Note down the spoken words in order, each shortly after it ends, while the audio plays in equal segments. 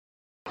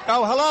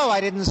Oh, hello,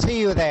 I didn't see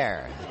you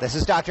there. This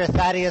is Dr.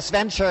 Thaddeus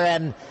Venture,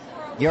 and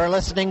you're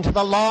listening to the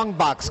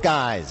Longbox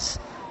guys.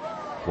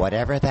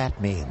 Whatever that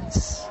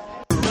means.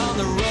 We're on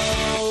the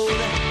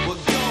road,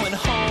 we're going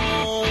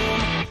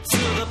home to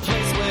the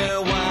place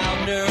where wild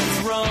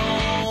nerds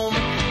roam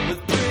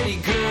with pretty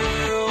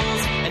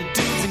girls and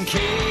dudes in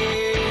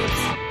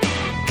capes.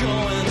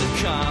 Going to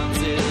cons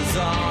is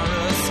our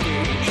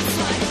escape. It's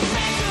like a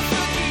mecca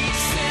for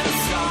geeks in a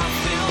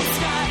star-filled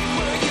sky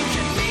where you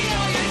can meet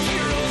all your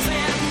heroes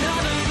and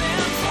none of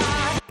them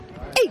fly.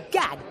 Hey,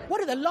 Gad, what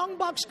are the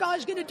Longbox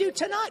guys going to do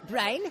tonight,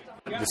 Brain?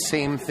 The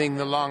same thing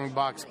the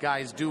Longbox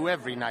guys do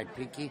every night,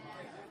 Pinky.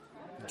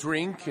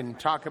 Drink and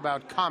talk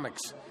about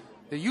comics.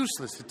 They're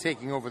useless at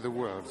taking over the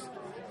world.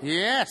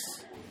 Yes!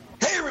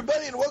 Hey,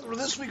 everybody, and welcome to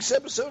this week's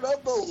episode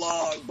of the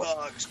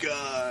Longbox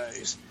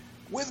Guys.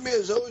 With me,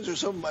 as always, are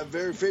some of my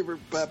very favorite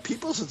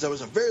people since I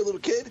was a very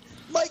little kid.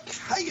 Mike,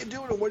 how you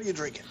doing, and what are you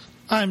drinking?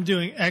 I'm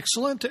doing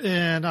excellent,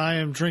 and I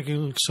am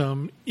drinking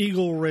some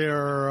Eagle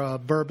Rare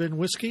bourbon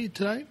whiskey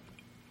tonight.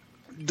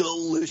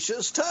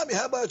 Delicious. Tommy,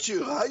 how about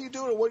you? How you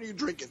doing, and what are you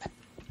drinking?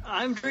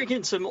 I'm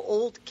drinking some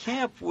Old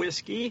Camp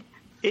whiskey.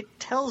 It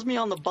tells me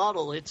on the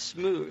bottle it's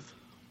smooth.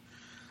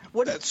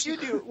 What do you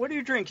do? What are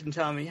you drinking,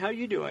 Tommy? How are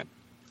you doing?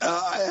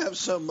 I have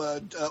some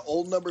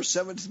Old Number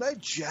 7 tonight,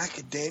 Jack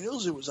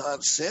Daniels. It was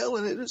on sale,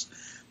 and it's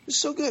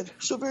so good,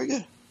 so very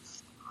good.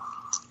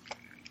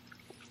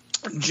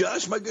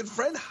 Josh, my good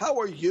friend, how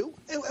are you,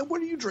 and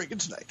what are you drinking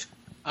tonight?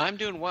 I'm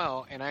doing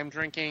well, and I'm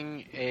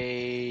drinking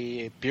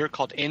a beer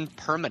called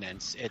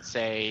Impermanence. It's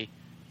a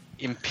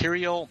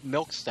imperial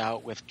milk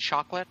stout with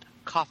chocolate,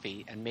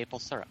 coffee, and maple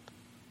syrup.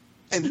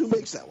 And who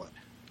makes that one?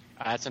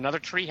 It's another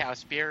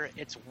Treehouse beer.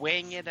 It's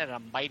weighing in at a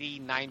mighty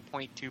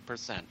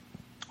 9.2%.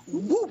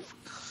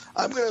 Woof!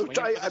 I'm going to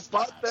try. I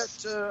bought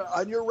that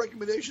on your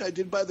recommendation. I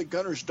did buy the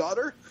Gunner's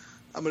Daughter.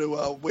 I'm going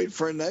to wait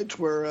for a night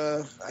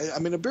where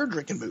I'm in a beer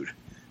drinking mood,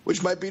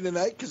 which might be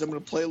tonight because I'm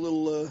going to play a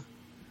little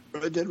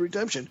Red Dead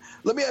Redemption.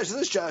 Let me ask you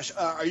this, Josh.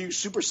 Are you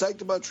super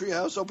psyched about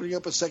Treehouse opening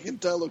up a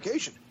second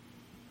location?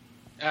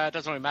 It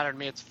doesn't really matter to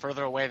me. It's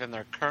further away than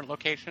their current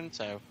location,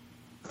 so...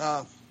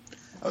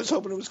 I was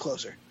hoping it was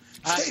closer.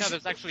 No,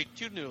 there's actually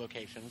two new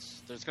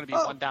locations. There's going to be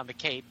one down the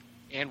Cape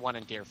and one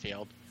in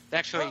Deerfield. They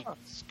actually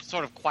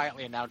sort of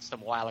quietly announced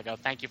them a while ago.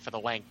 Thank you for the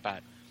link,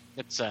 but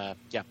it's,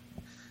 yeah.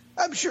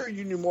 I'm sure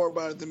you knew more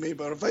about it than me,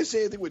 but if I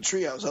say anything with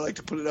Treehouse, I like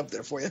to put it up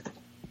there for you.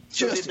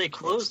 So did they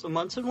close the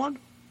Munson one?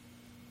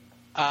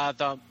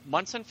 The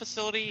Munson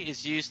facility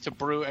is used to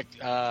brew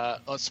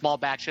small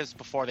batches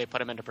before they put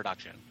them into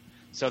production.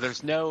 So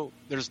there's no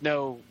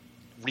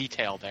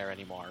retail there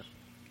anymore.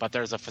 But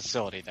there's a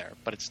facility there,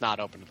 but it's not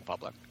open to the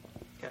public.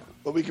 Yeah.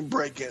 But we can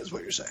break in, is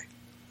what you're saying.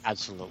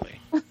 Absolutely.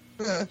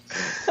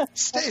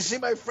 Stacy,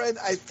 my friend,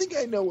 I think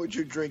I know what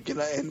you're drinking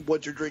and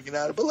what you're drinking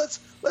out of, but let's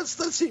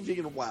see if you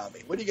can wow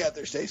me. What do you got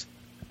there, Stace?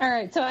 All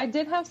right, so I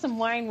did have some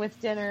wine with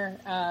dinner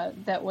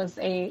that was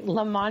a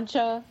La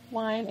Mancha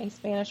wine, a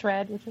Spanish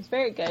red, which was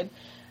very good.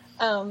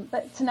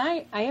 But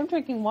tonight I am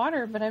drinking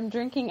water, but I'm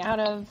drinking out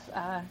of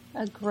a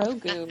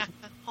Grogu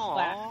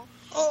glass.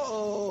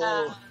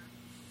 Oh.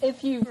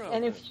 If you've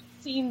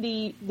seen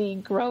the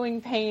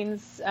Growing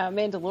Pains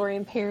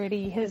Mandalorian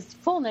parody, his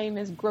full name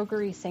is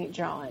Gregory St.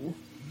 John.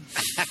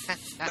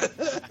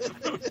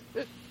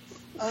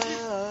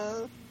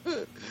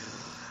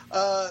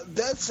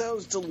 That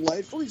sounds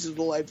delightful. He's a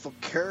delightful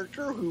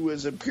character who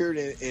has appeared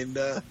in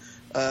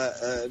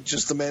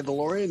just The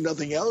Mandalorian,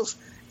 nothing else.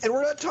 And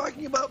we're not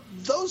talking about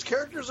those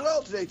characters at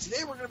all today. Today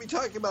we're going to be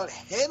talking about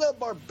Hanna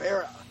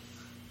Barbera.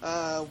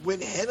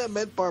 When Hanna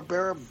met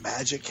Barbera,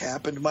 magic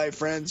happened, my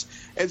friends.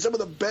 And some of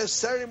the best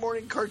Saturday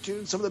morning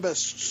cartoons, some of the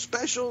best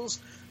specials,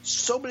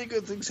 so many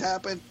good things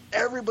happen.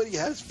 Everybody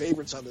has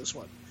favorites on this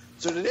one.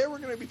 So today we're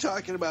going to be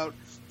talking about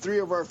three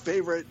of our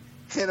favorite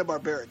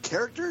Hanna-Barbera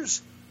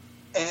characters.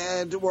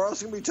 And we're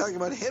also going to be talking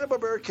about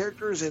Hanna-Barbera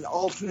characters in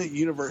alternate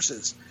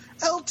universes.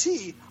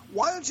 LT,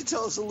 why don't you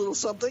tell us a little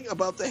something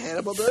about the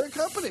Hanna-Barbera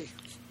company?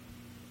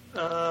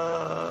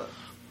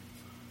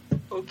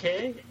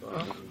 Okay.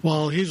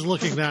 Well, he's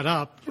looking that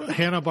up.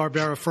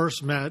 Hanna-Barbera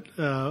first met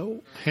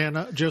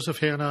Joseph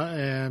Hanna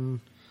and,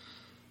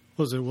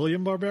 was it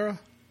William Barbera?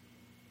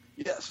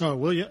 Yes. No,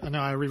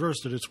 I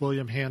reversed it. It's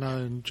William Hanna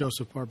and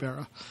Joseph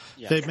Barbera.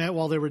 Yeah. They met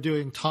while they were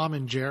doing Tom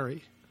and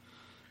Jerry.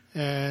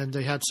 And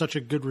they had such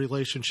a good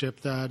relationship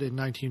that in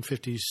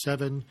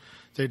 1957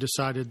 they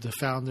decided to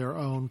found their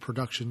own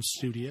production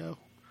studio.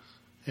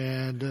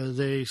 And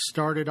they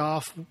started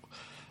off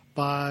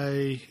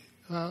by...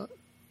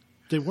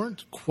 they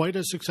weren't quite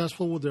as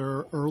successful with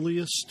their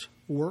earliest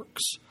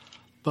works,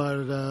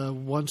 but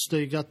once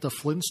they got the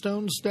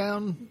Flintstones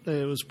down,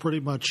 it was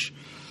pretty much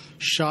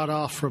shot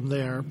off from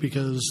there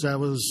because that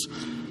was...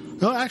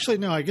 No, actually,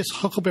 no, I guess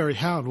Huckleberry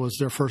Hound was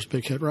their first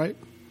big hit, right?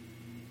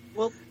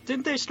 Well,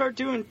 didn't they start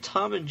doing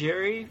Tom and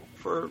Jerry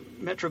for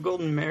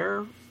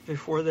Metro-Goldwyn-Mayer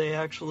before they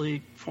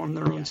actually formed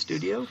their own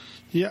studio?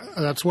 Yeah,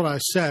 that's what I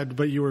said,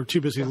 but you were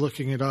too busy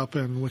looking it up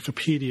in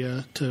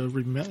Wikipedia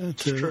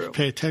to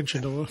pay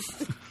attention to it.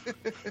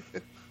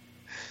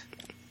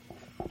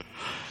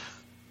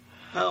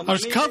 I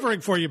was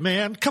covering for you,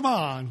 man. Come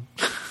on.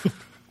 All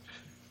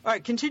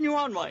right, continue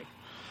on, Mike.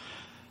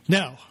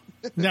 No,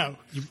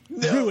 you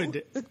ruined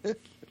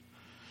it.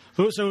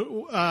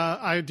 So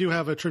I do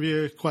have a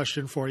trivia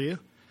question for you.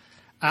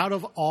 Out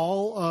of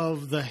all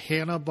of the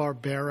Hanna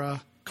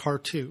Barbera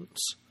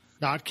cartoons,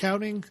 not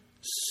counting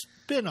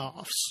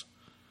spin-offs,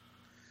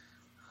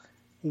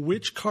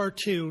 which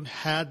cartoon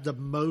had the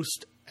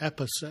most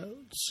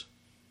episodes?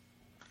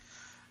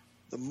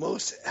 The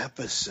most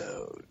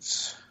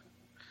episodes.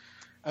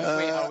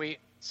 Are we?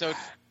 So,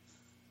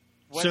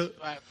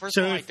 first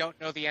of all, I don't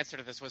know the answer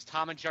to this. Was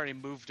Tom and Jerry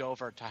moved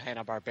over to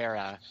Hanna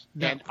Barbera,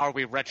 and are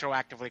we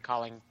retroactively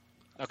calling?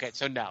 Okay,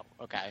 so no.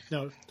 Okay,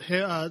 no.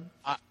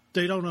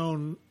 They don't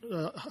own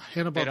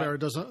Hanna Barbera.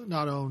 Does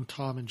not own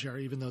Tom and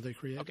Jerry, even though they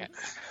created.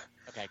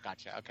 Okay,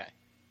 gotcha. Okay,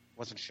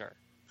 wasn't sure.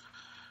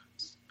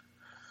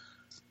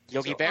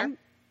 Yogi Bear.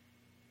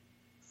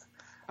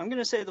 I'm going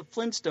to say the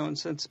Flintstones,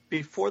 since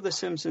before The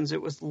Simpsons,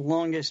 it was the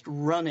longest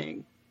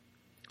running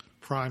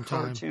prime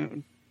time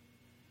cartoon.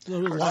 The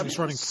longest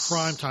running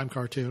prime time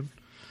cartoon,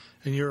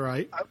 and you're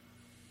right.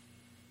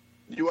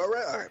 You are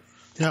right. All right.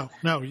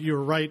 No,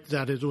 you're right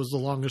that it was the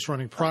longest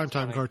running prime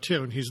time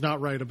cartoon. He's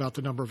not right about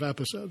the number of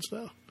episodes,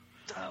 though.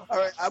 All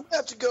right, I'm going to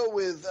have to go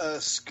with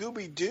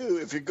Scooby-Doo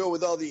if you go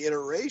with all the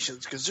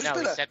iterations, because there's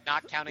been he said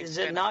not counting. Is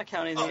it not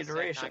counting the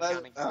iterations?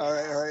 All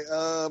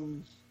right.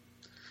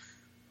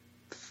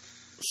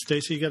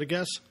 Stacy, you got a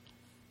guess?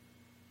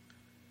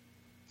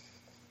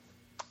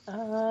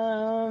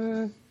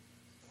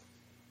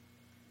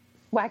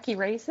 Wacky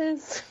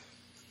Races.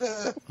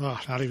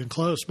 Not even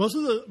close.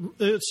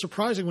 It's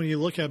surprising when you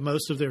look at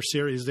most of their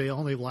series, they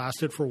only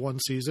lasted for one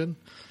season.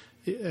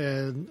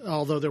 And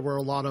although there were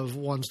a lot of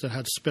ones that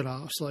had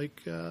spin-offs,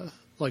 like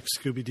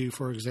Scooby-Doo,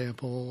 for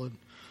example, and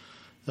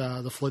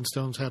the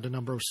Flintstones had a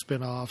number of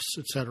spin-offs,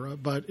 etc.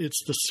 But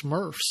it's the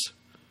Smurfs.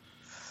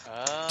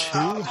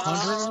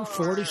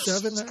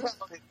 247.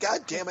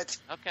 God damn it!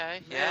 Okay,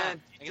 yeah,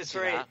 that's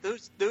right.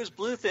 Those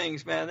blue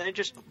things, man, they're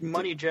just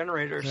money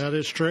generators. That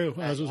is true.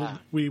 As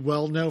we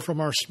well know from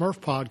our Smurf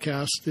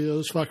podcast,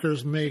 those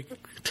fuckers make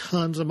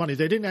tons of money.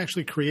 They didn't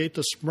actually create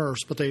the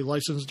Smurfs, but they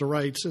licensed the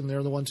rights, and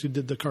they're the ones who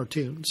did the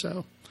cartoon.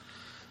 So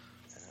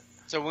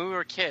when we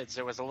were kids,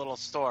 there was a little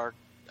store.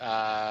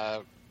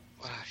 I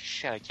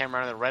can't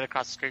remember. Right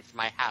across the street from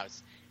my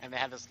house, and they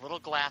had this little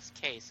glass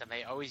case, and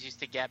they always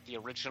used to get the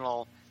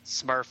original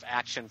Smurf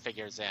action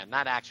figures in.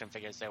 Not action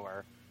figures, they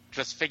were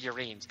just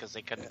figurines because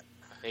they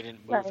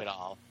didn't move at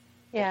all.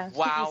 Yeah.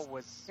 WoW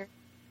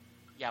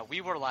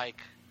we were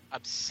like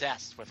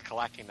obsessed with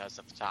collecting those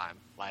at the time.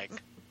 Like,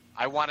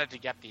 I wanted to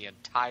get the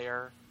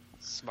entire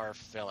Smurf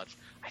village.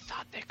 I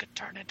thought they could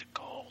turn into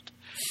gold.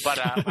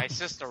 But my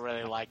sister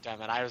really liked them,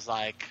 and I was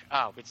like,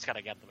 oh, we just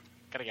gotta get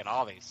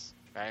all these,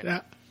 right?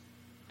 Yeah.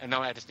 And then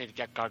I just need to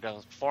get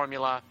Gargamel's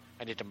formula.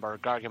 I need to murder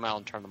Gargamel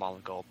and turn them all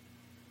into gold.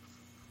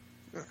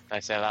 Did I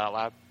say that out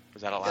loud?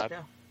 Was that out loud?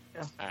 Yeah.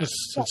 Right.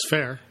 It's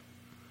fair.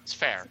 It's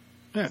fair.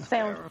 Yeah.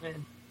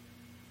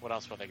 What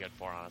else were they good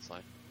for,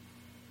 honestly?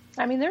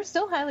 I mean, they're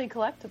still highly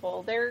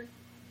collectible.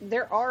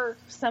 There are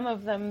some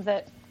of them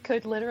that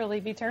could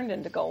literally be turned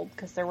into gold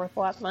because they're worth a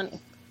lot of money.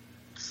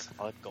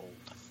 Solid gold.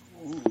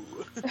 Ooh.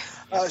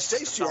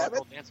 Stace, do you have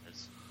it?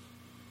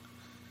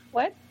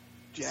 What?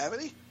 Do you have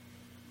any?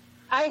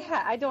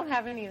 I don't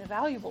have any of the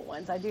valuable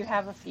ones. I do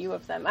have a few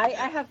of them. I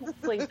have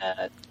mostly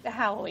the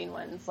Halloween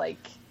ones.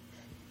 Like,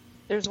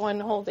 there's one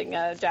holding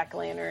a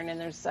jack-o'-lantern, and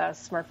there's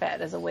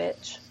Smurfette as a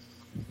witch.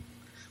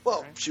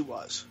 Well, she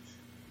was.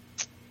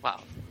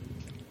 Wow.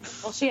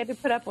 Well, she had to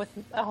put up with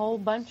a whole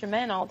bunch of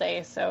men all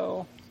day,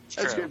 so...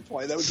 That's a good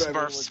point. That would drive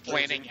her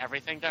explaining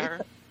everything to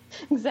her?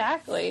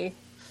 Exactly.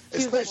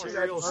 Especially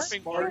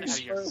Smurfing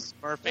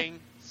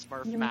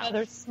Smurf you mouth.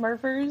 mother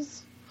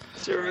Smurfers.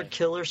 Is there a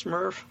killer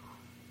Smurf?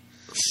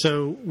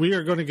 So we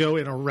are going to go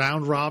in a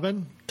round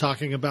robin,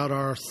 talking about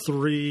our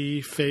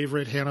 3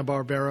 favorite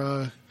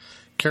Hanna-Barbera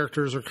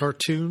characters or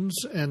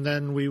cartoons, and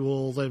then we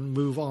will then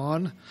move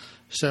on.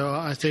 So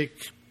I think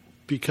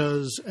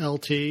because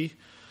LT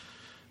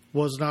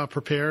was not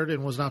prepared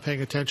and was not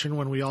paying attention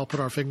when we all put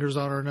our fingers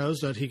on our nose,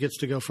 that he gets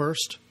to go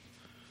first.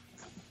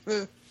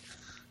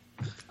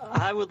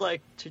 I would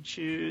like to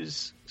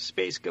choose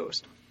Space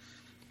Ghost.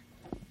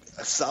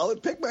 A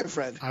solid pick, my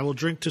friend. I will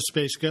drink to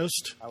Space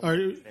Ghost.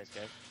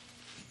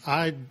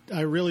 I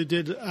really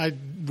did. I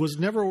was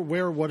never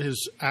aware of what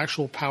his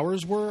actual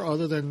powers were,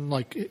 other than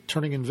like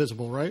turning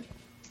invisible, right?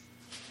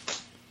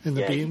 In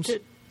the beams. He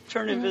could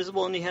turn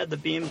invisible, and he had the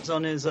beams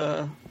on his.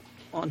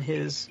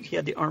 He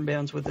had the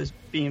armbands with his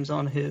beams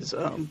on his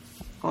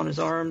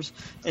arms,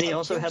 and he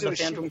also had the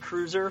Phantom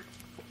Cruiser.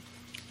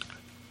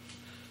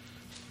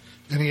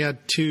 And he had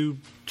 2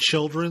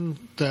 children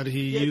that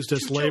he used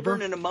as labor.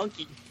 2 children and a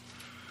monkey.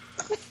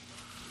 2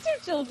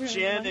 children.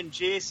 Jen and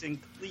Jason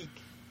Gleek.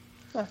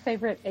 My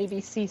favorite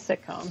ABC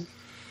sitcom.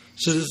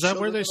 So is that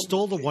where they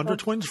stole the Wonder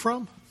Twins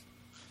from?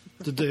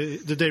 Did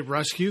they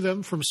rescue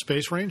them from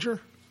Space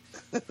Ranger?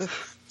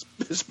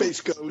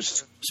 Space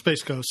Ghost.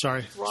 Space Ghost,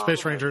 sorry. Probably.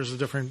 Space Ranger is a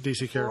different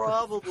DC character.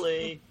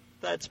 Probably.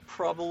 that's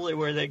probably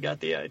where they got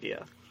the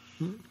idea.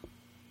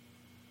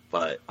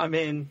 But I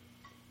mean,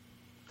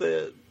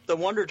 the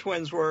Wonder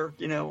Twins were,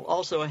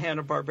 also a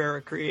Hanna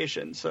Barbera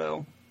creation.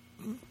 So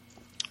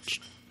it's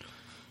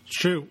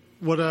true.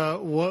 What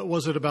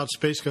was it about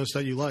Space Ghost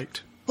that you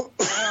liked?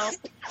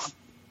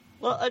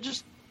 Well,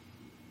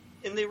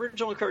 in the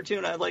original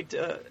cartoon, I liked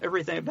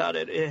everything about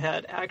it. It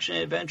had action,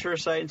 adventure,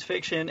 science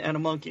fiction, and a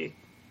monkey.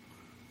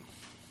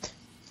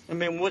 I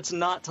mean, what's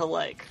not to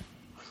like?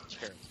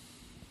 Sure.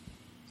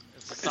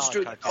 It's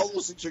true. All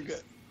those things are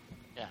good.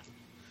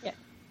 Yeah.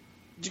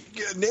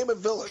 Name a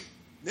villain.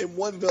 Name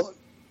one villain.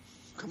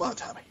 Come on,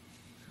 Tommy.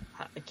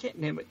 I can't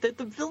name it.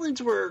 The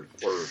villains were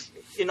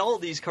in all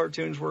of these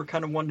cartoons were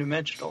kind of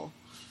one-dimensional.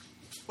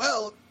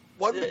 Well,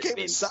 one became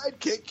a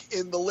sidekick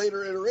in the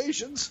later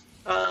iterations.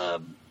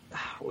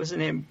 Was his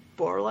name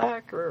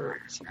Borlak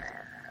or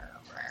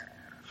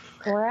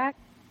Borak?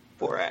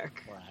 Borak.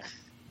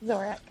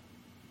 Zorak.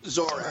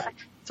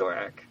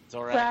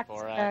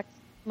 Borak.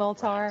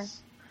 Moltar.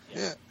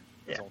 Yeah.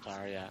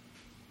 Zoltar, yeah.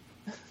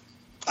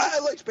 I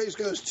like Space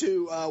Ghost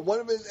too. One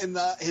of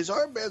his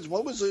armbands,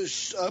 one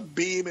was a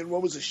beam and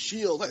one was a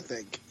shield, I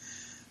think,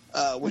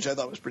 which I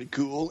thought was pretty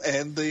cool.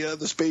 And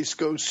the Space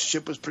Ghost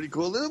ship was pretty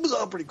cool. It was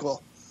all pretty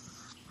cool.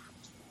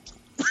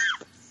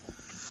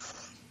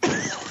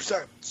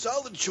 Sorry,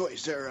 solid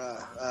choice there,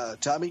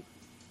 Tommy.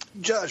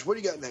 Josh, what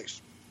do you got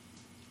next?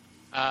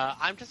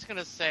 I'm just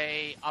gonna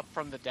say, up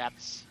from the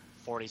depths,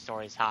 40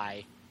 stories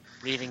high,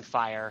 breathing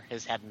fire,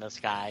 his head in the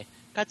sky.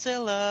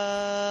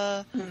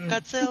 Godzilla,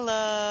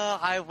 Godzilla.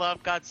 I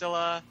love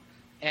Godzilla,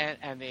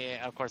 and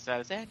of course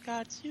that is and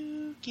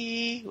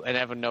Godzuki.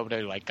 And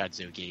nobody liked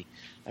Godzuki.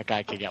 That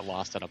guy could get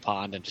lost in a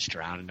pond and just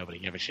drown, and nobody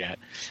gave a shit.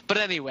 But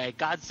anyway,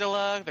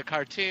 Godzilla, the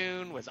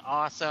cartoon, was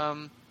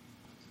awesome.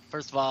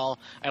 First of all,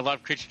 I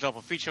loved Creature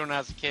Double Feature when I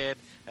was a kid.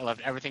 I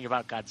loved everything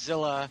about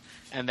Godzilla.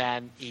 And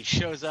then he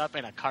shows up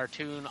in a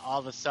cartoon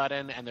all of a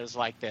sudden, and there's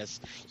like this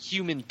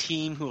human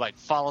team who like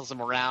follows him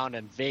around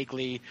and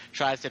vaguely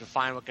tries to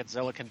define what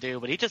Godzilla can do.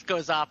 But he just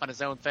goes off on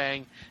his own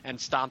thing and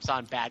stomps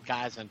on bad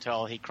guys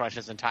until he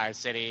crushes entire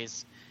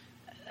cities.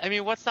 I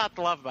mean, what's not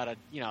to love about a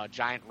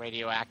giant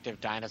radioactive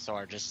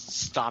dinosaur just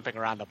stomping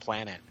around the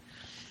planet?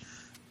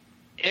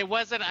 It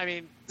wasn't,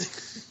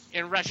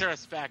 in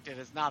retrospect, it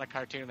is not a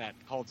cartoon that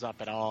holds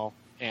up at all,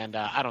 and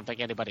I don't think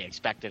anybody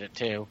expected it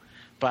to.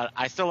 But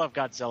I still love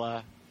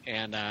Godzilla,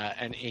 and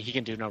he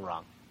can do no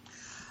wrong.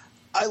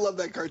 I love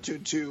that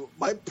cartoon, too.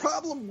 My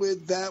problem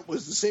with that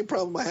was the same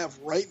problem I have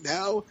right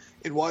now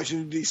in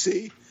Washington,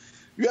 D.C.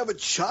 You have a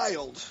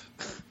child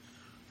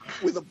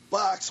with a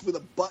box with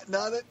a button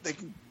on it that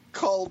can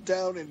call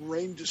down and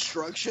rain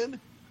destruction.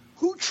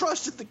 Who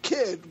trusted the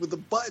kid with a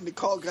button to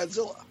call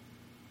Godzilla?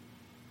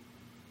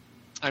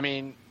 I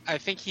mean, I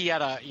think he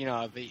had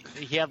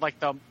he had like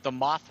the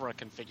Mothra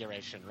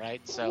configuration,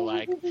 right? So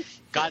like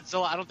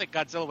Godzilla, I don't think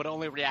Godzilla would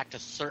only react to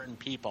certain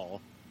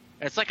people.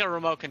 It's like a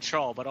remote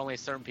control, but only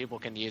certain people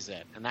can use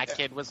it. And that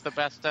kid was the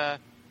best.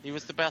 He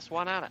was the best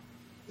one on it.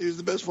 He was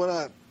the best one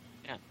on it.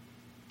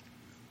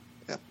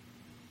 Yeah.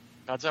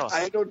 Godzilla.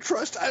 I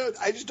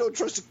just don't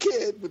trust a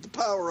kid with the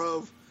power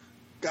of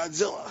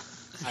Godzilla.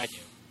 I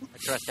do. I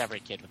trust every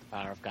kid with the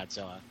power of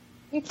Godzilla.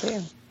 Me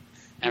too.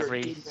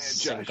 Every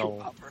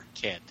single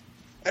kid.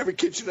 Every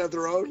kid should have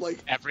their own,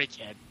 every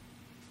kid.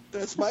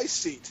 That's my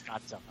seat.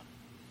 Godzilla.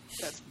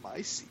 That's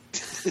my seat.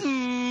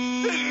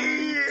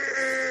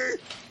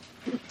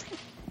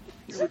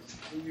 We'll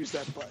use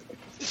that button.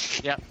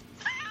 Yep.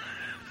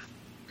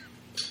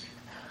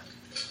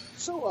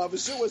 So,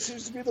 officer, what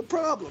seems to be the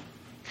problem?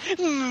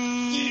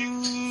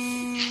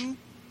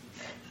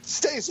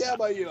 Stacey, how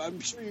about you?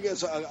 I'm sure you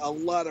guys have a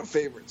lot of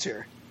favorites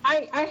here.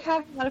 I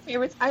have a lot of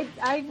favorites.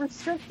 I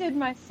restricted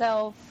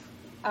myself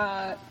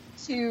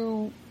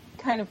to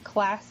kind of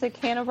classic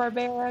Hanna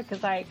Barbera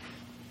because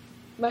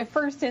my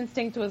first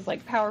instinct was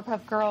like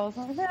Powerpuff Girls.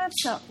 I'm like,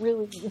 that's not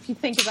really, if you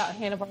think about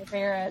Hanna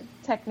Barbera,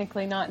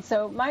 technically not.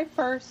 So my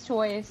first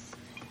choice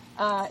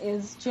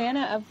is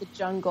Janna of the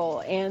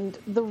Jungle, and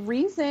the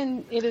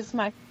reason it is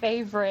my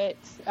favorite,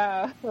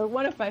 or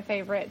one of my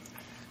favorites,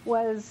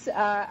 was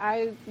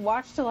I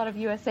watched a lot of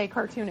USA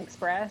Cartoon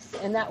Express,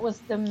 and that was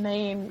the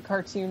main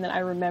cartoon that I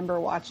remember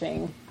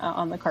watching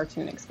on the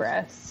Cartoon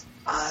Express.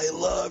 I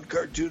loved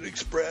Cartoon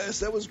Express.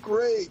 That was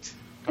great.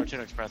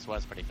 Cartoon Express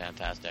was pretty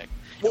fantastic.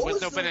 It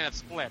was no Banana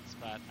Splits,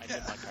 but I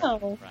did like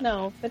Cartoon Express.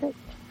 No, but it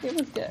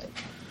was good.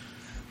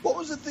 What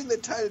was the thing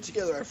that tied it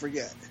together? I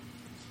forget.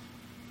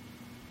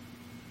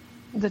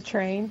 The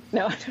train?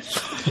 No. Train?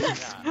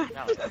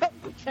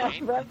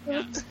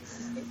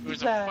 It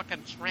was a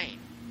fucking train.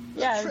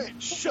 Yeah, train.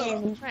 Shut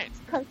up. Trains.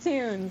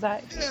 Cartoons.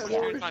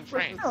 Cartoons on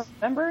trains.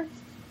 Remember?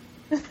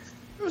 It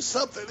was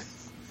something.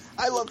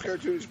 I loved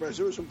Cartoon Express.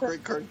 There were some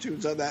great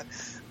cartoons on that.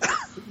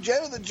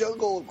 Janna of the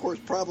Jungle, of course,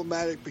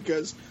 problematic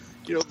because,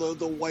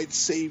 the white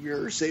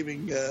savior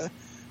saving, going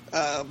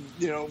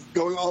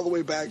all the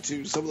way back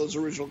to some of those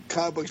original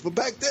comic books. But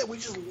back then, we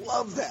just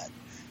loved that.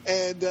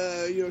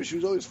 And, she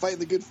was always fighting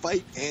the good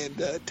fight,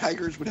 and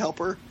tigers would help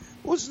her.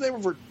 What was the name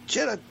of her?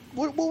 Jenna.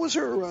 What was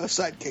her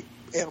sidekick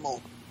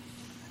animal?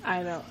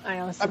 I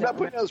honestly. I'm not don't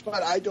putting you on the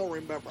spot. I don't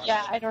remember.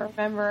 Yeah, I don't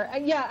remember.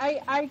 Yeah,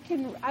 I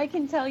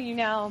can tell you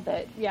now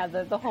that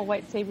the whole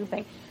white saber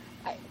thing,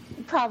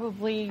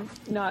 probably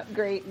not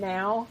great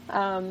now.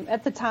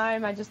 At the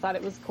time, I just thought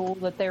it was cool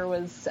that there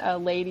was a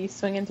lady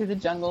swinging through the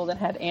jungle that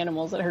had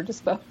animals at her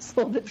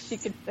disposal that she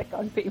could stick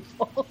on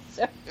people.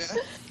 So, yeah.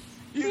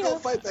 You go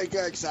fight that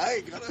guy, 'cause I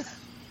ain't gonna.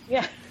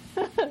 Yeah,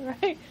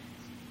 right.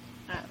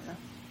 I don't know.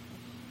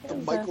 The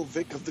Michael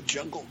Vick of the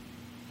jungle.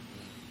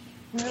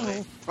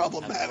 Really?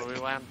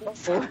 Problematic.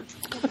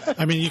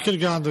 I mean, you could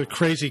have gone the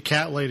crazy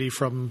cat lady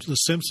from The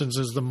Simpsons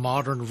as the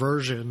modern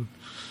version.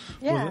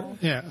 Yeah.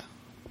 Yeah.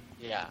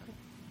 Yeah.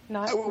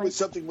 I went with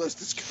something less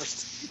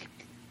disgusting.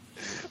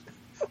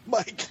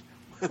 Mike,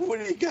 what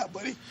do you got,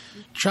 buddy?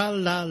 Tra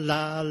la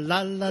la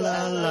la la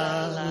la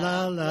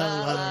la la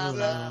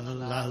la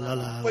la la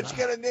la. But you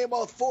got to name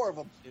all 4 of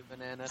them. 2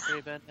 banana,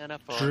 3 banana,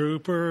 4.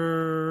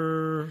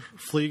 Drooper,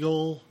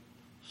 Fleagle,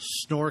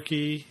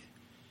 Snorky.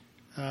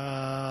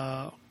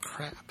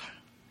 Crap.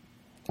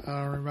 I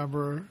don't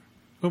remember.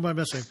 Who am I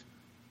missing?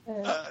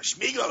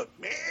 Schmiegel.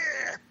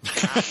 I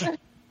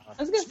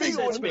was going to say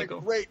Schmiegel would have been a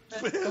great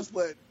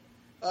split.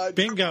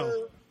 Bingo.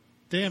 Drooper,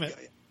 Damn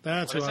it.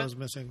 That's who I was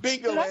missing.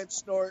 Bingo and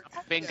Snort.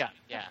 Bingo,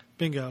 yeah.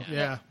 Bingo,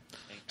 yeah.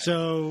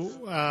 So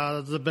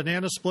the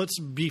Banana Splits,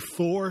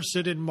 before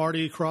Sid and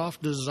Marty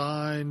Krofft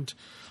designed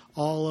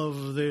all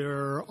of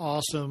their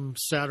awesome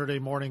Saturday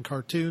morning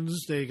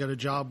cartoons, they got a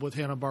job with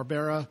Hanna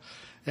Barbera,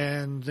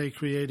 and they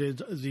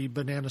created the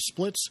Banana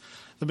Splits.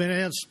 The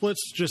Banana Splits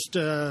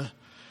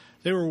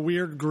they were a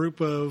weird group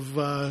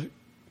of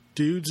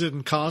dudes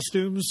in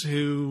costumes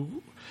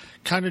who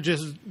kind of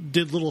just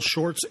did little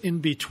shorts in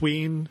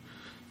between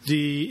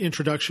the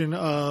introduction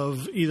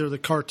of either the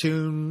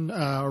cartoon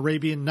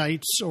Arabian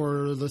Nights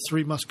or the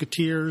Three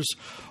Musketeers,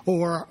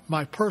 or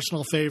my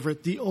personal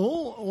favorite, the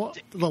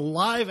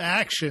live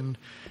action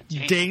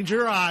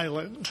Danger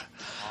Island.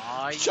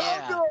 Oh, yeah.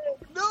 Chongo,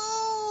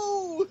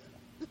 no!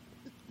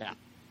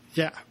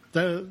 Yeah.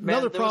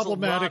 Another there problematic.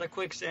 was a lot of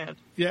quicksand.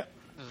 Yeah.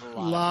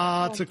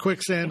 Lots of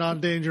quicksand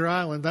on Danger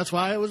Island. That's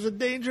why it was a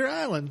Danger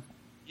Island.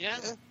 Yeah.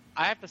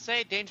 I have to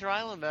say, Danger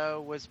Island,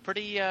 though, was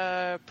pretty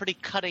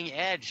cutting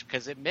edge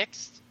because it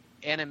mixed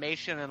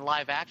animation and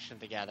live action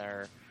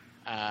together.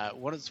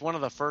 It's one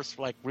of the first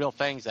real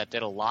things that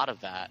did a lot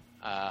of that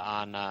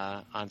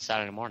on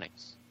Saturday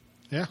mornings.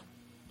 Yeah.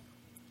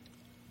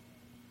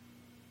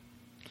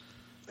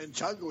 And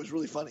Chongo was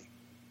really funny.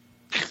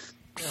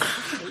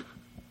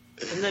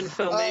 And then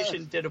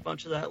Filmation did a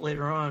bunch of that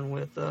later on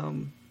with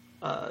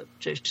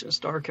Jason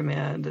Star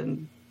Command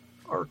and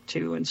Arc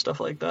 2 and stuff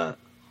like that.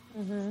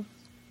 Mm-hmm.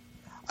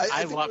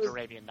 I loved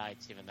Arabian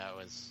Nights, even though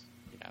it was,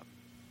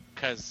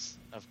 because,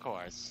 of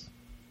course.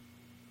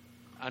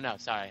 Oh, no,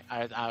 sorry.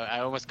 I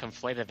almost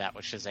conflated that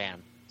with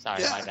Shazam.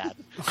 Sorry, my bad.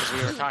 Because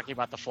we were talking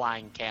about the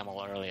flying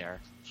camel earlier.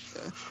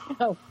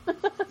 Oh.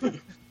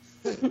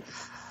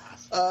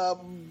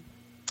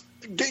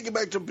 Getting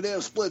back to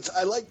Banana Splits,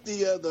 I like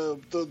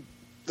the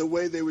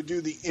way they would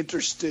do the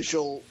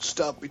interstitial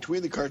stuff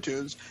between the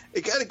cartoons.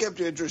 It kind of kept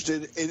you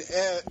interested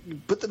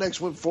and put the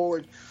next one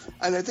forward.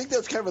 And I think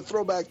that's kind of a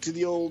throwback to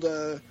the old.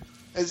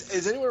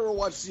 Has anyone ever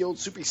watched the old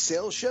Soupy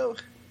Sales show?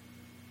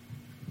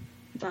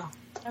 No.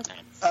 Okay.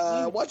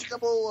 Watch a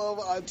couple of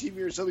on TV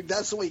or something.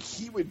 That's the way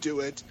he would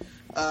do it.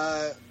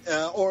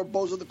 Or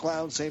Bozo the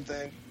Clown, same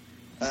thing.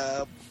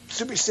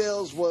 Soupy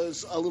Sales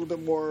was a little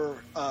bit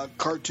more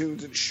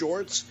cartoons and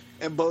shorts,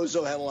 and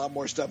Bozo had a lot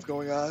more stuff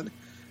going on.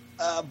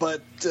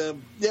 The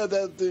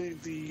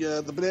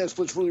Banana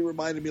Splits really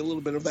reminded me a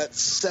little bit of that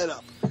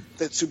setup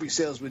that Soupy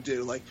Sales would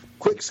do, like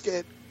quick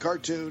skit,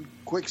 cartoon,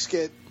 quick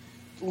skit,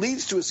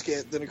 leads to a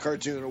skit, then a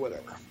cartoon or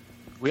whatever.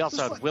 We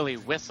also had Willie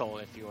Whistle,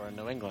 if you were a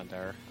New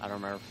Englander. I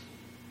don't remember.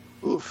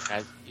 Oof.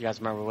 You guys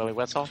remember Willie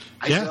Whistle?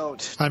 I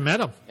don't. I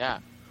met him. Yeah.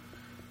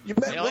 You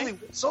met Really? Willie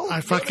Whistle?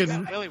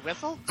 Willie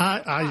Whistle?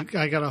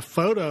 I got a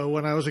photo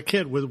when I was a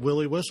kid with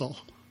Willie Whistle.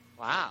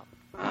 Wow.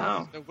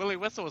 Wow. The Willie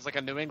Whistle was like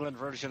a New England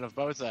version of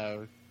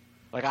Bozo.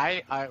 Like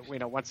I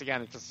once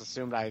again, it just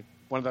assumed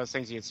one of those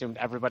things you assumed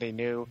everybody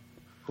knew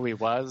who he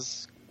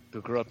was,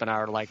 who grew up in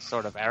our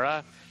sort of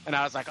era. And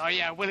I was like, oh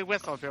yeah, Willie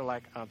Whistle. And people were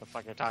like, oh, what the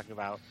fuck are you talking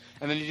about?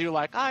 And then you do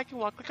I can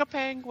walk like a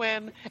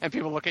penguin. And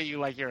people look at you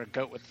like you're a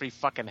goat with 3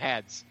 fucking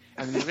heads.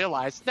 And then you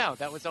realize, no,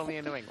 that was only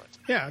in New England.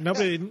 Yeah,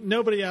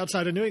 nobody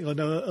outside of New England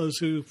knows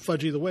who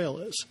Fudgy the Whale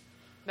is.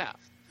 No.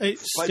 Hey,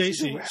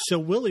 Stacy, so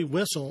Willie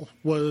Whistle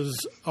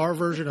was our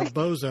version of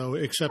Bozo,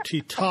 except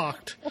he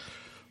talked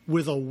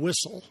with a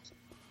whistle.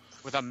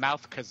 With a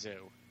mouth kazoo.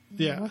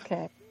 Yeah.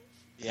 Okay.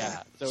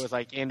 Yeah. So it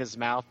was in his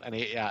mouth, and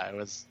it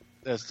was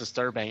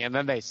disturbing. And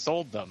then they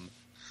sold them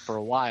for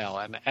a while,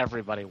 and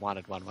everybody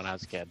wanted one when I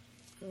was a kid.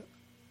 It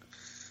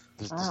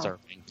was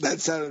disturbing.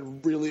 That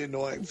sounded really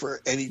annoying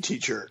for any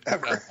teacher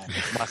ever.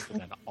 It must have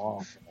been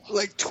awful.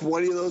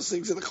 20 of those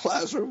things in the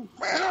classroom.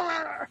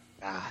 God.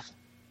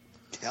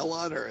 Hell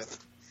on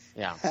earth.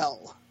 Yeah.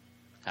 Hell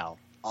Hell.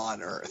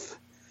 on earth.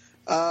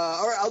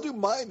 All right, I'll do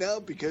mine now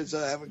because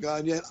I haven't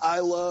gone yet. I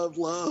loved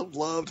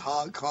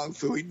Hong Kong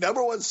Phooey.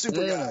 Number one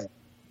super guy.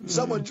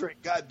 Someone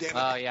drink, God damn it.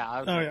 Oh,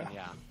 yeah.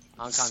 yeah.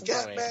 Hong Kong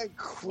Scatman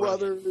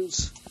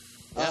Crothers.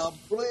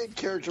 Brilliant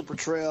character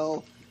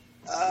portrayal.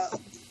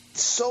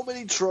 So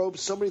many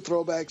tropes, so many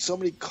throwbacks, so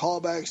many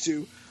callbacks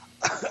to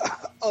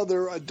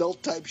other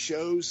adult-type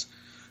shows.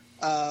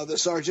 The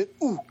Sergeant,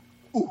 ooh.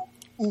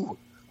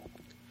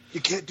 You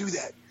can't do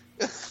that.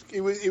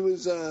 It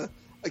was a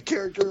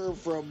character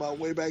from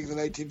way back in the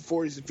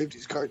 1940s and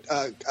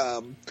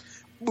 50s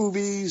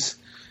movies.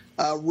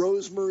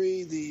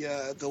 Rosemary,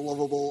 the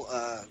lovable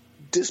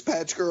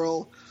dispatch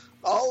girl.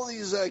 All of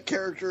these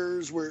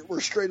characters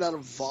were straight out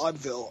of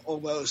vaudeville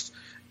almost,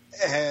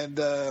 and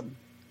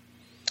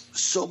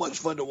so much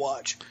fun to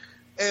watch.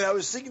 And I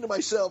was thinking to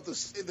myself,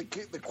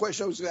 the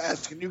question I was going to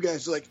ask you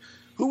guys, like,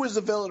 who was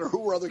the villain or who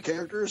were other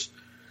characters?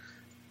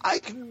 I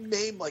can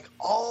name like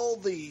all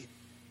the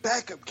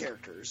backup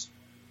characters,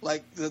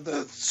 like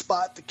the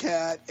Spot the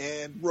Cat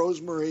and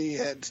Rosemary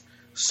and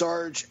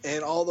Sarge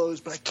and all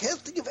those, but I can't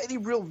think of any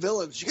real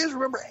villains. You guys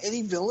remember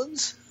any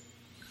villains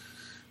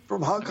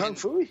from Hong Kong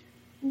Phooey?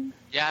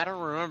 Yeah, I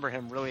don't remember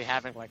him really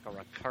having like a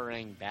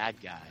recurring bad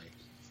guy.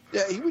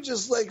 Yeah, he was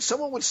just like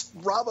someone would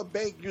rob a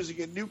bank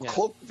using a new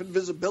cloak of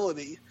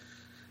invisibility,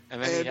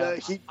 and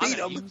he beat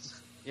him.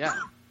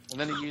 And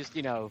then he used,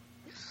 the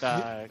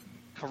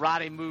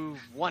karate move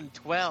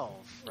 112,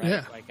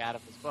 right? Like out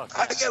of his book.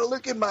 I got to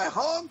look in my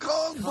Hong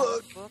Kong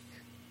book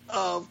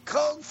of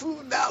Kung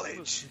Fu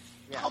knowledge.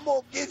 Yeah. I'm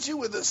going to get you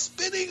with a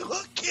spinning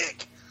hook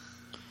kick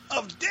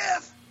of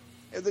death.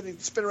 And then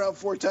he'd spin around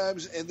 4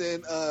 times, and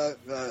then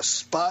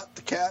Spot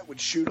the Cat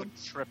would shoot him.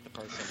 Trip the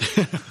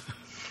person.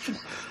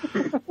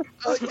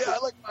 I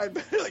like mine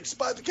better. Like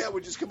Spot the Cat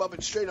would just come up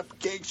and straight up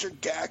gangster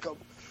gack him.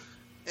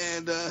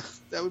 And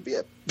that would be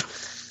it.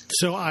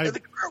 So and the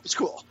car was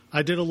cool.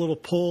 I did a little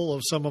poll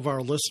of some of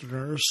our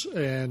listeners,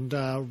 and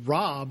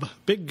Rob,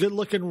 big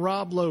good-looking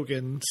Rob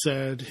Logan,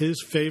 said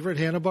his favorite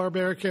Hanna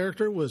Barbera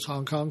character was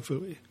Hong Kong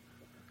Phooey.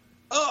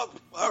 Oh,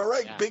 all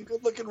right, big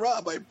good-looking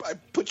Rob. I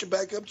put you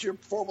back up to your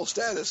formal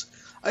status.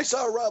 I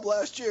saw Rob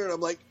last year, and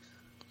I'm like,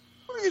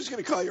 we're just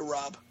going to call you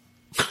Rob.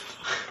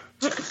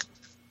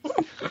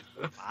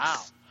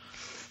 Wow.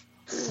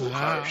 It's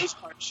harsh.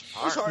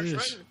 It's harsh,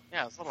 right?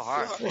 Yeah, it's a little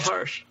harsh.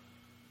 Harsh.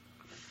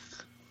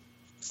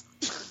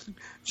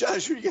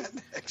 Josh, who you got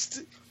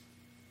next?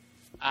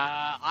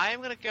 I am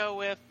going to go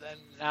with,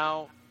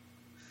 now,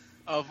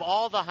 of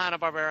all the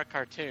Hanna-Barbera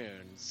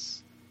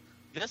cartoons,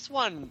 this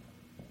one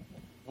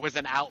was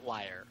an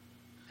outlier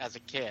as a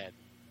kid.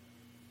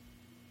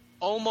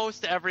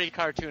 Almost every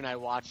cartoon I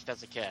watched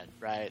as a kid,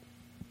 right?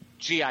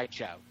 G.I.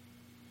 Joe.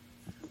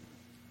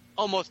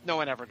 Almost no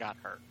one ever got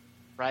hurt,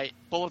 right?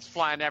 Bullets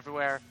flying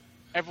everywhere.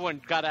 Everyone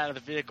got out of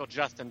the vehicle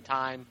just in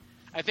time.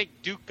 I think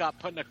Duke got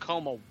put in a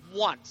coma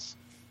once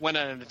when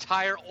an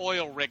entire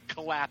oil rig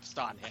collapsed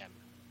on him.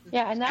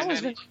 Yeah, and that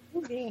was the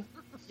movie.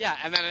 Yeah,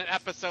 and then an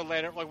episode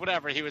later, like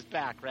whatever, he was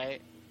back,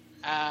 right?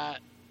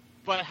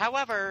 But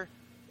however,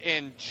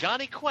 in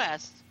Johnny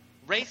Quest,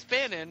 Ray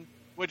Spannon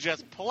would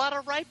just pull out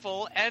a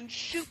rifle and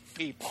shoot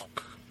people.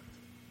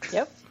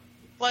 Yep.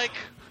 Like,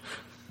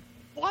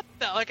 what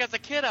the? Like, as a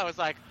kid, I was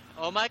like,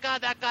 oh my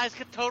god, that guy's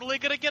totally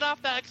gonna get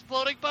off that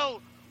exploding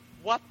boat.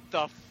 What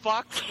the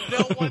fuck? No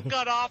one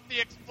got off the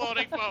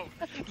exploding boat.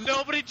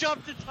 Nobody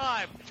jumped in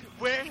time.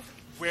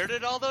 Where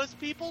did all those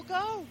people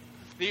go?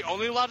 The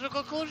only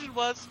logical conclusion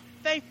was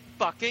they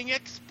fucking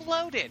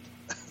exploded.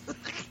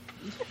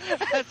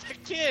 As a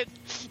kid,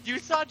 you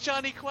saw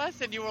Johnny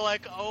Quest and you were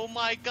like, oh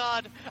my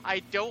god, I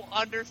don't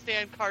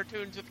understand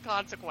cartoons with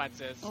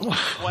consequences.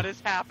 What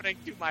is happening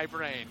to my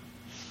brain?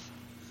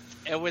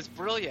 It was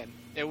brilliant.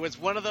 It was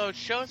one of those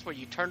shows where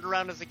you turned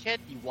around as a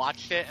kid, you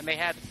watched it, and they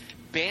had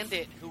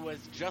Bandit, who was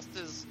just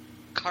as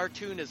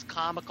cartoon, as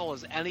comical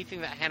as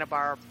anything that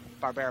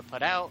Hanna-Barbera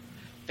put out.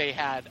 They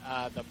had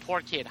the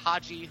poor kid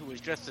Haji, who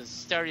was just as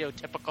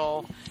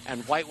stereotypical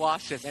and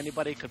whitewashed as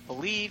anybody could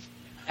believe.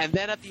 And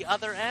then at the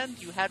other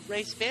end, you had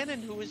Ray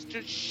Spannon, who was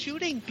just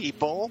shooting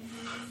people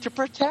to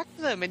protect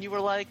them. And you were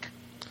like,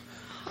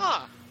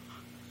 huh.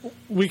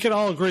 We can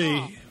all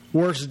agree,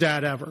 worst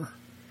dad ever.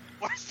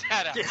 Worst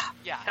dad ever.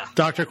 Yeah.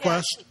 Dr.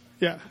 Quest?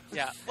 Yeah.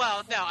 Yeah.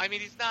 Well, no, I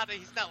mean, he's not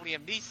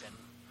Liam Neeson.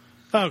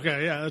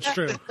 Okay, yeah, that's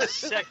true.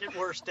 Second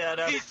worst dad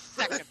ever. He's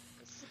second.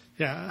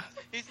 Yeah.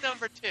 He's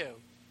number 2.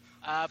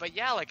 But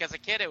yeah, like as a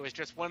kid, it was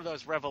just one of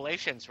those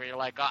revelations where you're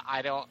like,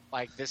 I don't,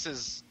 like, this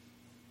is,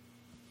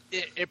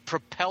 it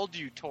propelled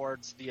you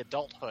towards the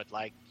adulthood.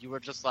 Like, you were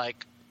just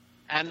like,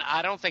 and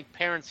I don't think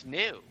parents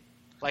knew.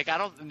 Like,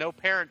 no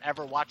parent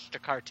ever watched a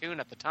cartoon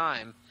at the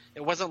time.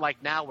 It wasn't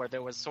like now where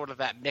there was sort of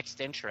that mixed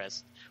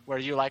interest where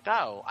you're like,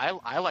 oh,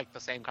 I like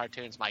the same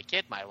cartoons my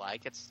kid might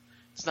like. It's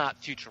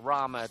not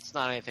Futurama. It's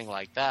not anything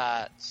like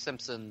that.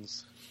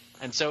 Simpsons.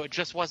 And so it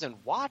just wasn't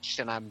watched,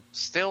 and I'm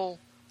still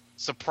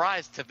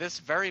surprised to this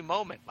very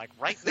moment, like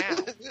right now,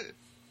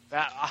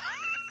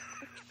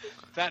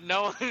 that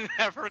no one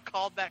ever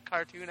called that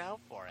cartoon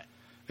out for it.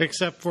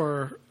 Except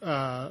for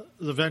the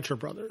Venture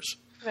Brothers.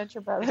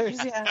 Venture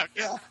Brothers, yeah.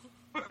 Yeah.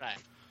 Right.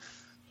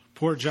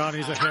 Poor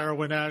Johnny's a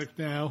heroin addict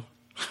now.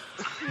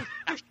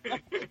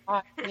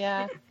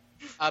 Yeah.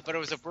 But it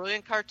was a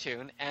brilliant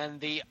cartoon, and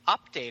the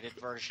updated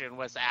version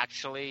was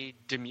actually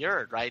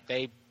demurred, right?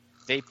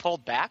 They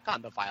pulled back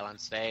on the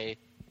violence. They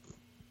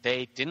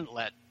didn't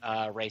let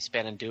Ray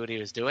Spannon do what he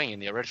was doing in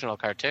the original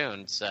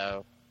cartoon,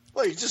 so...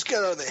 Well, you just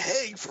got out of the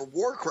Hague for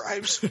war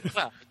crimes.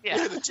 Well, You yeah.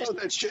 had to tone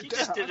that shit He down.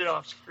 just did it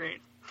off screen.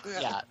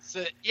 Yeah,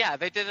 so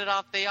they did it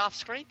they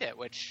off-screened it,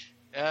 which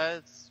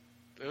it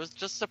was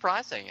just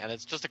surprising, and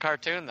it's just a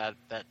cartoon that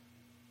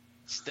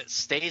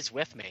stays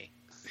with me.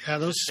 Yeah,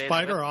 those Stays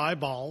spider with-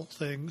 eyeball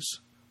things.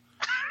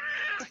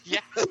 Yeah,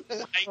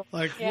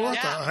 Like, Yeah. what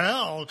the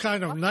hell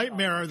kind of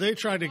nightmare are they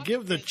trying to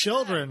give the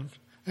children?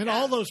 And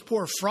all those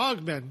poor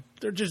frogmen,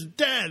 they're just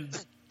dead.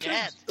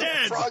 dead.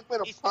 Dead.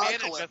 Frogman He's standing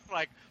apocalypse. just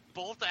like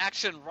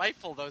bolt-action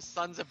rifle those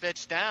sons of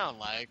bitch down.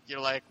 Like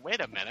you're like,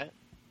 wait a minute.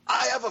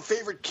 I have a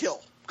favorite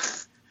kill.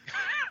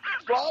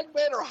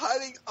 Frogmen are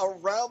hiding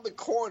around the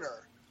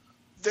corner.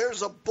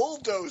 There's a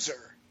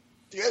bulldozer.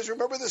 Do you guys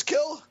remember this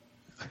kill?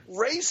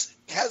 Race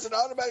has an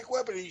automatic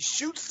weapon. He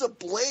shoots the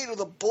blade of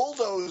the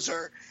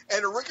bulldozer,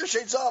 and it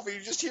ricochets off, and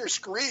you just hear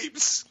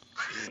screams.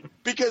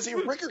 Because he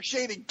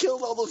ricocheted and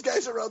killed all those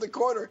guys around the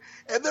corner.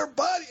 And their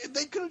body,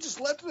 they could have just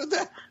left it at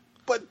that.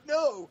 But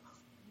no,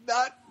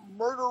 not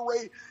murder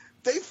rate.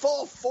 They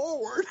fall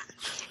forward.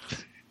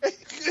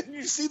 And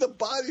you see the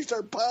bodies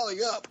start piling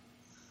up.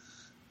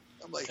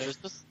 I'm like, It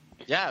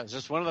was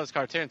just one of those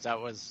cartoons that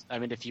was. I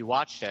mean, if you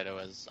watched it, it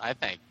was, I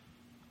think,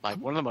 like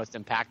one of the most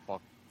impactful.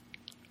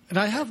 And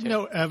I have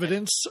no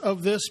evidence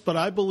of this, but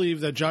I believe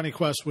that Johnny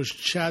Quest was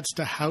Chad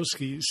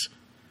Stahelski's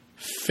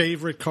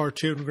favorite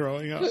cartoon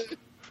growing up.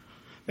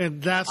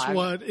 And that's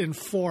what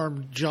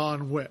informed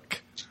John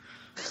Wick.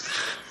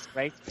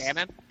 Ray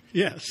Spannon.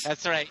 Yes.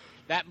 That's right.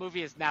 That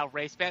movie is now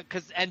Ray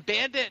Spannon. And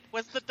Bandit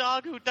was the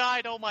dog who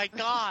died. Oh my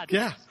God.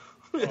 Yeah.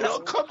 it all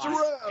comes my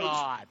around.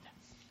 God.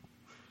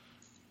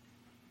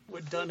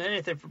 Would have done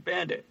anything for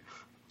Bandit.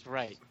 That's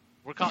right.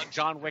 We're calling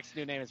John Wick's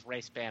new name is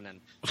Ray Spannon.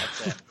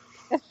 That's it.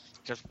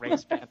 Just Ray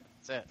Spannon.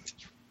 That's it.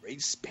 Ray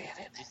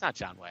Spannon. He's not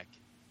John Wick.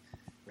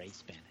 Ray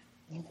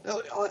Spannon.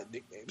 No, they all have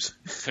nicknames.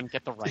 Couldn't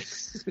get the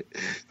rights.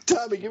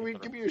 Tommy, give me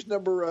yours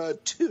number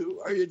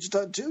 2. Are you just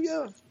on 2?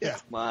 Yeah. Yeah.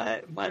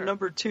 My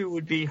number 2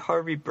 would be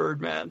Harvey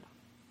Birdman.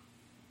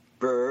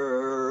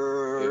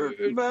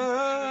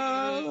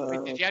 Birdman.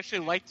 Wait, did you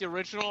actually like the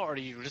original, or are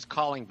you just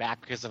calling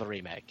back because of the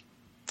remake?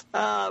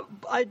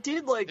 I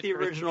did like the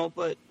original,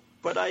 but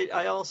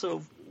I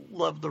also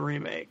loved the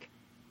remake.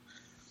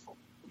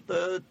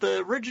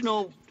 The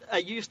original I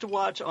used to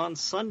watch on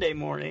Sunday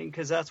morning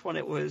because that's when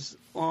it was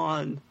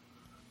on.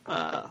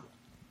 I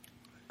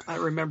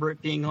remember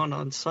it being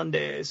on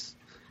Sundays.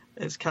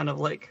 It's kind of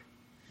like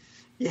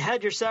you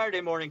had your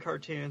Saturday morning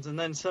cartoons, and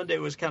then Sunday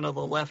was kind of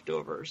the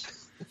leftovers.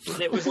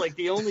 And it was like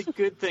the only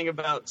good thing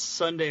about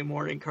Sunday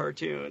morning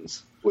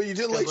cartoons. Well, you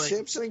didn't like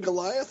Samson and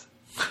Goliath?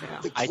 Yeah.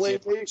 The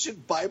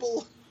claymation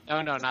Bible?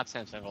 No, not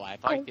Samson and Goliath.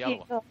 I like the other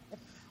one.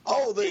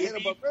 Oh, the Davey- Hanna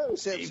Barbera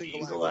Samson Davey and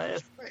and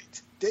Goliath. Goliath.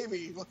 Right.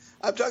 Davey.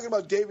 I'm talking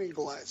about Davey and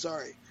Goliath.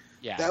 Sorry.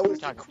 Yeah, That we're was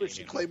the talking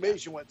Christian Davey and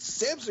claymation one.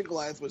 Samson and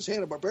Goliath was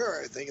Hanna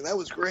Barbera, I think, and that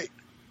was great.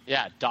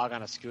 Yeah, dog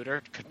on a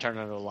scooter could turn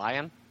into a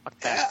lion. Fuck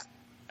that.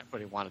 Yeah.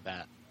 Everybody wanted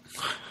that.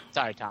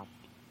 Sorry, Tom.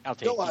 I'll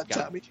take Go it. on, Keep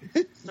going.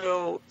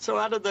 Tommy. So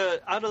out of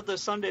the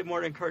Sunday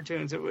morning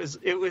cartoons, it was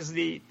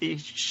the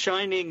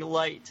shining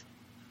light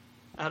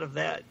out of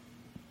that.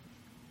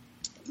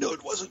 No,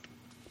 it wasn't.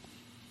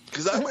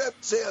 Because I would have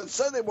to say on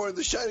Sunday morning,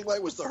 the shining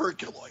light was the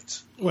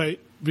Herculoids. Wait,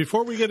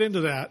 before we get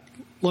into that,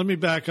 let me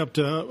back up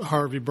to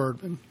Harvey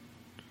Birdman.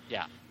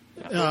 Yeah.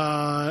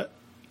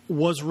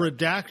 Was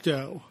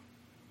Redacto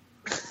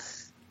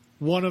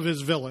one of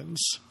his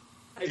villains?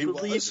 I He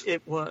believe was?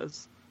 it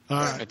was. All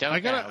I right.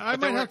 don't know, I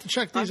but might there have to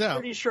check these I'm out.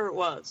 pretty sure it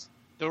was.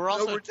 There were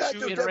also Redacto two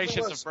definitely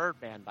iterations was. of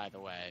Birdman, by the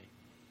way.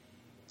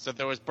 So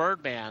there was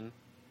Birdman,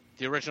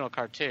 the original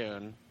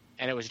cartoon,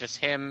 and it was just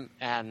him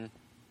and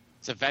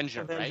it's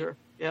Avenger, Avenger. right?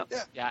 Yep.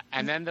 Yeah. Yeah,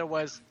 and then there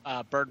was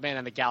Birdman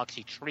and the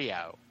Galaxy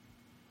Trio,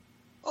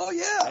 Oh,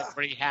 yeah.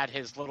 where he had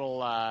his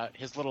little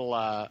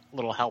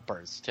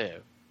helpers too.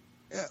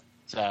 Yeah.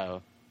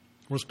 So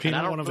Was And I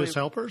Peanut don't one of really- his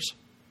helpers?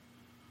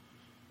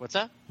 what's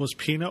that? Was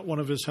Peanut one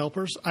of his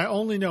helpers? I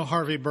only know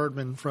Harvey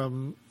Birdman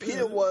from.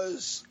 Peanut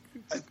was.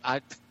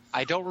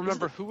 I don't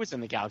remember who was in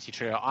the Galaxy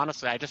Trio.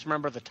 Honestly, I just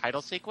remember the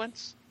title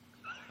sequence.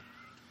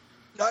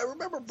 I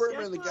remember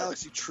Birdman and the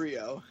Galaxy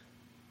Trio.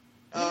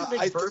 I I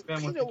think think Birdman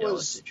with the Peanut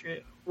Galaxy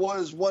Trio.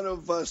 was one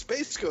of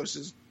Space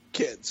Ghost's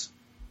kids.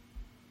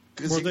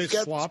 'Cause Were he's they got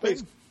the swapping?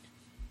 space-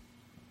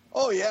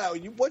 Oh, yeah.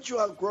 Once you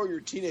outgrow your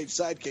teenage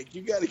sidekick,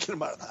 you got to get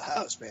him out of the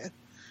house, man.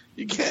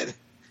 You can't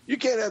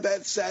have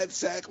that sad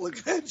sack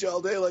looking at you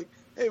all day like,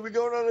 hey, we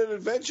going on an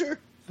adventure?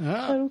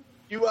 Ah.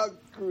 You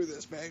outgrew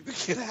this, man.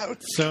 Get out.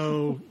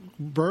 So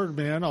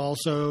Birdman,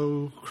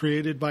 also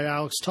created by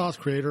Alex Toth,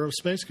 creator of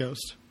Space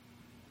Ghost.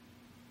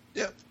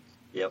 Yep.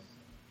 Yep.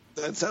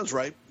 That sounds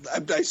right.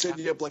 I set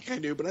you up like I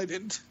knew, but I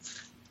didn't.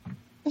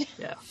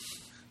 Yeah.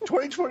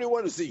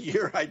 2021 is the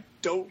year I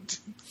don't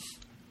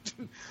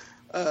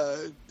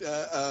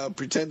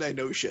pretend I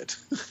know shit.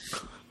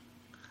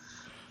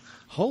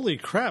 Holy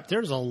crap!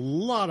 There's a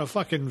lot of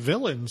fucking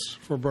villains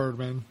for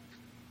Birdman.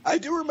 I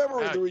do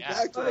remember the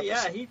redacted. Oh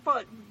yeah, he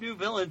fought new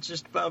villains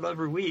just about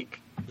every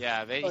week.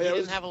 Yeah, he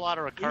didn't have a lot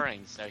of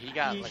recurring, so he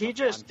got.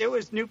 It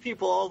was new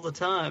people all the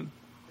time.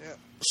 Yeah.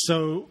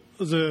 So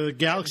the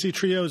Galaxy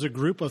Trio is a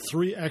group of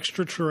 3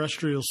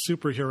 extraterrestrial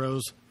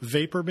superheroes: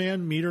 Vapor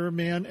Man, Meteor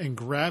Man, and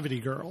Gravity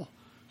Girl,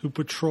 who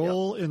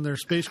patrol in their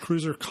space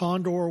cruiser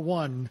Condor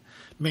 1,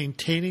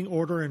 maintaining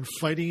order and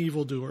fighting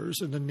evildoers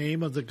in the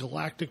name of the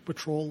Galactic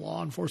Patrol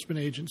Law Enforcement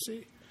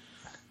Agency.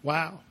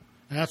 Wow.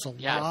 That's a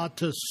lot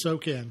to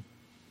soak in.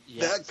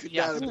 That could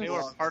not have been they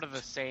were long. part of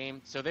the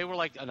same. So they were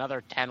like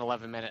another 10,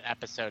 11-minute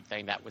episode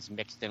thing that was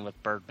mixed in with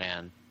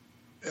Birdman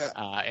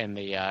in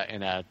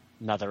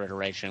another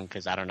iteration,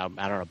 because I don't know,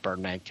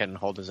 Birdman can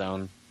hold his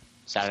own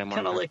Saturday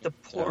morning. Kind of like the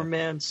poor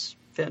man's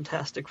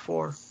Fantastic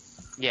Four.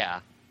 Yeah.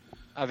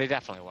 Oh, they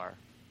definitely were.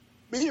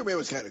 Meteor Man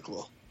was kind of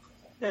cool.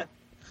 Yeah.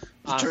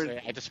 Honestly,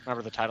 I just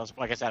remember the titles.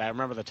 Like I said, I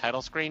remember the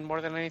title screen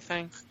more than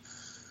anything.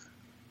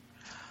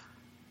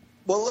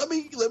 Well, let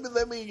me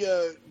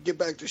get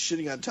back to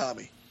shitting on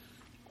Tommy.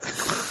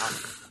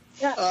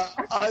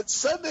 On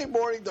Sunday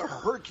morning, the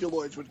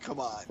Herculoids would come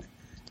on,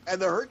 and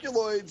the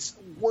Herculoids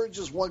weren't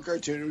just one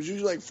cartoon. It was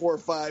usually like 4 or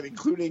 5,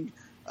 including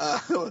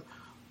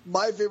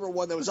my favorite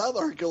one that was on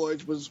the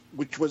Herculoids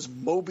which was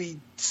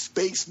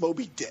Space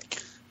Moby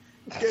Dick.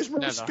 You guys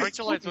remember the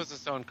Herculoids was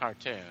its own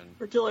cartoon.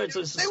 Herculoids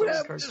was its own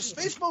cartoon.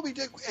 Space Moby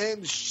Dick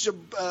and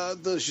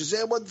the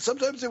Shazam one.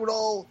 Sometimes they would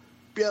all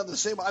be on the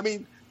same. I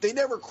mean, they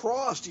never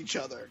crossed each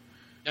other.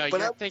 No,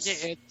 you're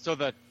thinking. So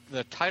the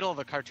title of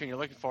the cartoon you're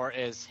looking for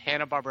is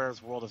Hanna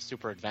Barbera's World of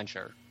Super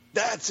Adventure.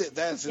 That's it.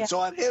 Yeah.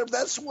 So on Hanna,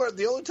 that's where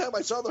the only time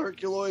I saw the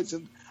Herculoids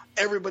and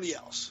everybody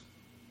else.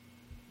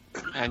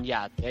 And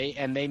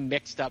they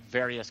mixed up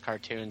various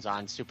cartoons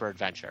on Super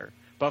Adventure.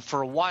 But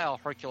for a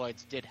while,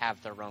 Herculoids did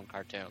have their own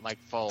cartoon, like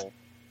full.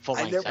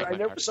 I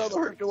never saw the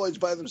Herculoids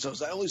by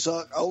themselves. I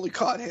only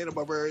caught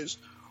Hanna-Barbera's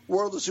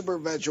World of Super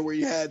Adventure, where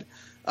you had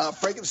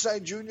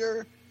Frankenstein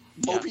Jr.,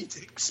 Moby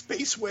Dick,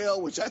 Space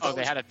Whale, which I thought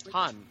they had a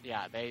ton.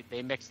 Yeah,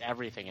 they mixed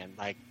everything in,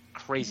 like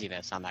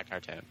craziness on that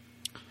cartoon.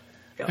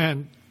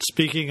 And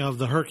speaking of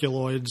the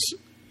Herculoids,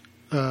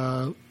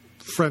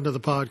 friend of the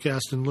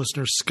podcast and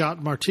listener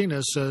Scott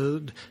Martinez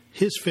said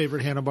his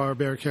favorite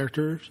Hanna-Barbera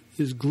character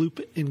is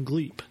Gloop and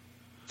Gleep.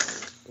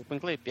 Gloop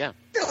and Gleep, yeah.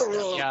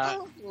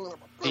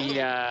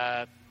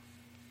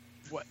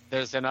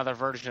 There's another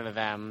version of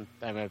them.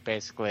 I mean,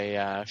 basically,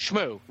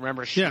 Shmoo.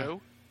 Remember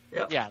Shmoo?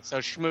 Yeah. So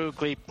Shmoo,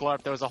 Gleep,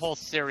 Glorp. There was a whole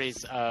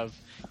series of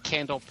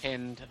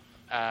candle-pinned,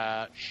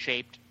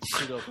 shaped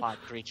pseudopod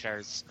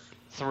creatures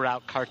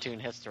throughout cartoon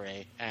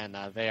history, and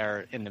they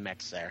are in the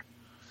mix there.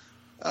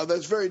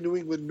 That's very New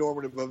England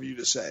normative of you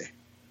to say.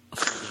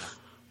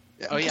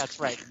 Yeah. Oh, yeah, that's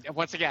right.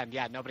 Once again,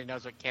 nobody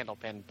knows what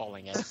candlepin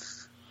bowling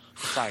is.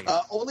 Sorry.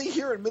 Only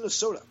here in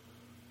Minnesota.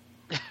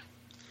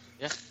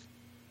 Yeah.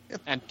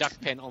 And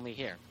duckpin only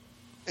here.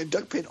 And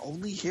duckpin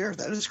only here.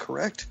 That is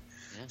correct.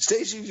 Yeah.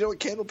 Stacey, do you know what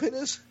candlepin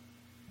is?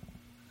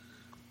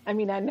 I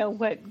mean, I know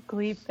what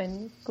Gleep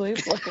and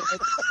Gloop look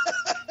like.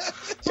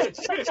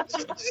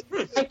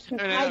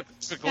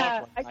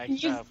 I can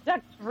use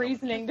duck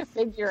reasoning to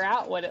figure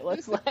out what it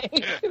looks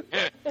like.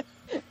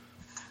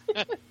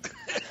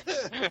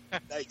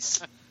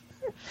 Nice.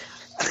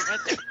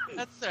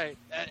 That's right.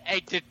 A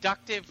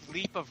deductive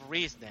leap of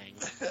reasoning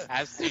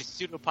as these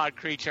pseudopod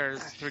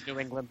creatures through New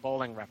England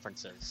bowling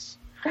references.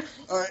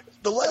 All right.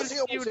 The last thing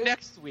I will say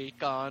next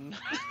week on.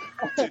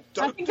 I think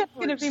that's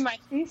going to be my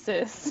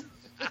thesis.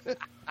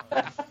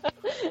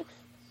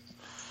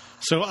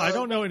 So I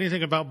don't know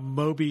anything about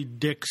Moby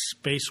Dick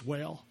Space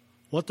Whale.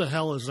 What the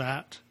hell is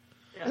that?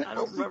 Yeah, I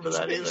don't remember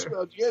that either.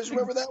 Do you guys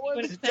remember that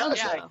one?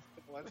 Yeah.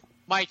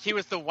 Mike, he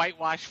was the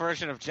whitewashed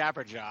version of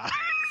Jabberjaw.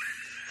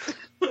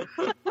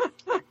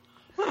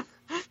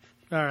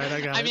 All right,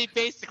 I got it. I mean,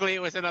 basically,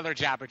 it was another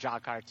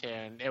Jabberjaw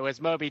cartoon. It was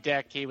Moby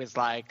Dick. He was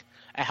like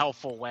a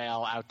helpful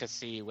whale out to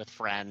sea with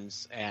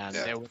friends, and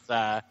it was.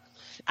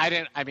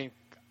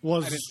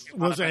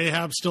 Was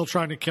Ahab still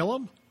trying to kill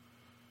him?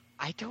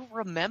 I don't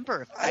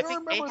remember. I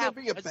don't remember Ahab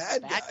there being a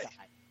bad guy.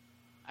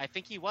 I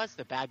think he was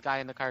the bad guy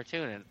in the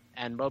cartoon,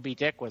 and Moby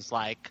Dick was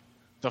like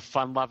the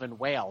fun-loving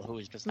whale who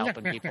was just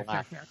helping people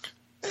out.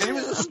 He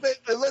was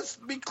let's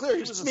be clear,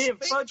 he was a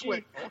space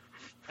whale.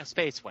 A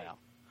space whale.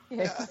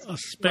 Yeah. A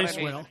space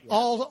whale.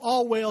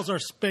 All whales are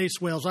space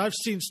whales. I've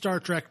seen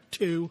Star Trek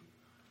 2.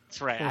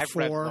 That's right. I've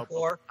 4. read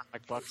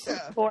comic books.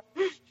 Yeah. 4.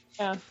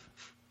 Yeah.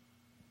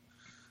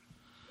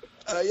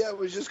 It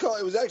was just called.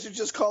 It was actually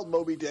just called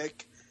Moby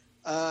Dick,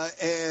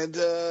 and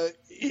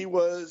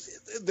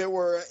there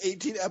were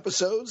 18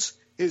 episodes.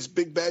 His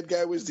big bad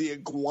guy was the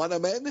Iguana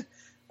Men.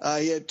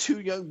 He had 2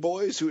 young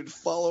boys who would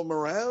follow him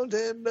around,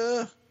 and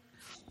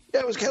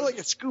it was kind of like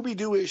a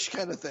Scooby-Doo-ish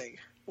kind of thing.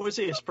 Was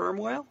he a sperm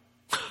whale?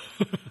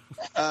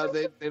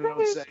 They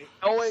don't say.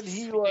 Oh, and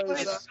he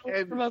was,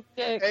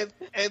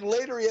 and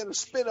later he had a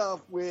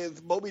spin-off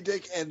with Moby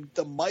Dick and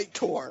the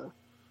Mightor.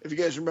 If you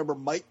guys remember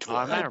Mightor.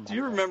 I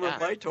do remember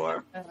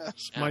Mightor.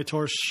 Is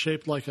Mightor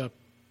shaped like a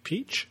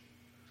peach?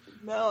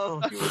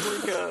 No, he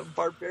was like a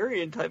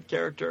barbarian type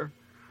character.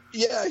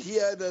 Yeah, he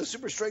had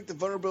super strength and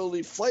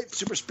vulnerability, flight,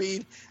 super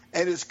speed,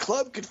 and his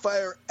club could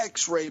fire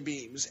X-ray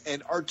beams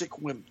and Arctic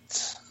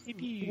winds.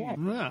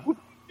 Yeah.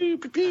 He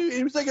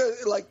was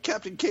like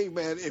Captain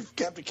Caveman if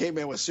Captain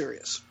Caveman was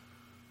serious.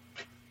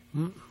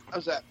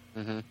 How's that?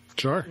 Mm-hmm.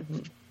 Sure.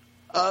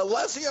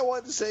 Last thing I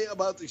wanted to say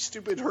about the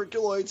stupid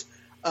Herculoids,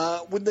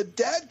 when the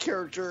dad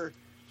character,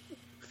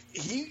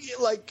 he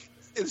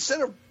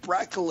instead of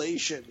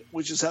bracculation,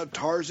 which is how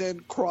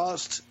Tarzan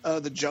crossed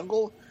the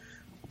jungle,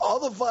 all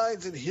the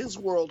vines in his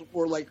world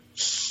were like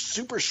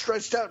super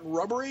stretched out and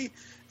rubbery,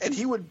 and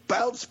he would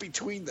bounce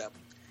between them.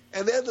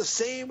 And they had the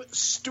same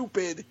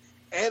stupid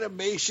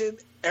animation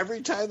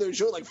every time they would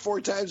show it, like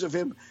 4 times of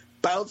him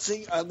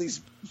bouncing on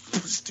these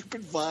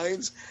stupid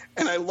vines,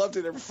 and I loved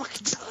it every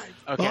fucking time.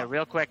 Okay,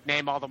 real quick,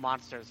 name all the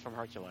monsters from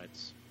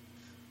Herculoids.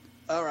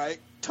 All right,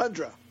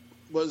 Tundra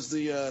was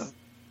the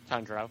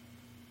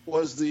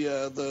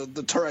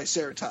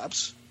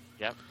Triceratops.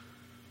 Yep.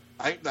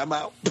 I'm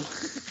out.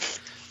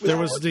 There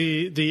was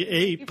the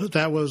ape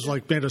that was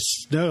like made of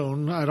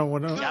stone. I don't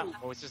want to. Yeah.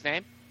 What was his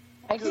name?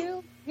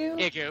 Igu.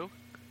 Igu.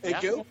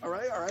 Yep. All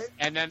right.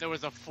 And then there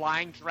was a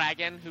flying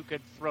dragon who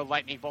could throw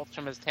lightning bolts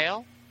from his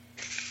tail.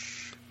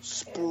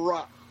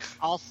 Sprock.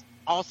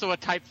 Also a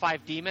Type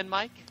 5 demon,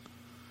 Mike.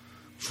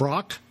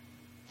 Vrock?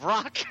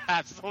 Vrock,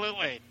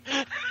 absolutely.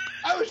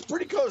 I was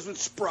pretty close with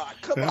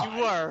Sprock. Come on.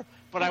 You were,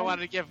 but I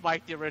wanted to give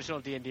Mike the original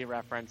D&D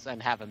reference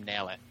and have him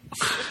nail it.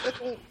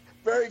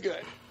 Very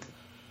good.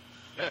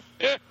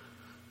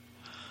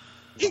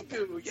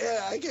 Igu,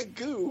 yeah, I get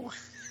goo.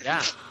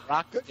 Yeah,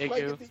 Rock, Good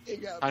Igu, the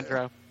ig out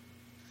Tundra,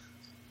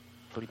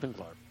 Sleeping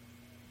Glorb.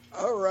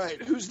 All right,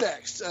 who's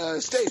next?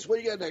 Stace, what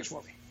do you got next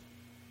for me?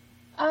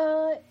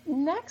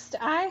 Next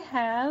I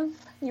have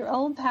your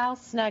old pal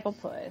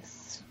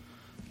Snagglepuss.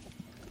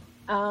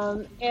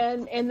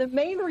 And the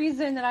main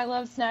reason that I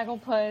love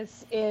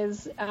Snagglepuss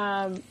is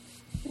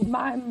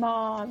my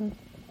mom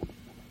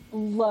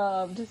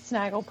loved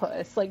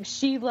Snagglepuss. Like,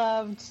 she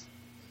loved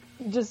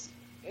just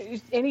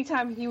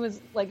anytime he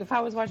was, like, if I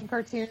was watching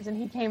cartoons and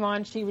he came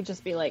on, she would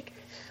just be like,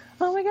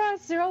 oh my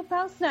gosh, your old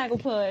pal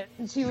Snagglepuss.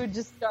 And she would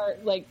just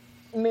start, like,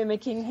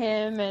 mimicking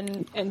him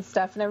and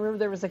stuff. And I remember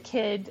there was a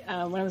kid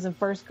when I was in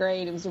first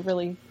grade. It was a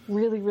really,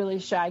 really, really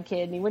shy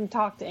kid, and he wouldn't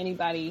talk to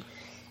anybody.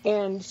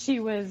 And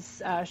she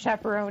was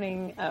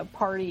chaperoning a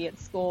party at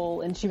school,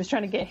 and she was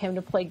trying to get him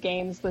to play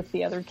games with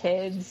the other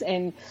kids.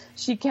 And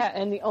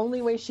and the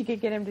only way she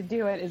could get him to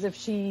do it is if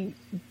she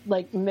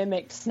like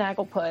mimicked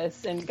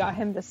Snagglepuss and got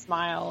him to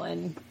smile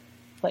and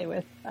play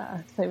with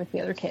the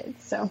other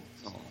kids. So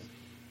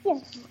yeah,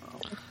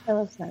 I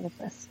love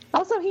Snagglepuss.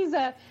 Also, he's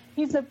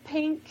a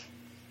pink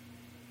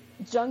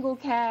jungle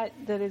cat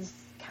that is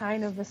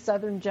kind of a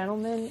southern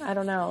gentleman. I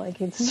don't know,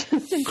 like, it's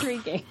just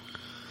intriguing.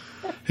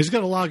 He's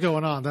got a lot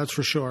going on, that's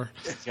for sure.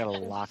 He's got a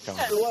lot going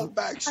I love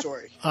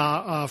backstory.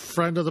 A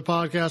friend of the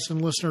podcast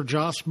and listener,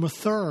 Josh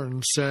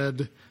Mathern,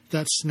 said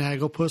that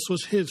Snagglepuss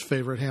was his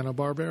favorite Hanna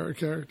Barbera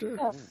character.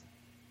 Oh.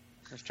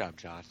 Nice job,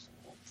 Josh.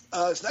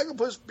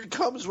 Snagglepuss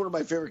becomes one of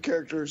my favorite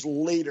characters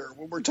later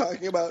when we're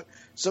talking about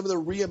some of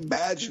the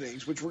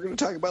reimaginings, which we're going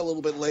to talk about a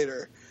little bit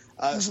later.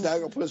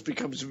 Snagglepuss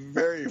becomes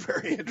very,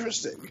 very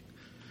interesting.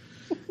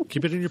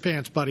 Keep it in your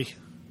pants, buddy.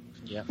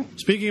 Yeah.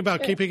 Speaking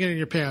about keeping it in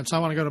your pants, I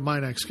want to go to my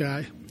next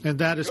guy, and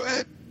that is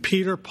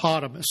Peter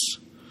Potamus.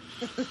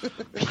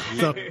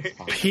 The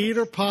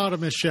Peter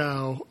Potamus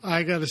Show,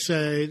 I got to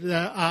say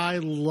that I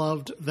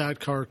loved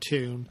that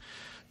cartoon.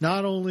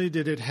 Not only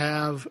did it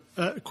have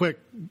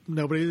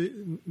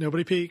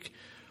nobody peek,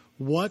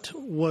 what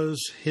was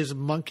his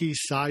monkey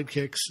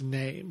sidekick's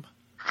name?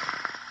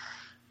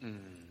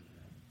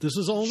 This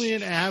is only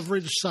an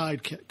average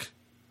sidekick.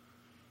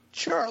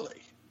 Charlie.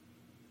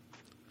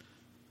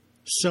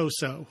 So.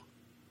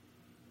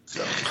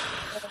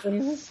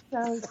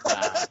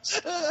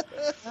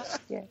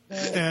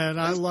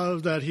 And I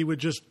love that he would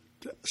just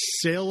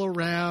sail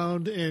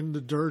around in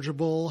the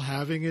dirigible,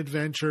 having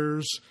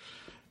adventures,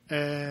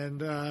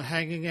 and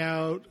hanging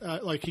out.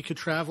 Like, he could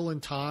travel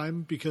in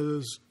time,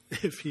 because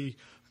if he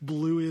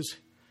blew his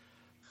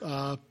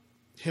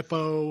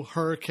hippo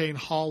hurricane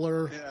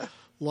holler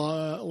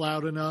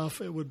loud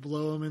enough, it would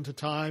blow him into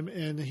time.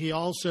 And he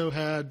also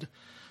had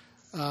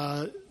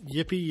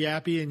Yippee,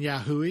 Yappy, and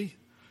Yahooey,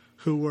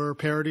 who were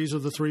parodies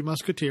of the Three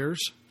Musketeers.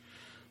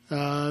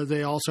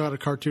 They also had a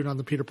cartoon on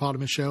the Peter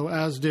Potamus Show,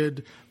 as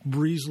did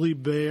Breezely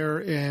Bear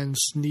and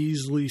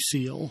Sneezely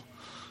Seal.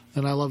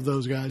 And I love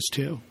those guys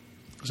too.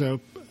 So,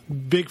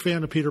 big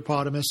fan of Peter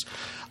Potamus.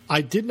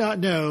 I did not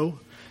know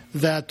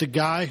that the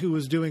guy who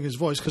was doing his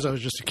voice, because I was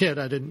just a kid,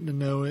 I didn't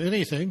know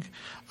anything,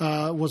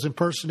 was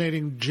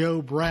impersonating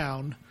Joe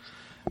Brown.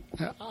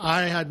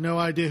 I had no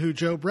idea who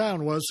Joe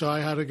Brown was, so I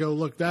had to go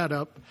look that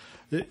up.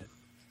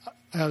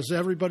 has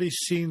everybody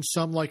seen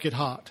Some Like It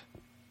Hot?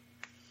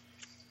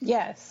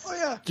 Yes. Oh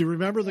yeah. Do you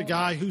remember the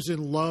guy who's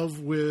in love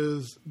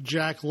with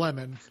Jack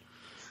Lemmon?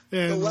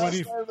 And The when last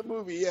he, part of the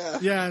movie, yeah.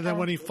 yeah, and then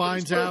when he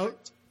finds out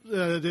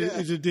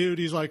he's a dude,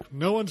 he's like,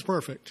 no one's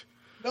perfect.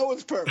 No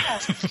one's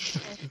perfect.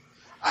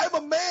 I'm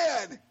a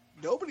man.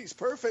 Nobody's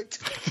perfect.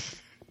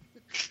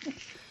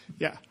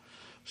 Yeah.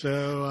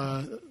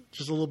 So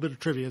just a little bit of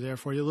trivia there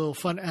for you. A little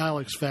fun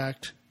Alex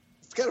fact.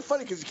 It's kind of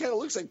funny because he kind of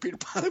looks like Peter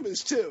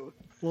Potamus, too.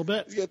 A little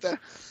bit. You get that?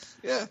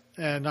 Yeah.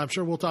 And I'm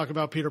sure we'll talk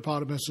about Peter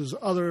Potamus's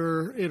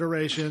other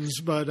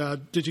iterations,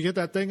 but did you get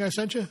that thing I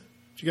sent you? Did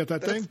you get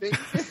that thing?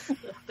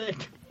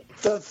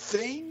 The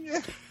Thing?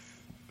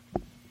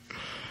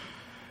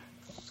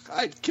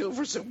 I'd kill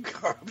for some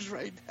carbs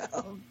right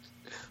now.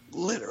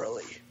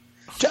 Literally.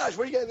 Josh,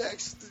 what do you got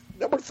next?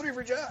 Number 3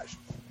 for Josh.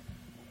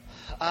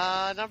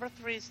 Number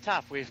 3 is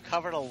tough. We've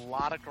covered a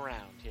lot of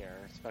ground here,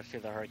 especially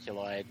the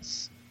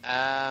Herculoids.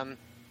 I'm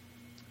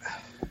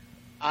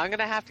going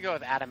to have to go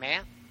with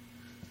Adamant.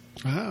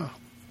 Oh.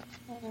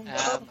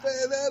 Up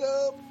and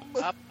Adam.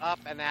 Up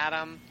and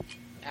Adam.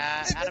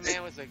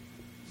 Adamant was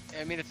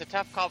it's a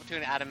tough call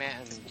between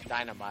Adamant and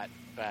Dynamite,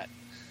 but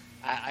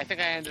I think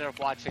I ended up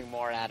watching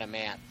more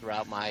Adamant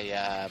throughout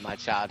my my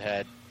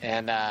childhood.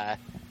 And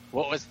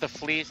what was the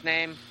flea's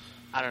name?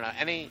 I don't know.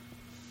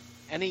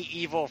 Any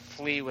evil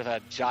flea with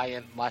a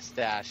giant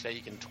mustache that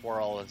you can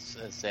twirl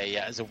is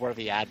a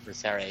worthy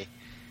adversary.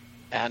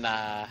 And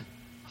I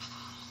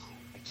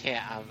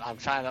can't. I'm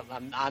trying to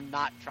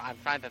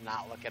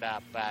not look it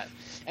up. But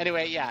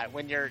anyway, yeah.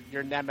 When your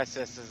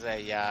nemesis is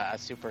a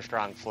super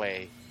strong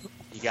flea,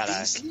 you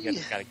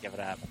gotta give it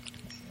up.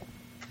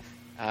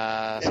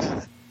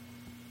 Yeah.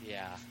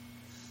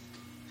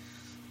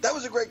 That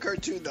was a great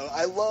cartoon, though.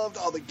 I loved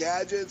all the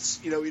gadgets.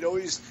 You know, he'd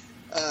always,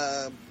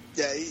 there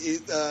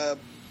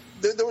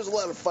was a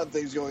lot of fun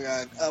things going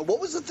on. What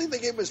was the thing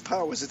that gave him his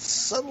power? Was it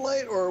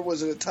sunlight or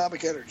was it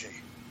atomic energy?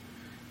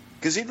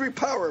 Because he'd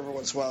repower every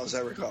once in a while, as I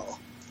recall.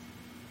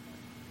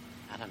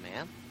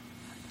 Adamant?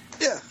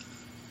 Yeah.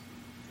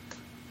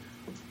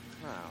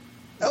 Oh.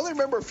 I only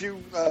remember a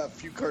few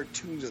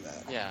cartoons of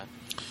that. Yeah.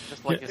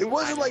 Just like it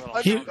wasn't like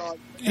Underdog.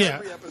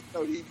 Every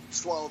episode he'd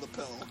swallow the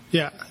pill.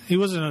 Yeah, he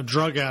wasn't a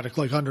drug addict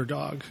like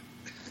Underdog.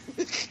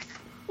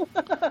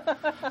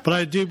 But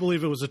I do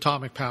believe it was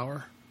atomic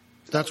power.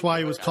 That's why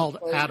he was called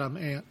Adam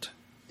Ant.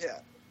 Yeah.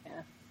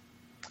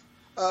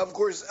 Of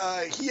course,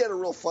 he had a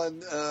real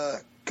fun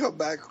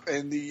comeback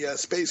in the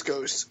Space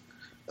Ghost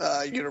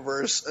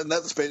universe, and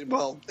not the Space,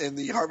 in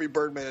the Harvey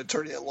Birdman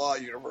Attorney at Law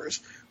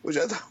universe, which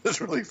I thought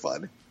was really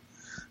fun.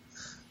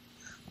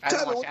 I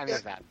didn't watch any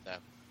of that, though.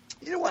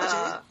 You didn't watch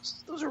it?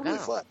 Those are really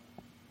fun.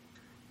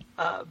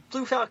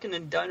 Blue Falcon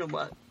and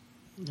Dynamite.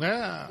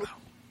 Yeah.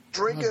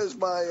 Drink is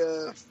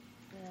my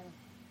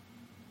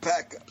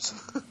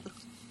backups.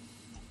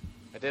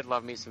 I did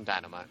love me some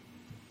Dynamite.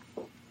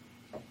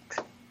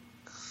 I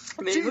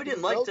mean, who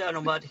didn't like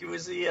Dynamite? He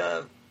was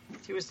the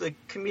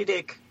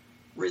comedic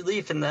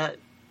relief in that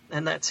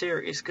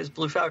series, because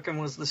Blue Falcon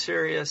was the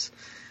serious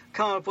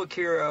comic book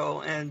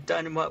hero, and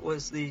Dynamite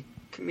was the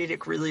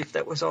comedic relief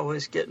that was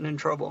always getting in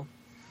trouble.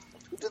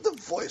 Who did the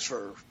voice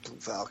for Blue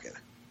Falcon?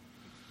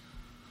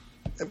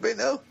 Anybody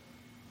know?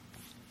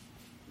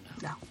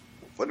 No.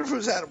 Wonder if it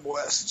was Adam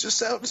West. It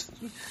sounds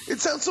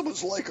so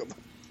much like him.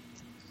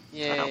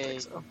 Yeah. I don't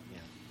think so. Yeah.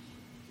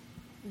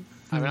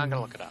 I mean, I'm going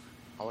to look it up.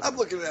 I'm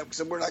looking it up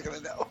because we're not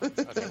going to know.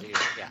 Okay,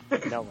 yeah.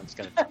 No one's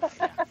going to know.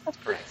 Yeah, that's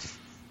correct.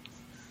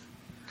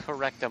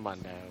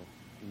 Correctamundo.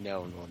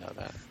 No one will know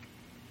that.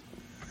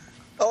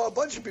 Oh, a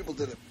bunch of people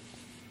did it.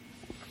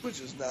 Which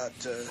is not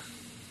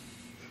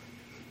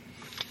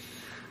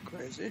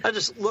crazy. I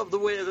just love the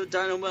way the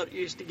Dynamite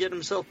used to get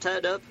himself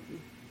tied up,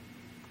 and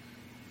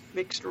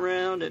mixed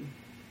around, and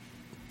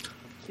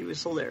he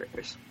was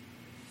hilarious.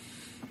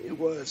 It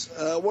was.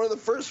 One of the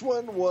first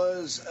one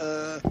was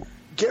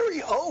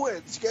Gary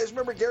Owens. You guys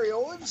remember Gary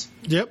Owens?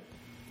 Yep.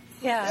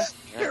 Yeah.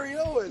 Gary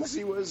Owens.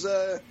 He was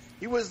the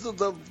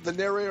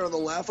narrator on the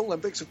Laugh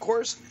Olympics, of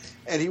course,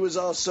 and he was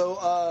also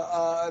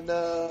on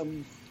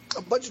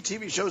a bunch of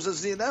TV shows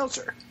as the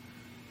announcer.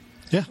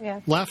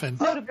 Yeah. Laughing.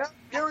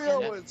 Gary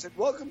Owens, and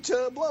welcome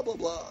to blah blah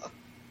blah.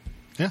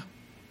 Yeah.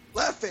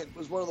 Laughing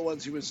was one of the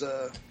ones he was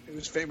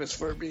famous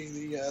for being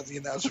the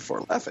announcer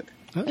for. Laughing.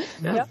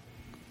 Yep.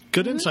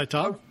 Good insight,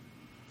 Tom.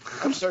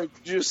 I'm sorry,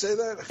 did you just say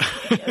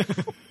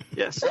that?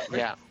 Yes.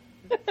 Yeah.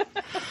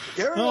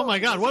 Gary Oh my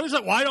Owens, God! What is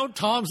it? Why don't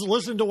Toms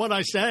listen to what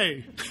I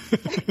say?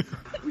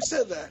 Who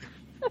said that?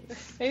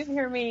 They didn't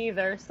hear me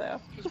either,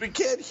 so. We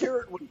can't hear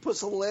it when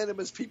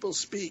pusillanimous people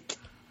speak.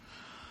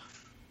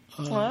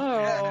 Whoa.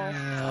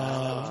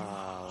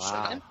 Wow.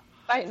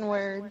 Fighting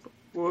words.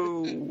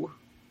 Whoa.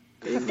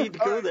 They need to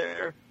go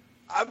there.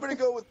 I'm going to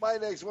go with my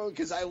next one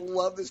because I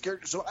love this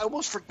character. So I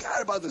almost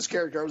forgot about this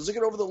character. I was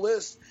looking over the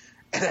list,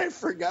 and I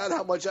forgot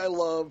how much I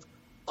love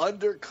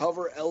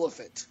Undercover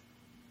Elephant.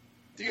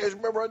 Do you guys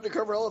remember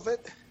Undercover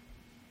Elephant?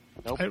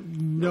 Nope. I have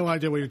no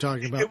idea what you're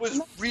talking about. It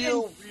was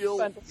real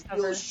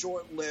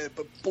short-lived,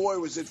 but boy,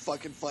 was it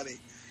fucking funny.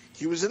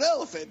 He was an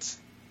elephant,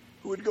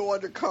 who would go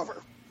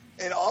undercover.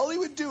 And all he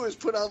would do is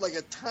put on like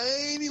a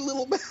tiny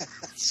little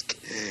mask,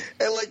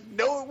 and like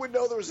no one would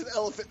know there was an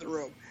elephant in the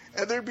room.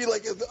 And there'd be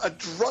like a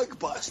drug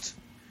bust,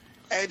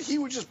 and he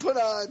would just put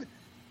on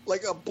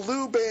like a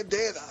blue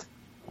bandana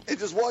and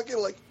just walk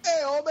in like,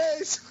 "Hey,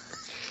 homies,"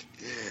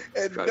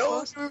 and no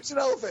one knew it was an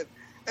elephant.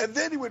 And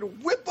then he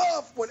would whip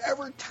off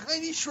whatever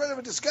tiny shred of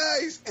a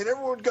disguise, and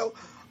everyone would go,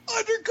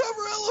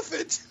 "Undercover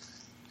elephant."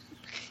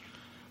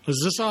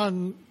 Was this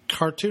on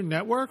Cartoon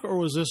Network or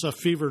was this a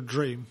fever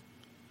dream?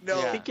 No,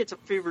 I think it's a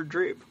fever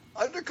dream.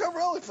 Undercover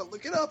elephant.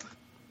 Look it up.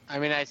 I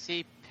mean, I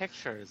see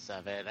pictures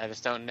of it. I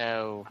just don't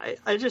know.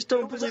 I just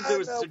don't believe there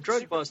was a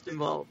drug bust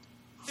involved.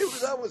 It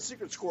was out with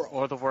Secret Squirrel.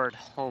 Or the word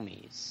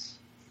homies.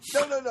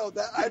 No.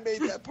 That I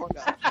made that part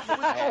up.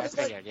 It was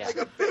like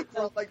a big,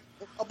 like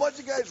a bunch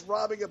of guys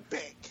robbing a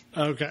bank.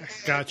 Okay,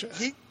 gotcha.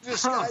 He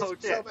disguised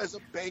himself as a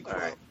bank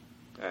robber.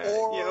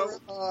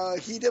 Or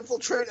he'd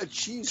infiltrate a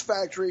cheese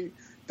factory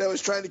that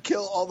was trying to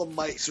kill all the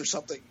mice or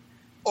something.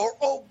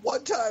 Or,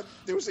 one time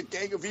there was a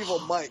gang of evil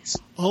mice.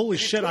 Holy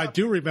shit, I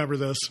do remember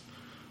this.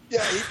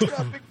 Yeah, he put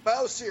on big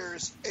mouse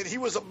ears, and he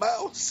was a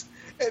mouse.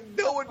 And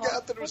no one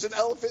got that there was an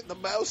elephant in the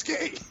mouse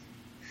gang.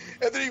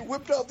 And then he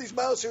whipped off these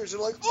mouse ears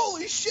and like,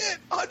 holy shit,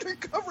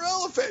 undercover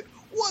elephant.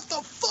 What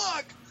the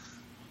fuck?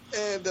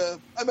 And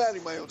I'm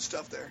adding my own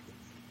stuff there.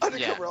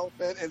 Undercover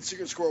elephant and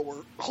Secret Squirrel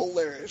were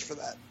hilarious for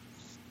that.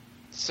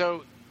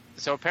 So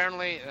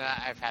apparently,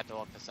 I've had to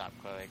look this up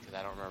clearly because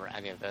I don't remember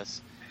any of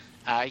this.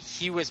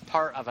 He was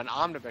part of an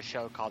omnibus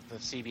show called the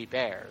CB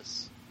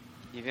Bears.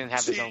 He didn't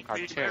have his own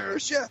cartoon. CB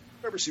Bears, yeah.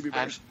 Remember CB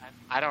Bears?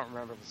 I don't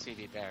remember the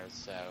CB Bears,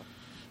 so...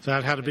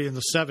 That had to be in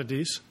the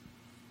 70s.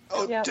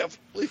 Oh, yep.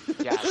 Definitely.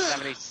 Yeah,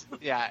 70.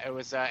 Yeah, it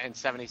was in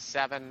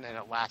 77, and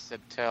it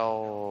lasted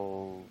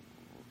till...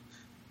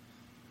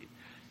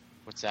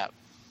 What's that?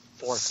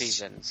 4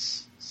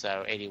 seasons,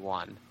 so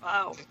 81.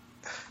 Wow.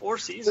 4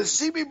 seasons.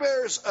 The CB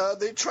Bears,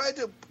 they tried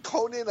to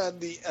hone in on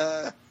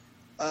the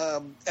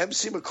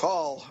MC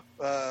McCall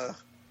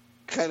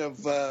kind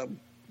of the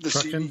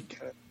Truckin'? CD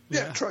kind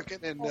of,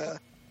 Truckin' and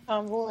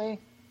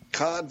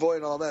Convoy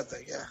and all that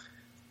thing, yeah.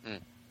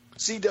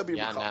 CW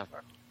McCall.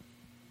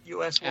 No.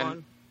 US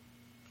 1.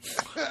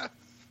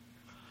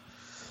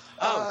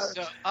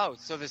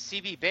 So the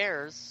CB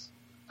Bears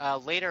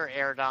later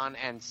aired on,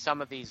 and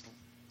some of these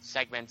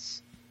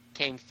segments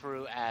came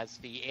through as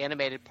the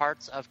animated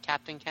parts of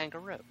Captain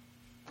Kangaroo.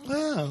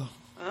 Oh.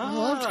 I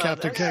loved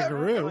Captain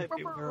Kangaroo.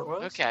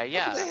 Okay,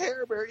 yeah. The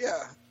Hair Bear,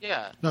 yeah.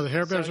 Yeah. No, the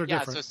Hair Bears are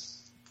different.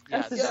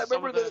 I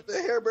remember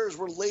the Hair Bears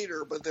were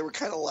later, but they were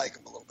kind of like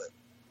them a little bit.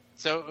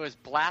 So it was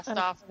Blast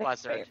Off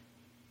Buzzard,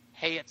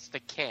 Hey It's the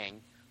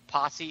King,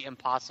 Posse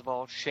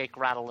Impossible, Shake,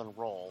 Rattle, and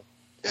Roll,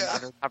 and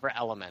Undercover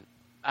Elephant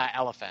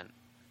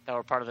that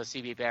were part of the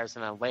CB Bears,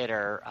 and then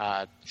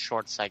later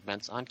short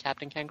segments on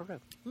Captain Kangaroo.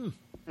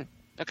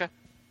 Okay.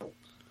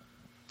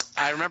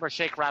 I remember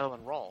Shake, Rattle,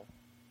 and Roll.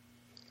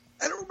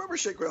 I don't remember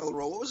Shake, Rattle, and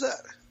Roll. What was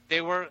that?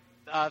 They were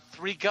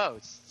 3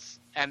 ghosts,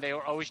 and they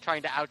were always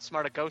trying to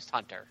outsmart a ghost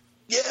hunter.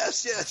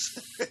 Yes.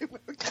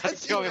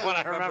 That's the only one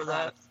I remember.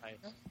 That.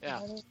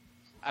 Yeah.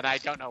 And I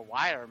don't know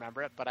why I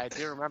remember it, but I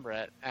do remember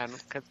it. And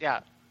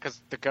because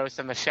the ghost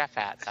and the chef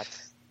hat.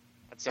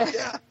 That's it.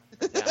 Yeah.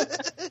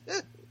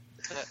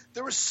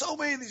 There were so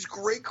many of these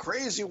great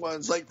crazy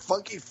ones, like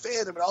Funky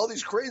Phantom and all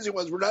these crazy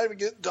ones. We're not even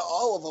getting to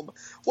all of them.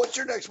 What's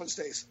your next one,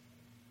 Stace?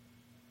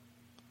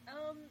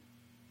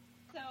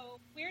 So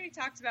we already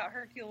talked about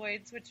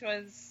Herculoids, which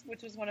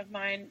was one of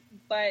mine,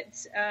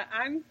 but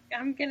I'm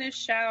gonna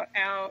shout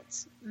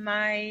out one of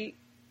my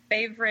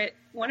favorite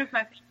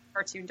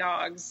cartoon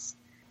dogs,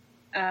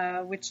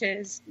 which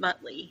is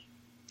Muttley,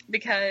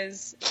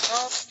 because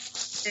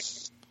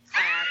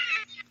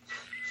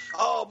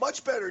oh,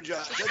 much better,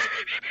 John.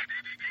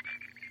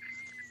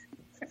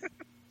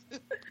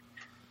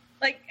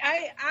 Like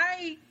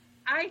I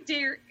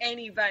dare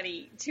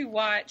anybody to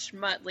watch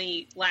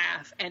Muttley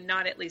laugh and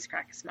not at least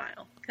crack a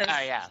smile.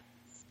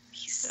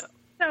 He's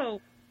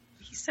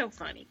so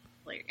funny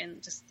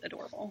and just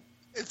adorable.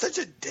 It's such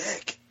a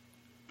dick.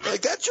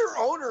 Like, that's your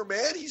owner,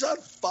 man. He's on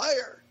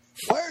fire.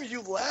 Why are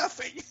you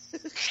laughing?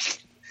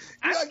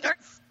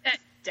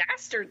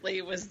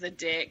 Dastardly was the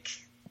dick,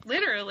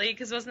 literally,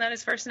 because wasn't that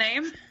his first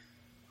name?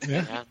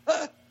 Yeah.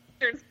 I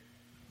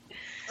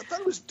thought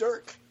it was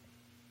Dirk.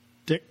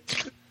 Dick.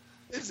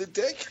 Is it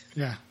Dick?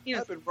 Yeah.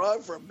 I've been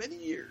wrong for many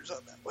years on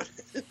that one.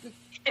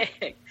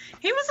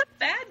 He was a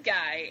bad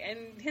guy,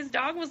 and his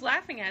dog was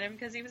laughing at him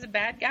because he was a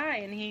bad guy,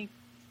 and he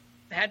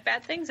had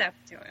bad things happen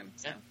to him.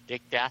 So. Yeah,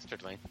 Dick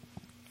Dastardly.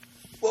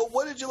 Well,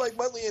 what did you like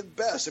Muttley in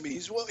best? I mean,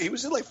 he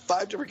was in like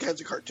 5 different kinds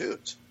of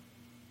cartoons.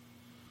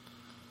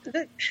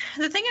 The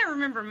thing I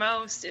remember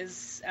most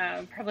is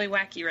probably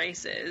Wacky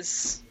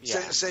Races.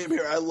 Yeah. Same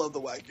here. I love the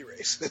Wacky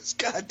Races.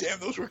 God damn,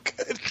 those were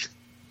good.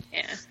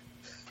 Yeah.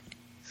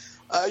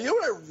 You know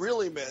what I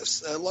really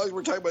miss? As long as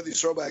we're talking about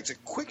these throwbacks, a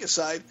quick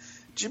aside.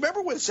 Do you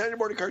remember when Saturday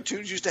morning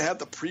cartoons used to have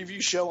the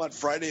preview show on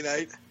Friday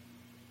night?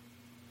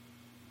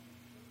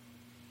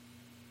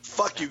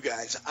 Fuck you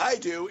guys. I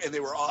do, and they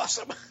were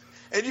awesome.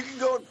 And you can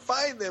go and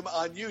find them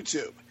on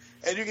YouTube.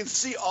 And you can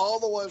see all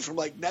the ones from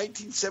like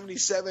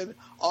 1977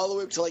 all the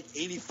way up to like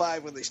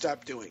 85 when they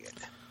stopped doing it.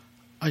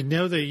 I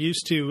know they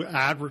used to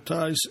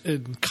advertise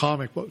in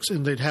comic books,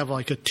 and they'd have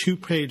like a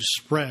 2-page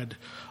spread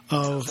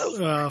of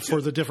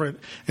for the different.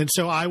 And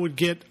so I would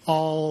get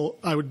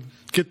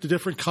the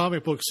different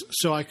comic books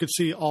so I could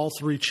see all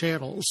 3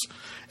 channels,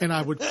 and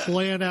I would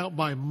plan out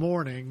my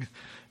morning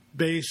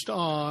based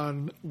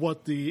on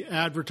what the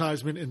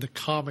advertisement in the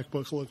comic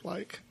book looked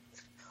like.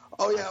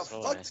 Oh yeah,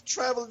 fuck the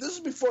traveling. This is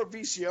before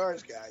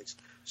VCRs, guys.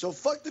 So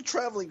fuck the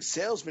traveling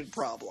salesman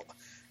problem.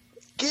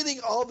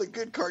 Getting all the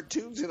good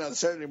cartoons in on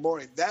Saturday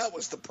morning, that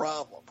was the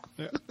problem.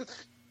 Yeah.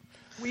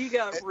 We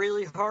got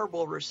really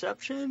horrible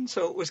reception,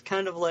 so it was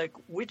kind of like,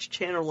 which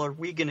channel are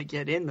we going to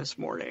get in this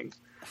morning?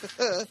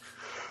 All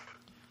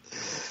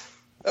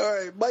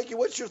right, Mikey,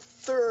 what's your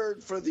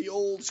third for the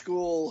old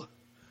school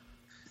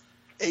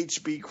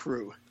HB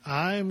crew?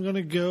 I'm going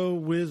to go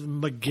with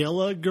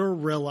Magilla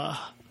Gorilla.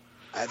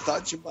 I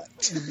thought you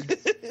might.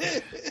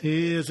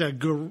 He is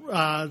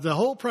the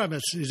whole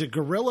premise, he's a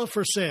gorilla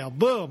for sale.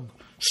 Boom.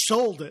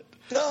 Sold it.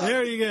 Done.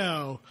 There you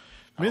go.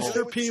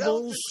 Mr.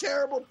 Peebles.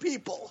 Terrible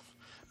people.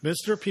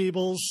 Mr.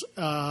 Peebles,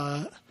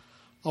 a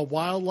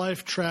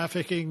wildlife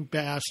trafficking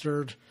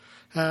bastard,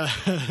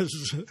 has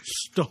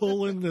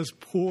stolen this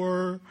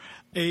poor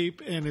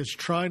ape and is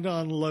trying to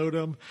unload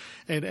him.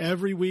 And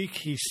every week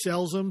he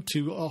sells him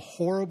to a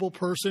horrible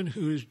person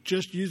who is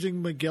just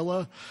using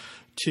Magilla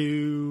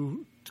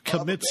to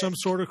commit some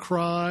sort of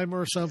crime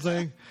or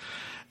something.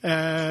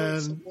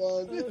 And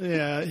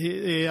yeah,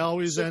 he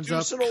always ends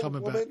up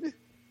coming back.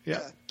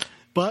 Yeah.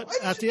 But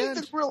at the end,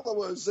 the gorilla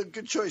was a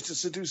good choice to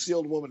seduce the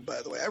old woman,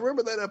 by the way. I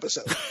remember that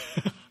episode.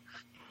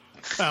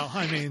 Well,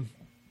 I mean,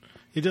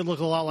 he did look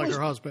a lot like her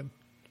husband.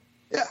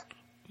 Yeah.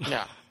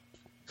 Yeah.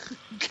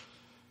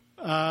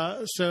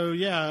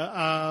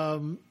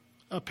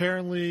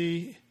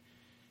 Apparently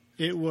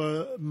it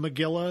was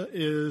Magilla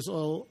is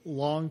a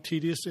long,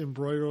 tedious,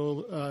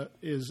 embroidered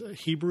is a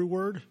Hebrew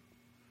word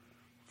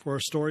for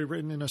a story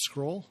written in a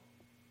scroll.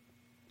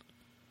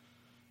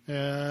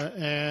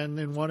 And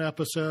in one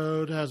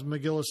episode has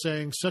Magilla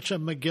saying, such a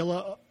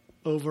Magilla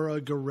over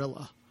a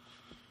gorilla.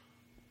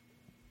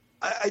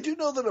 I do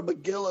know that a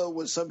Magilla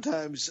was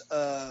sometimes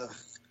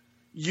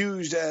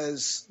used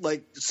as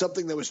like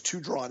something that was too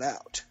drawn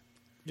out.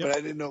 Yep. But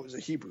I didn't know it was a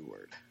Hebrew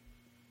word.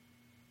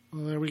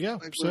 Well, there we go.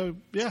 So,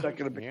 yeah. Stuck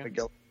in a big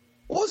Magilla.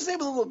 What was the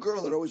name of the little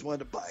girl that always wanted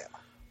to buy him?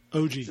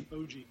 OG.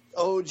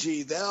 Oh,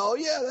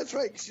 yeah, that's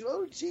right. She's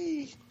OG.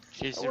 She's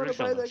I the want to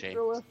buy original that OG.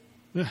 gorilla.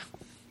 Yeah.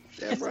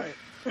 Damn right.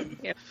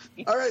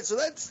 All right, so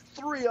that's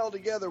 3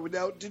 altogether.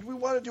 Now, did we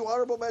want to do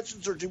honorable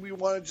mentions, or do we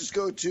want to just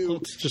go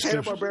to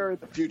Hanna Barbera in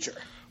the future?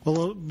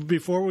 Well,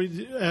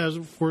 as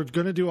we're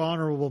going to do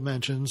honorable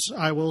mentions,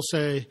 I will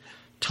say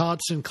Todd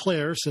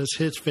Sinclair says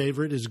his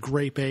favorite is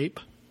Grape Ape.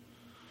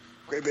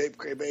 Grape Ape.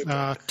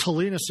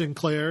 Talina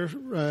Sinclair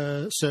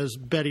says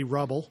Betty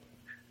Rubble.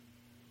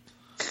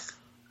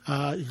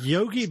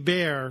 Yogi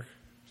Bear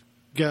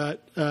got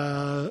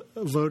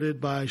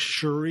voted by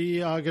Shuri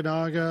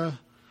Aganaga,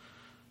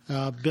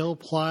 Bill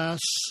Plass,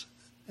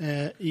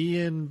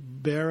 Ian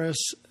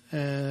Barris,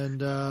 and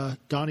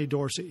Donnie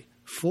Dorsey.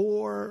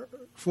 Four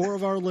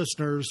of our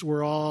listeners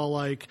were all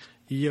like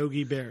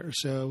Yogi Bear,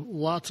 so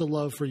lots of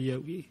love for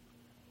Yogi.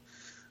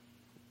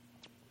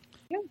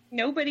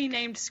 Nobody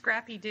named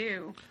Scrappy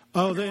Doo.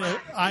 Oh,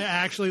 I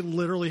actually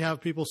literally have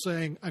people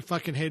saying I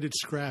fucking hated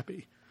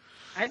Scrappy.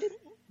 I didn't.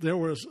 There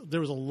was a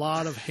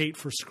lot of hate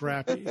for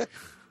Scrappy.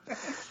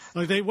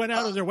 Like they went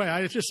out of their way.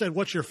 I just said,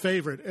 "What's your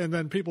favorite?" And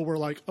then people were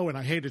like, "Oh, and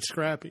I hated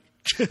Scrappy."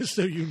 Just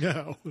so you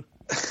know.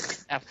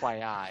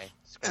 FYI,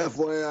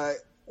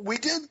 we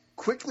did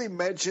quickly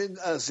mention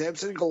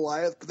Samson and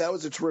Goliath, but that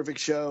was a terrific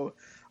show.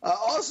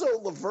 Also,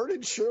 Laverne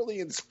and Shirley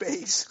in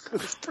space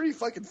was pretty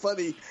fucking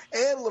funny,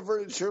 and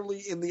Laverne and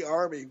Shirley in the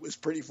army was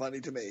pretty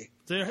funny to me.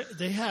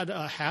 They had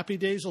Happy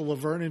Days of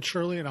Laverne and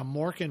Shirley and a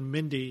Mork and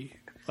Mindy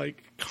cartoon.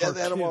 Yeah,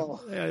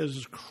 that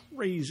is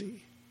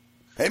crazy.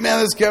 Hey man,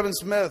 this is Kevin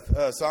Smith,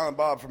 Silent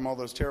Bob from all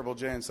those Terrible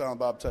Jane and Silent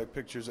Bob type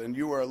pictures, and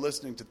you are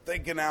listening to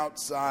Thinking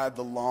Outside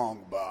the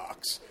Long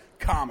Box,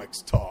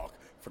 comics talk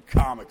for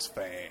comics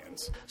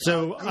fans.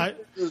 So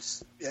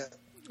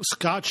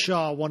Scott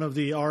Shaw, one of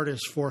the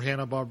artists for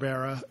Hanna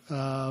Barbera,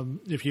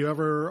 if you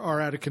ever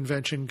are at a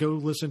convention, go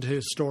listen to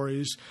his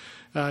stories.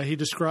 He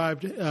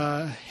described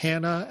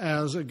Hanna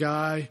as a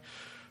guy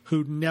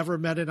who never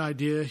met an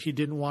idea he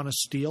didn't want to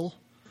steal.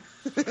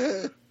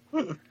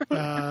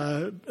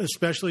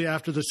 Especially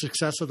after the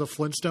success of the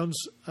Flintstones,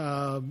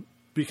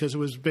 because it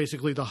was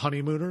basically the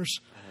honeymooners.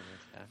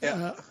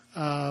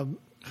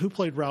 Who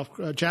played Ralph?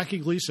 Jackie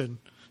Gleason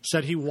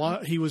said he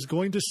was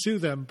going to sue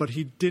them, but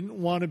he didn't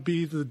want to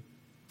be the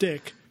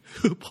dick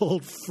who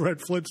pulled Fred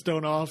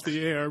Flintstone off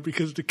the air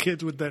because the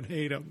kids would then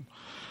hate him.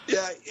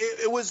 Yeah,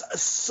 it was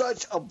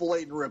such a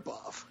blatant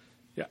ripoff.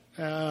 Yeah,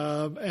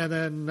 and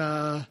then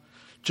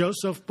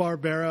Joseph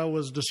Barbera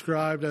was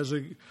described as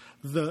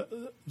the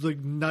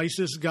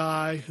nicest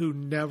guy who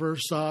never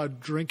saw a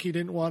drink he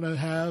didn't want to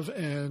have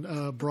and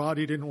a broad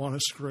he didn't want to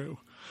screw.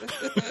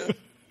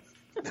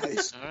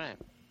 Nice. All right.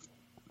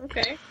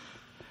 Okay.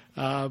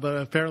 But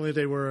apparently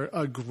they were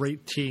a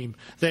great team.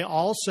 They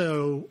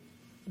also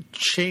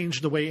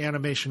changed the way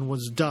animation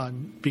was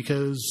done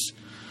because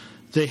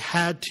they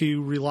had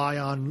to rely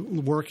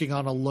on working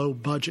on a low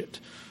budget.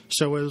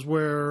 So as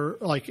where,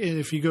 like,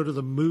 if you go to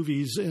the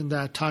movies in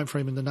that time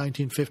frame in the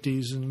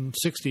 1950s and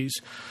 60s,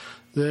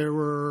 there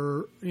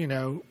were,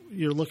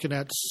 you're looking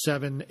at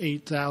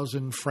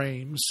 7,000-8,000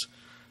 frames,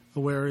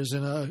 whereas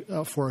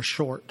for a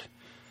short.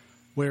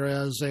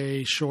 Whereas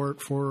a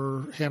short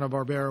for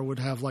Hanna-Barbera would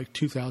have like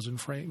 2,000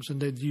 frames,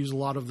 and they'd use a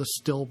lot of the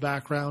still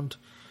background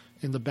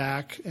in the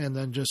back, and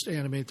then just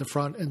animate the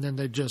front, and then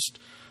they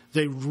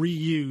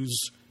reuse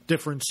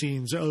different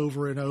scenes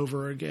over and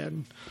over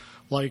again,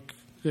 like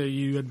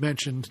you had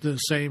mentioned, the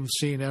same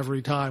scene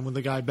every time with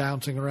the guy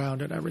bouncing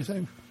around and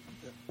everything.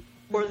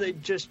 Or they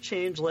just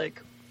change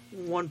like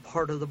one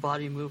part of the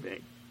body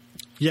moving.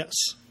 Yes.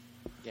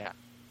 Yeah.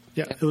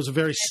 Yeah, it was a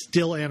very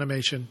still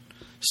animation.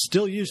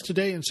 Still used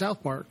today in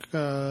South Park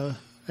and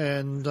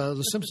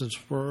The Simpsons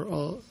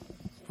for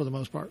the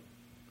most part.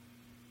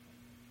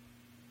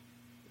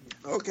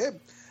 Okay.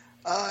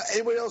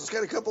 Anybody else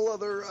got a couple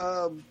other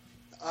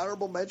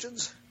honorable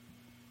mentions?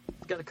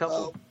 Got a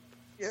couple.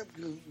 Yeah,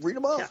 read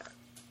them off.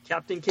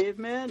 Captain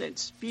Caveman and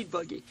Speed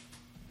Buggy.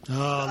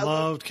 I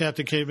loved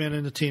Captain Caveman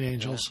and the Teen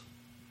Angels.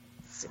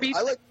 Speed.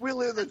 I like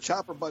Wheeler and the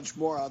Chopper Bunch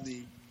more on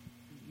the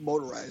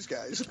motorized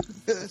guys.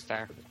 That's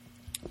fair.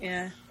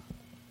 Yeah.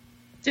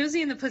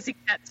 Josie and the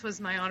Pussycats was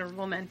my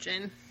honorable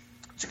mention.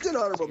 It's a good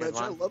honorable That's a good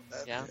mention. I one. love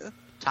that. Yeah.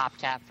 Top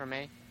Cat for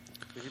me.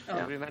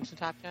 Did we mention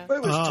Top Cat?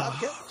 Wait, was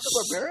Top Cat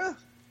Barbera?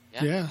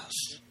 Yeah.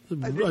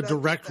 A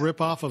direct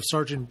ripoff of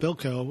Sergeant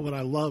Bilko, but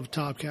I love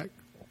Top Cat.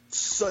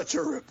 Such a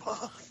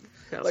ripoff.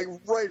 Yeah. Like,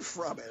 right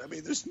from it. I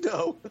mean, there's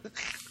no...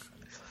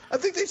 I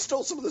think they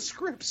stole some of the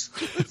scripts.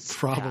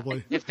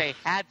 Probably. Yeah. If they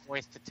had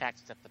voice to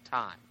text at the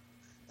time.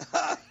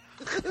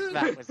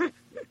 That was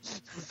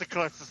the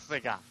closest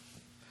they got.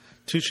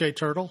 Touche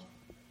Turtle.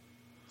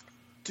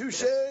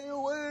 Touche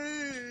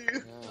away.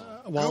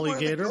 Wally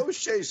Gator.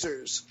 Ghost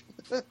Chasers.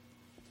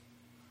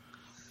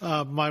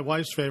 My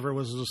wife's favorite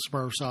was the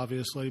Smurfs,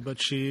 obviously,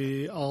 but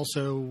she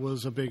also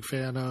was a big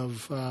fan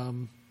of...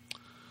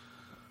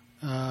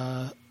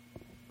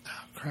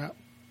 crap.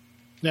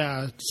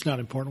 Yeah, it's not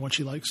important what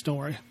she likes. Don't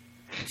worry.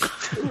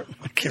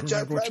 I can't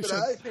remember what she said.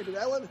 Eye, maybe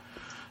that one?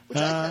 Which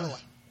I kind of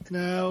like.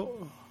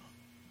 No.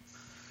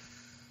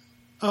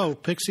 Oh,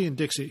 Pixie and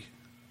Dixie.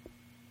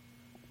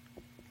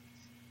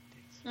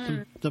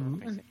 The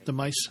mice. The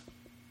mice.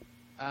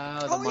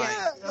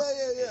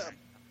 Yeah.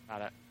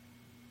 Got it.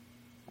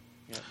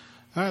 Yeah.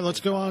 All right, let's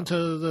go on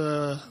to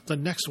the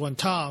next one.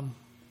 Tom,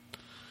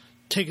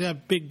 take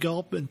that big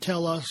gulp and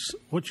tell us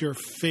what your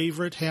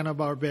favorite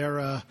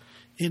Hanna-Barbera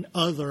in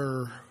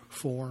other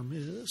form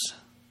is.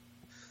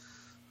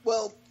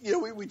 Well,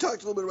 we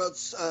talked a little bit about.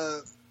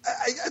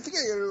 I think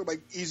I got to go my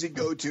easy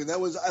go-to, and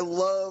that was I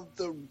love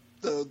the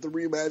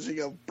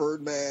reimagining of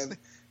Birdman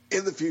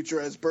in the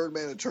future as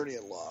Birdman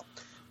Attorney-at-Law.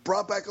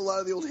 Brought back a lot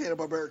of the old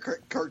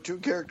Hanna-Barbera cartoon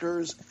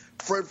characters.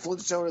 Fred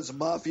Flintstone as a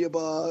mafia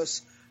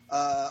boss.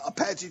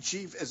 Apache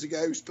Chief as a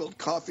guy who spilled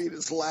coffee in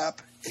his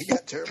lap and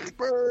got terribly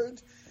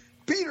burned.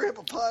 Peter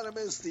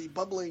Hippopotamus, the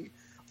bumbling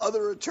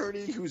other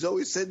attorney who's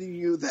always sending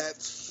you that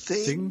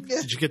thing.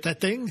 Did you get that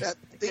thing? That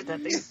thing.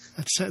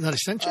 That I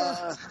sent you?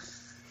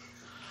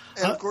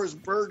 And, of course,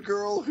 Bird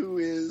Girl, who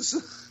is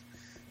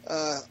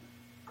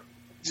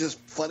just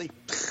funny.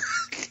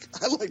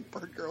 I like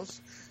Bird Girls.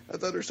 I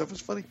thought her stuff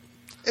was funny.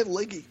 And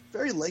leggy.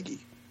 Very leggy.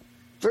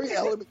 Very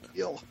Ally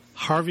McBeal.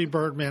 Harvey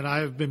Birdman. I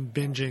have been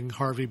binging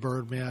Harvey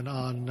Birdman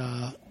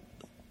on,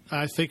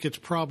 I think it's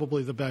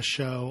probably the best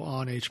show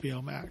on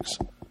HBO Max.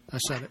 I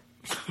said it.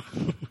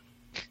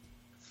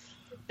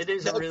 It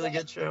is a really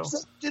good show.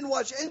 Didn't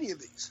watch any of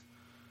these.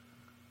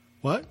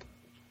 What?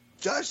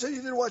 Josh said you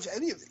didn't watch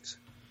any of these.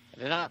 I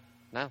did not.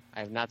 No, I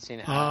have not seen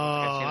it.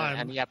 I'm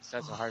any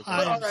episodes of Harvey.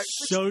 I'm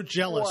so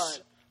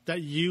jealous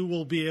that you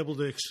will be able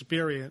to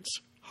experience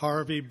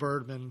Harvey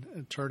Birdman,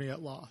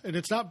 Attorney-at-Law. And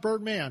it's not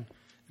Birdman.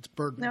 It's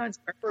Birdman. No, it's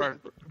Bird.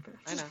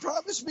 Just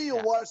promise me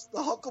you'll watch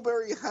the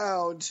Huckleberry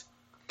Hound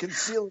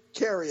Conceal and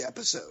Carry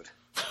episode.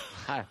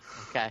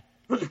 Okay.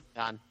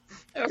 Done.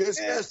 Because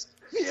yes,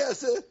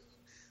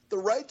 the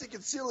right to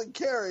conceal and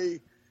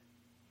carry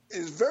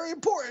is very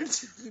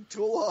important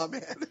to a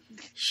lawman.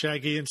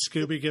 Shaggy and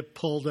Scooby get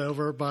pulled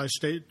over by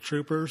state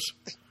troopers.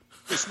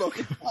 They're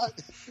smoking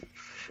pot.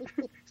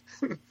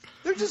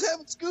 They're just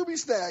having Scooby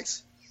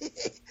snacks.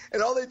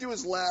 And all they do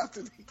is laugh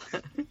and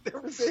they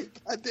never say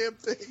a goddamn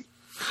thing.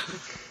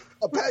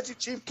 Apache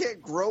Chief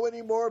can't grow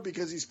anymore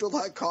because he spilled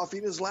hot coffee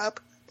in his lap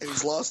and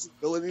he's lost the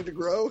ability to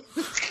grow.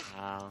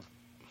 Wow.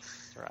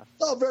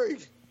 That's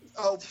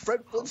rough.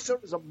 Fred Flintstone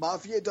is a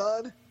mafia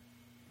don.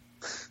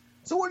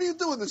 So what do you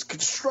do in this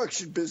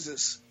construction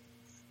business?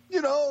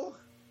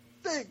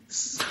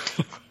 Things.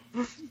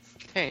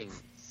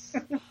 Things.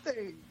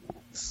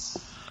 Things.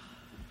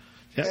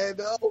 Yep. And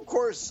of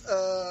course,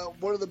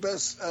 one of the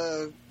best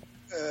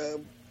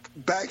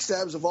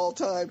backstabs of all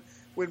time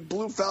when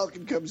Blue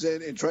Falcon comes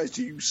in and tries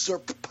to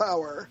usurp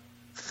power.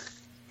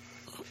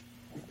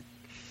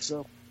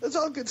 So that's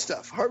all good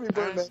stuff. Harvey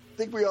Birdman. I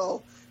think we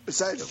all,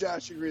 besides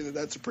Josh, agree that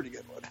that's a pretty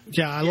good one.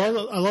 Yeah, I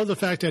love the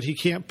fact that he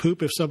can't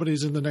poop if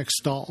somebody's in the next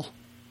stall.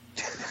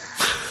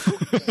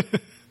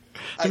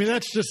 I mean,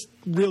 that's just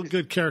real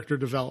good character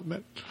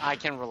development. I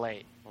can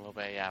relate a little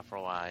bit, yeah, for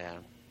a while, yeah.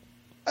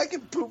 I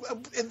can poop.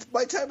 In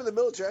my time in the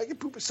military, I can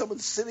poop if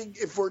someone's sitting,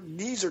 if our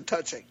knees are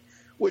touching,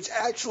 which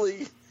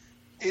actually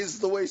is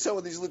the way some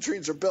of these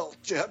latrines are built.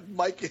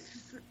 Mike,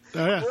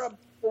 we're up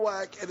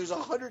whack, and there's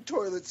 100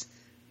 toilets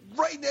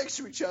right next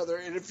to each other,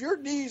 and if your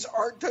knees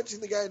aren't touching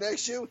the guy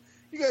next to you,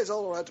 you guys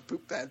all don't have to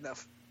poop bad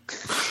enough.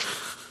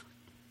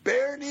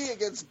 Bare knee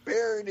against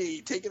bare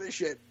knee, taking a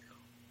shit.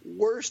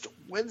 Worst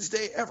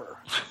Wednesday ever.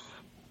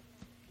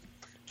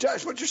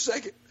 Josh, what's your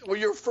second? Well,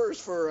 you're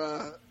first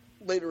for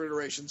later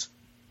iterations.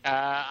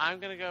 I'm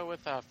going to go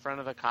with a friend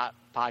of the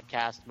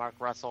podcast, Mark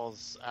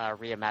Russell's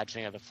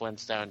reimagining of the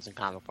Flintstones in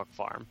comic book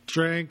form.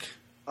 Drink.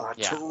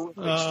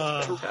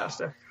 Yeah.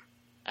 Fantastic.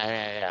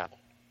 Yeah.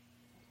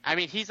 I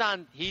mean, he's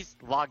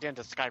logged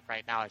into Skype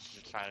right now. I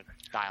should just try to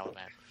dial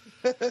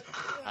him in.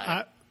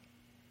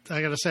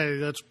 I got to say,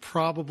 that's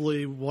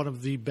probably one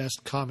of the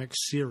best comic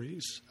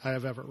series I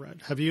have ever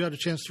read. Have you had a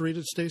chance to read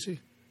it, Stacy?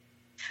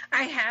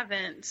 I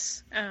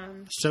haven't.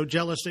 So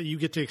jealous that you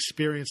get to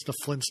experience the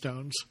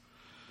Flintstones.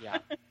 Yeah,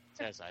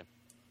 seriously.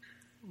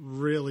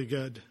 Really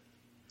good.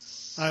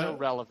 So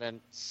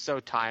relevant, so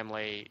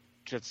timely,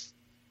 just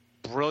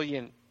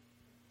brilliant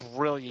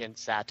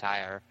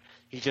satire.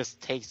 He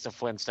just takes the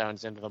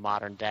Flintstones into the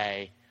modern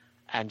day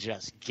and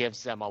just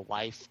gives them a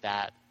life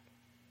that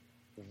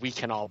we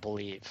can all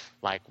believe,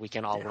 like we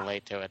can all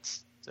relate to.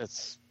 It's.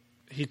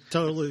 He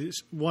totally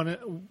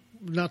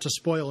not to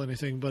spoil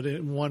anything, but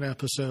in one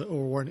episode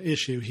or one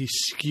issue, he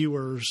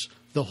skewers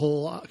the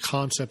whole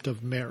concept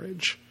of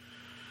marriage.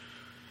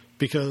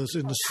 Because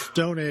in the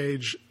Stone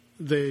Age,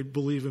 they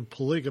believe in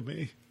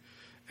polygamy,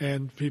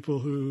 and people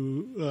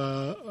who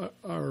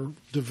are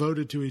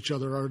devoted to each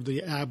other are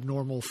the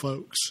abnormal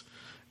folks.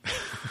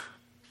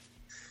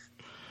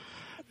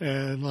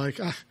 And like,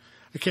 I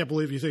can't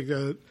believe you think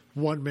that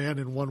one man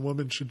and one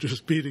woman should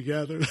just be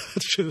together.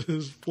 That shit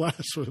is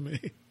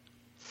blasphemy.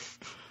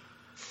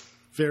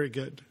 Very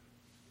good.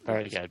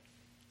 Very good.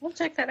 We'll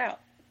check that out.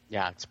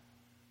 Yeah,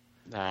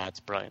 it's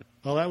brilliant.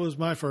 Well, that was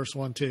my first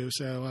one too.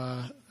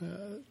 So,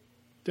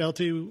 LT,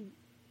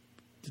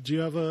 did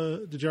you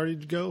already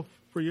go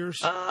for yours?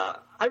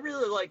 I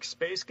really like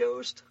Space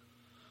Ghost.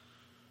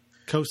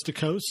 Coast to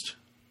Coast?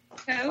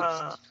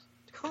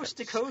 Coast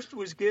to Coast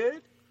was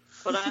good,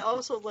 but I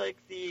also like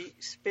the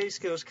Space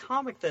Ghost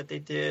comic that they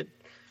did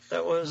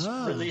that was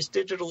released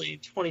digitally in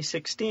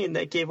 2016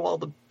 that gave all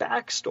the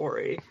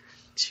backstory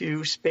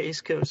to Space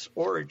Ghost's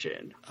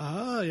origin.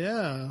 Oh,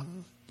 yeah.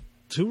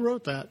 Who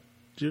wrote that?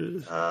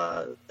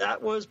 That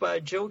was by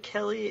Joe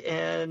Kelly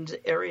and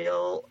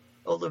Ariel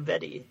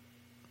Olivetti.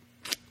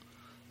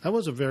 That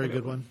was a very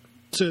good one.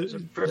 So, it was a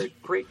very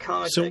great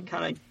comic that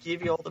kind of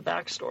gave you all the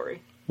backstory.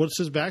 What's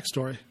his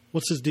backstory?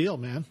 What's his deal,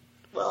 man?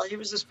 Well, he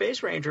was a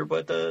space ranger,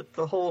 but the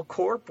whole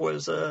corp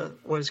was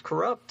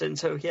corrupt, and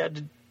so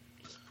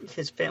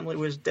his family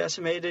was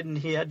decimated, and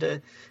he had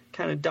to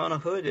kind of don a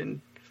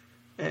hood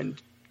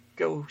and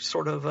go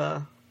sort of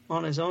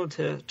on his own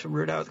to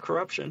root out the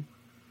corruption.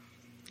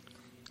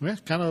 Yeah,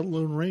 kind of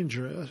Lone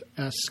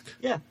Ranger-esque.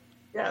 Yeah,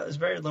 it was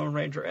very Lone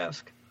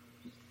Ranger-esque.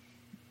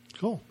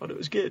 Cool. But it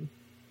was good.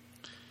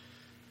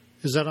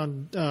 Is that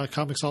on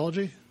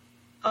Comixology?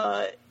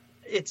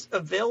 It's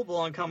available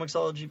on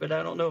Comixology, but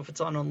I don't know if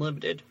it's on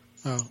Unlimited.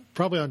 Oh,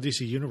 probably on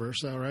DC Universe,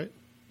 though, right?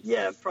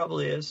 Yeah, it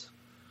probably is.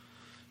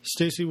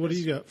 Stacy, what do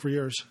you got for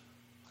yours?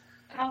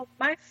 Oh,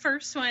 my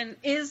first one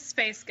is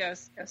Space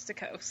Ghost, Coast to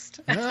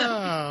Coast.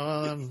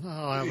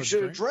 You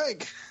should have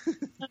drank.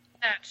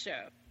 That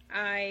show.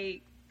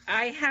 I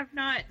have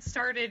not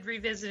started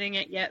revisiting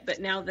it yet, but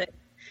now that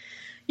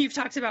you've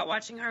talked about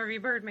watching Harvey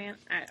Birdman,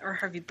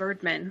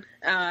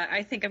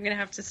 I think I'm going to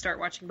have to start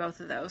watching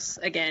both of those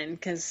again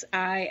because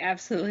I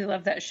absolutely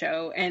love that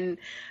show. And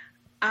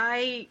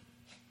I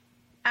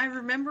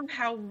remember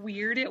how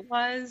weird it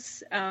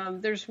was.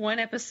 There's one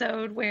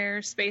episode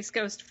where Space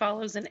Ghost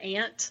follows an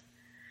ant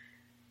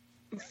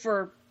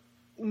for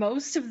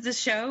most of the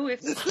show.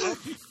 It's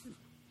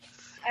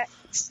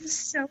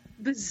just so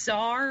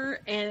bizarre.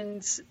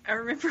 And I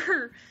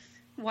remember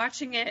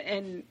watching it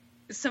and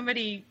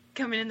somebody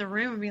coming in the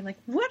room and being like,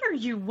 "What are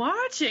you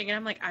watching?" And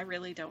I'm like, "I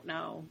really don't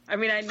know. I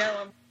mean, I know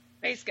I'm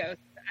Space Ghost.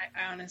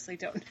 I honestly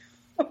don't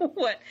know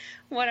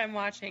what I'm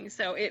watching."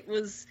 So it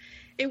was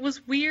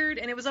weird,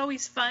 and it was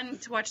always fun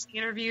to watch the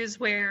interviews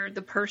where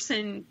the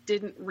person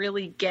didn't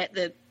really get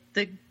the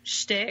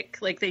shtick,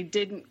 like they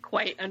didn't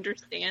quite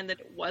understand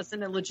that it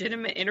wasn't a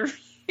legitimate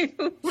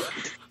interview.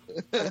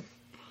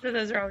 So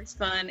those are always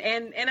fun,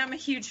 and I'm a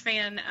huge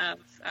fan of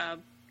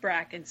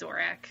Brack and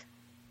Zorak.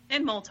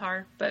 And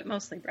Moltar, but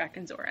mostly Brack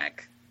and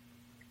Zorak.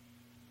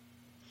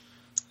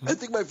 I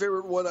think my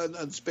favorite one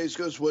on Space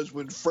Ghost was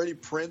when Freddie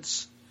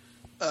Prinze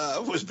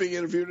was being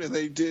interviewed, and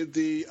they did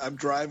the "I'm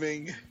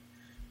driving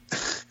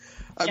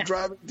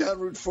down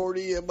Route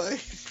 40 in my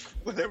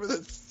whatever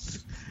that's."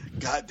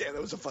 God damn,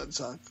 that was a fun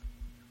song.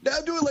 Now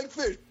do it like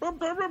fish. Now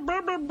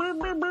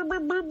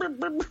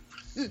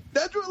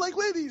do it like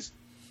ladies.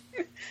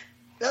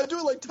 Now do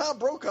it like Tom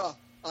Brokaw.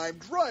 I'm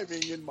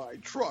driving in my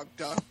truck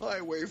down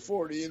Highway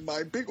 40 in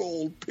my big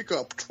old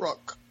pickup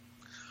truck.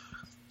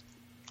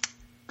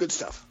 Good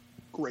stuff.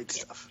 Great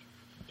stuff.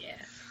 Yeah.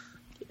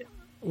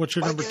 What's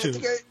your number two?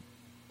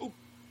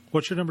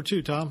 What's your number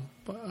two, Tom?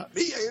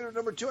 Me, I got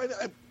number two.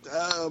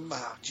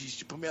 Geez,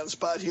 you put me on the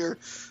spot here.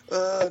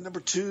 Number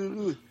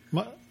two.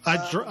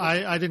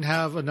 I didn't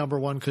have a number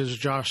one because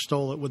Josh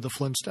stole it with the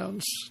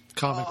Flintstones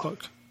comic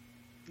book.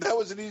 That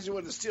was an easy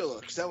one to steal,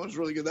 because that one's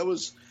really good. That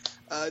was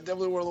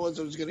definitely one of the ones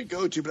I was going to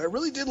go to, but I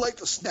really did like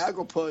the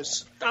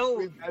Snagglepuss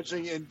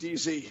reimagining in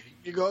DC.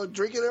 You go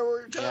drink it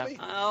over, Tommy? Yeah.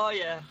 Oh,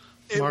 yeah.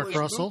 Mark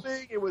Russell?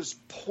 Moving, it was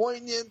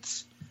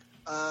poignant.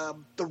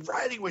 The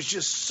writing was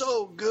just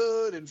so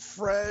good and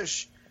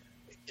fresh.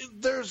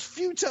 There's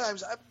few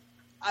times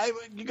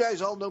you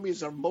guys all know me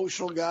as an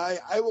emotional guy.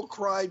 I will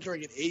cry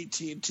during an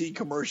AT&T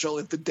commercial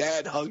if the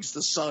dad hugs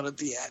the son at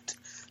the end.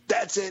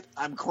 That's it.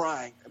 I'm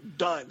crying. I'm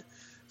done.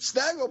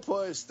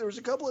 Snagglepuss, there was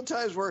a couple of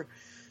times where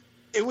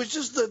it was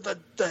just the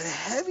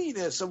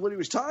heaviness of what he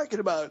was talking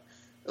about.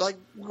 Like,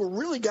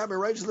 really got me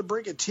right to the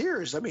brink of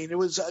tears. I mean, it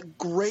was a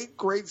great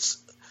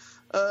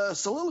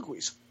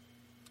soliloquies.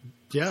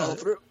 Yeah.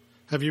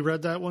 Have you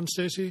read that one,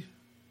 Stacy?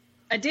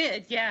 I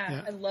did,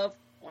 yeah. I love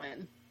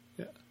one.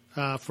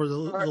 Yeah. For the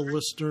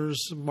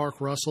listeners,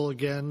 Mark Russell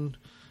again,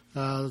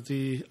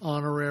 the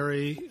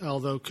honorary,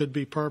 although could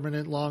be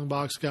permanent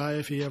Longbox guy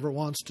if he ever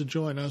wants to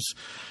join us,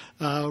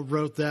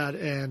 wrote that.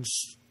 And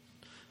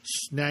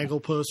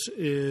Snagglepuss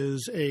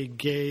is a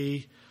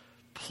gay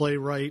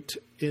playwright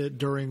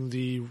during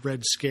the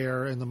Red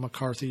Scare and the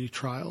McCarthy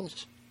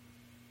trials.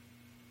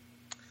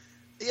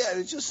 Yeah,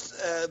 it's just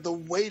the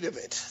weight of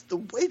it, the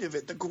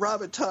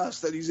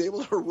gravitas that he's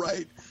able to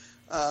write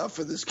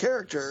for this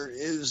character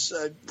is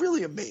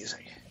really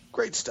amazing.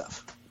 Great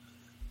stuff.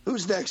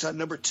 Who's next on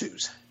number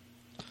twos?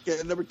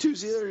 Yeah, number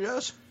twos either,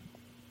 yes?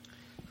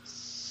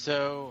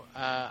 So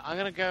I'm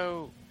going to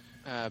go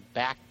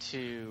back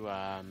to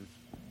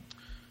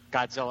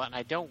Godzilla, and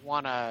I don't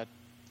want to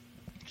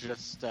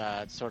just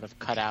sort of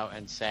cut out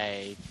and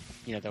say,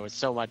 there was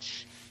so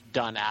much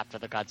done after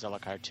the Godzilla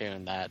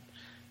cartoon that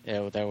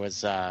there was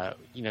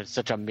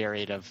such a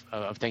myriad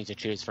of things to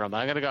choose from.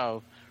 I'm going to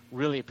go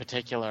really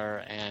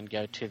particular and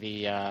go to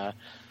the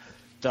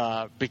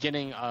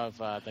beginning of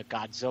the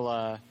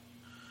Godzilla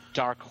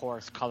Dark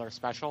Horse Color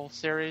Special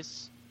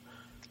series.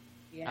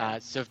 Yeah.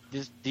 So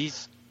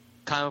these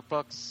comic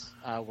books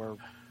were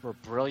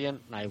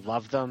brilliant, and I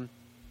loved them.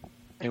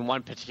 In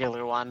one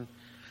particular one,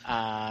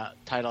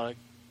 titled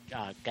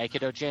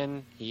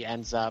Gaikidojin, he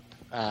ends up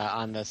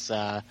on this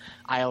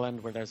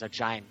island where there's a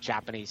giant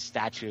Japanese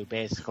statue,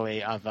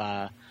 basically of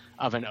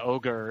an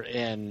ogre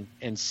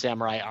in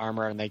samurai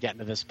armor, and they get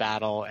into this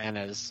battle, and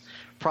is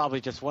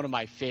probably just one of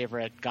my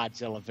favorite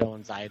Godzilla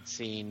villains I had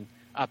seen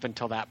up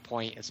until that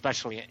point.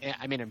 Especially,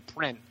 in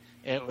print,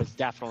 it was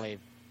definitely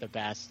the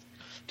best.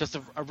 Just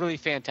a really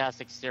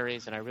fantastic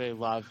series, and I really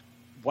love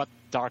what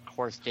Dark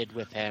Horse did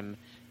with him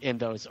in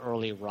those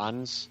early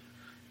runs.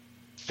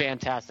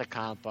 Fantastic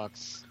comic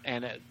books,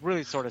 and it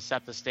really sort of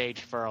set the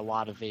stage for a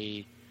lot of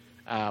the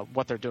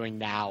what they're doing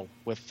now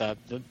with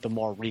the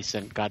more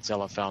recent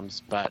Godzilla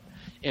films. But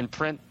in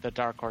print, the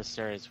Dark Horse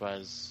series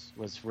was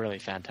really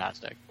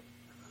fantastic.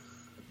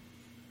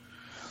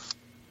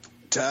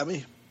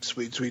 Tommy,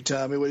 sweet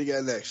Tommy, what do you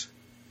got next?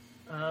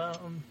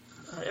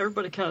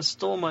 Everybody kind of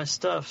stole my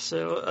stuff,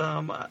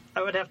 so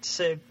I would have to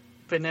say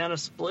Banana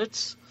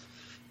Splits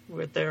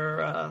with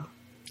their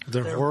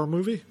horror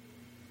movie.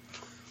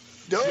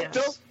 Don't.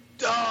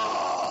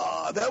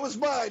 That was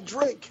mine.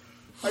 Drink.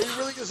 Are you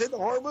really going to say the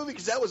horror movie?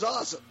 Because that was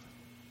awesome.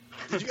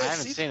 Did you guys I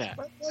haven't seen it.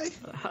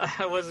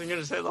 I wasn't going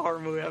to say the horror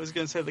movie. I was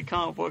going to say the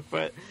comic book,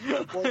 but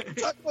well,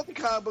 talk about the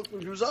comic book,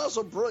 which was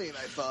also brilliant.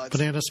 I thought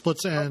Banana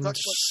Splits and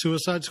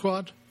Suicide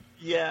Squad.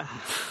 Yeah.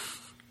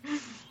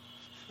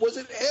 Was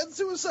it and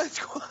Suicide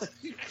Squad?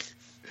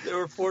 They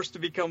were forced to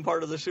become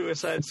part of the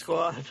Suicide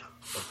Squad.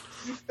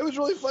 It was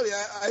really funny.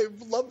 I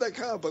love that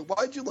comic book.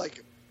 Why'd you like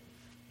it?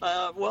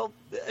 Well,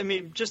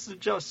 just the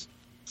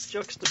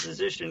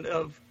juxtaposition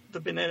of the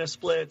Banana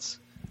Splits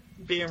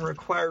being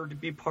required to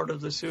be part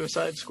of the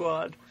Suicide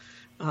Squad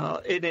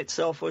in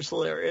itself was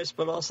hilarious,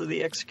 but also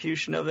the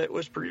execution of it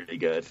was pretty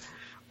good.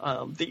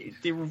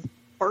 The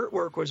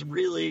artwork was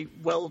really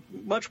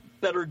much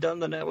better done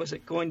than I was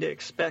going to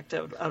expect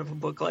out of a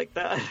book like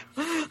that.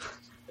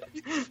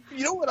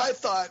 You know what I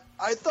thought?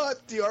 I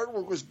thought the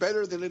artwork was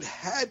better than it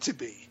had to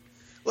be.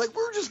 Like,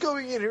 we're just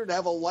going in here to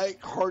have a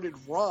light-hearted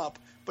romp,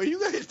 but you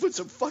guys put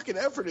some fucking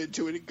effort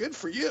into it, and good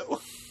for you.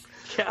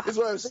 Yeah. Is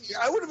what I was thinking.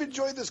 I would have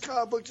enjoyed this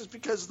comic book just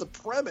because of the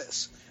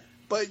premise.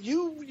 But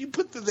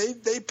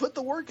they put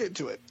the work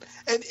into it,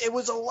 and it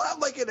was a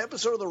lot like an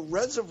episode of the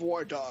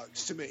Reservoir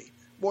Dogs to me,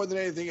 more than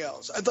anything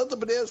else. I thought the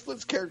Banana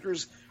Splits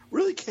characters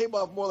really came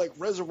off more like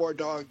Reservoir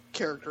Dog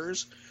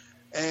characters,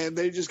 and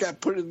they just got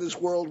put in this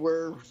world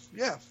where,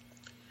 yeah.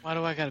 Why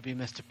do I gotta be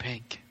Mr.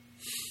 Pink?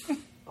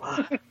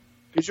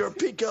 Because you're a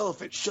pink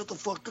elephant. Shut the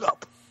fuck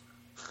up.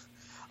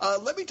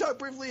 Let me talk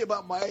briefly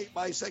about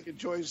my second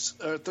choice,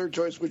 third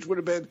choice, which would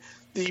have been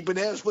the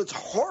Banana Splits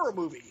horror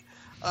movie,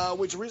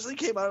 which recently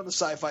came out on the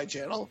Sci-Fi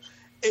Channel.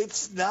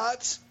 It's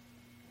not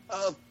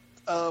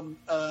an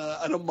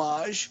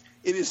homage.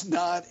 It is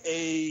not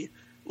a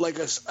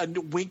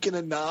wink and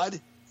a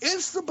nod.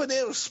 It's the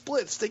Banana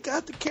Splits. They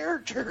got the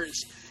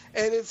characters,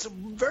 and it's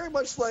very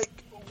much like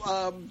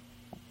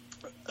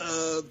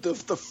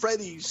the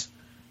Freddy's.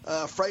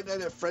 Fright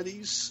Night at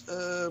Freddy's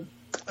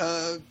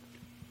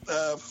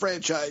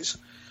franchise,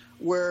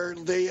 where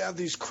they have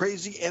these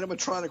crazy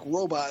animatronic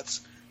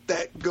robots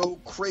that go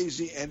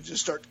crazy and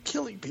just start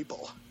killing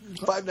people.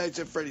 Five Nights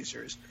at Freddy's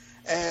series.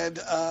 And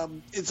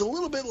it's a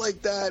little bit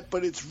like that,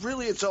 but it's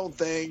really its own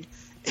thing.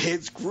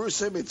 It's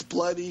gruesome, it's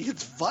bloody,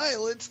 it's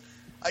violent.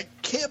 I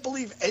can't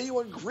believe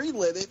anyone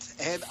greenlit it,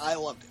 and I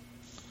loved it.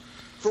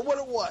 For what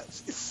it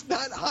was. It's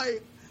not high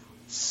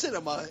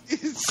cinema,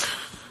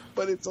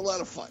 but it's a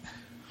lot of fun.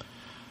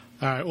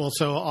 All right, well,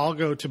 so I'll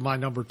go to my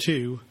number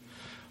 2,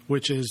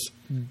 which is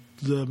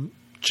the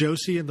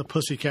Josie and the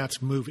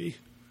Pussycats movie.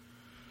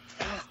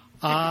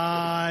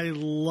 You're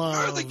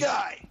the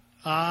guy.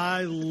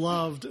 I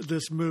loved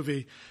this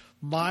movie.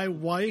 My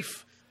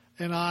wife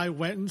and I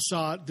went and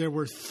saw it. There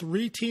were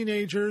 3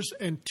 teenagers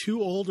and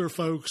 2 older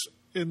folks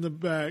in the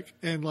back,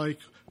 and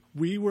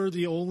we were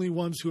the only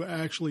ones who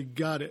actually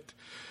got it.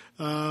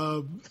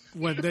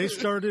 When they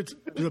started,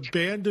 the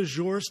band du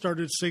jour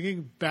started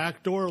singing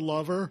 "Backdoor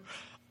Lover,"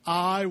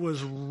 I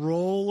was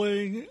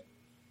rolling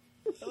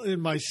in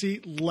my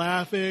seat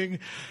laughing,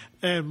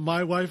 and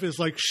my wife is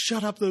like,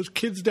 "Shut up, those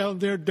kids down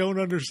there don't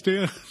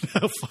understand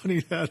how funny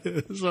that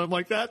is." I'm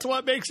like, that's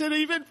what makes it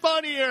even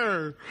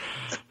funnier.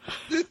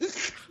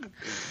 It's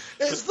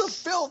the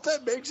filth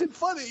that makes it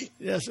funny.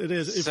 Yes, it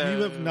is. If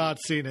you have not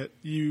seen it,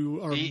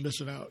 you are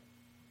missing out.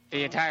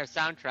 The entire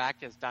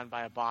soundtrack is done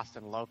by a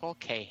Boston local,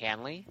 Kay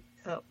Hanley,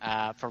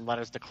 from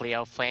Letters to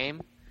Cleo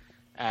fame.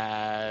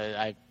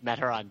 I met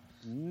her on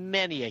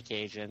many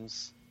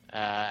occasions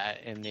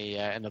in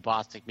the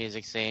Boston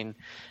music scene.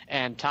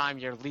 And Tom,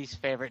 your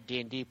least favorite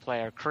D&D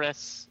player,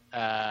 Chris,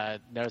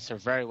 knows her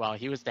very well.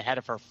 He was the head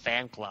of her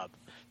fan club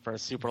for a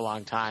super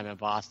long time in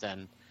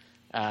Boston.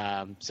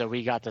 So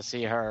we got to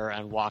see her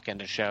and walk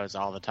into shows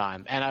all the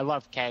time. And I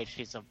love Kay.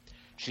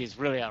 She's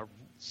really a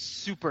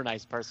super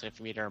nice person if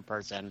you meet her in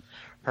person.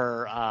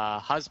 Her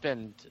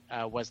husband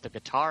was the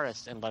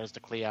guitarist in Letters to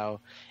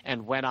Cleo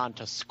and went on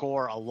to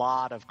score a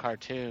lot of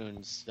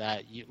cartoons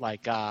that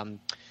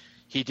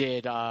he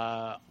did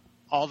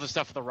all the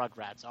stuff for the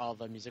Rugrats, all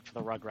the music for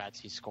the Rugrats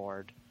he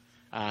scored.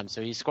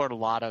 So he scored a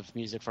lot of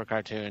music for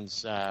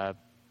cartoons that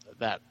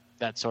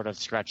sort of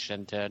stretched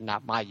into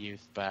not my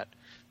youth, but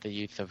the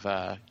youth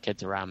of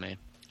kids around me.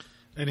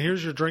 And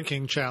here's your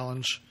drinking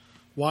challenge.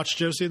 Watch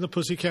Josie and the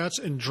Pussycats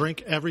and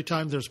drink every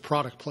time there's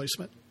product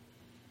placement.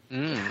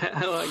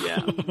 Oh,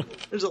 yeah.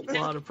 There's a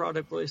lot of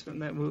product placement in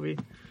that movie.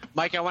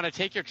 Mike, I want to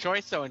take your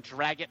choice, though, and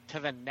drag it to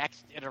the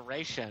next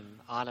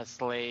iteration,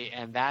 honestly,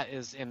 and that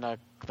is in the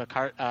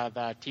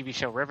TV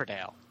show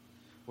Riverdale,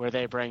 where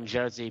they bring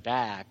Josie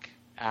back.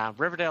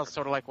 Riverdale is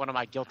sort of like one of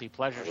my guilty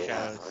pleasure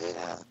shows,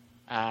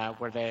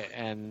 where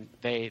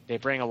they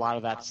bring a lot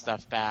of that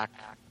stuff back.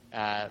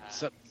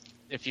 So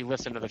if you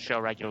listen to the show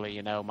regularly,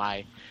 you know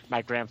my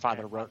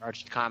grandfather wrote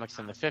Archie comics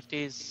in the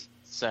 50s,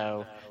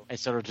 so I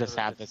sort of just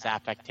have this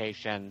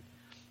affectation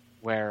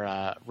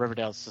where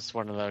Riverdale's just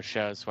one of those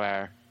shows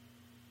where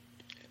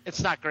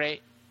it's not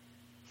great,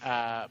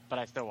 but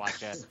I still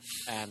watch it,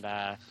 and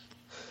I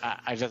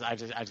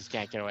just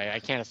can't get away. I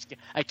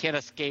can't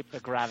escape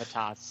the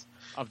gravitas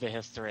of the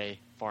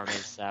history for me.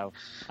 So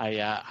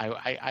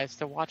I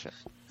still watch it.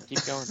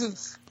 Keep going.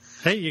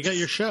 Hey, you got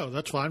your show.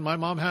 That's fine. My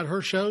mom had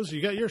her shows.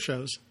 You got your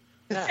shows.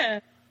 Yeah.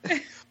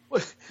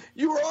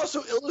 You were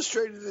also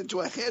illustrated into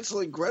a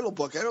Hansel and Gretel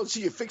book. I don't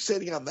see you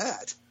fixating on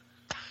that.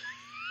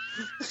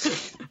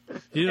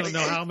 You don't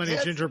know how many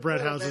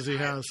gingerbread houses he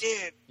has.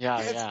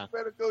 Hansel and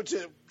Gretel go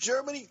to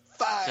Germany?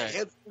 Fine. Right.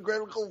 Hansel and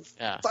Gretel go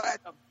fine.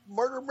 A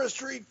murder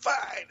mystery?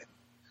 Fine.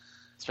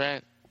 That's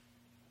right.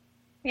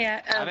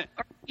 Yeah. I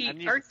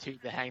need a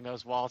tooth to hang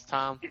those walls,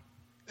 Tom. You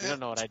don't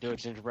know what I do at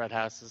gingerbread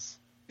houses.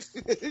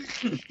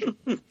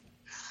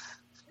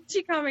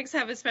 Archie comics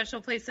have a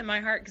special place in my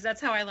heart because that's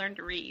how I learned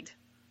to read.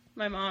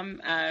 My mom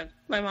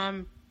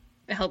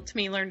helped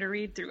me learn to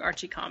read through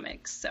Archie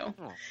comics. So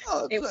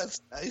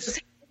that's nice.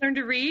 I learned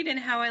to read and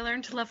how I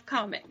learned to love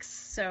comics.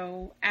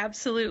 So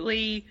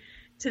absolutely,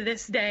 to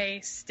this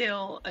day,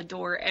 still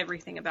adore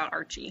everything about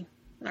Archie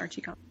and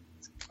Archie comics.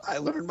 I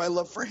learned my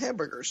love for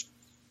hamburgers.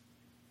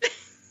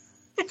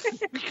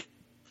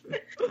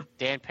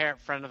 Dan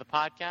Parrott, friend of the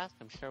podcast.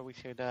 I'm sure we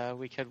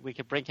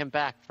could bring him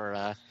back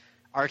for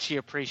Archie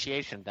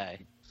Appreciation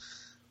Day.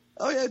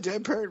 Oh yeah,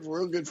 Dan Parrott,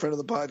 real good friend of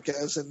the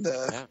podcast, and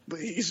but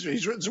he's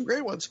written some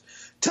great ones.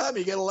 Tom,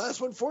 you got a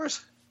last one for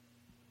us?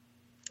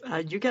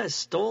 You guys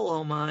stole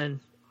all mine.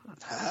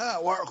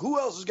 Well, who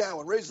else has got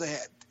one? Raise the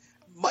hand.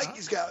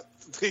 Mikey's got.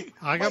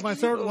 I got my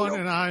third one,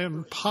 and I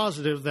am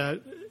positive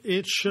that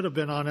it should have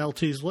been on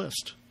LT's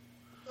list.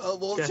 Well,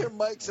 let's hear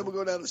Mike's, and we'll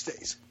go down to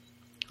Stace.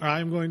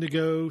 I'm going to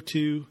go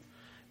to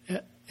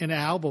an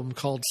album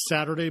called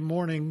Saturday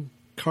Morning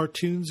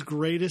Cartoons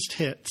Greatest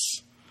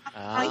Hits.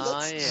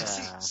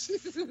 Yeah.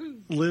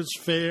 Liz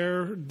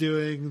Phair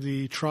doing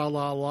the Tra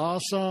La La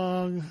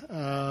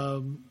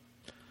song.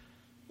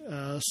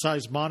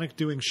 Seismonic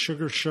doing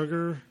Sugar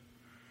Sugar.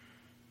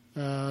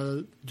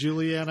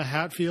 Juliana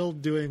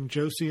Hatfield doing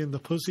Josie and the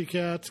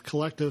Pussycats.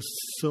 Collective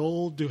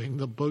Soul doing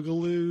the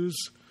Boogaloos.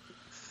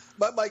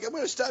 But Mike, I'm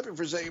going to stop you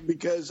for a second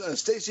because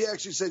Stacy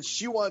actually said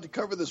she wanted to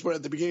cover this one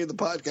at the beginning of the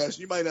podcast.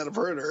 You might not have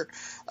heard her,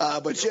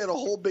 but she had a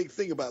whole big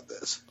thing about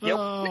this. Yep.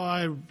 Oh,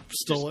 I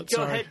stole it. Go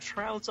Sorry. ahead,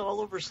 trounce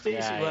all over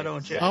Stacy, why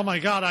don't you? Oh my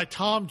God, I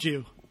Tom'd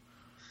you.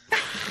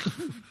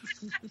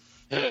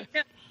 No,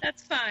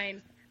 that's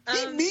fine.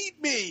 He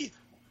beat me.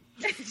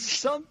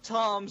 Some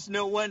Toms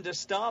know when to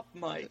stop,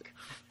 Mike.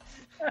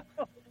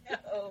 Oh,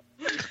 no.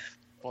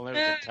 Well, never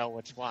can tell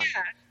which one.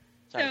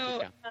 Sorry,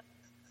 So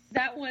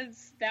that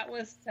was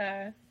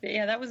a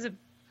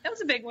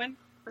big one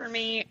for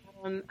me.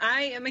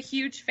 I am a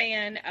huge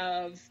fan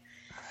of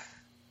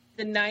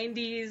the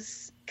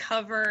 90s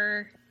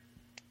cover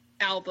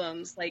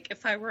albums, like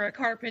If I Were a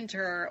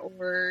Carpenter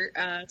or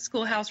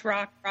Schoolhouse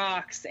Rock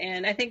Rocks,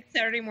 and I think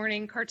Saturday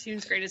Morning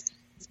Cartoons Greatest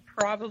is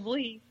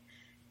probably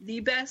the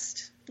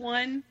best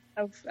one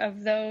of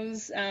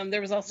those.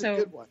 There was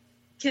also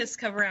Kiss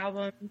cover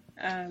album,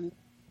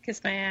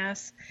 Kiss My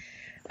Ass,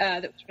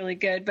 that was really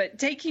good. But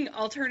taking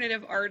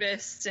alternative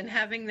artists and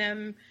having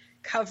them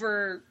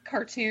cover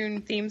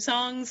cartoon theme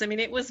songs, I mean,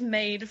 it was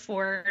made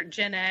for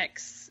Gen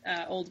X,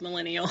 old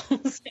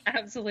millennials,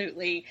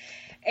 absolutely.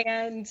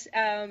 And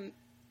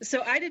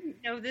so I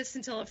didn't know this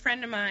until a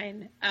friend of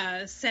mine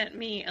sent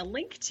me a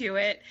link to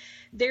it.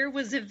 There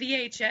was a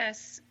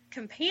VHS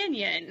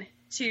companion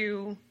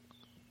to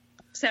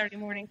Saturday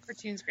Morning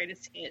Cartoons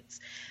Greatest Hits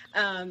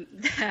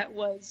that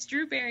was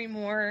Drew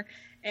Barrymore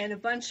and a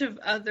bunch of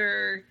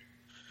other,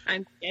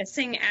 I'm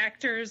guessing,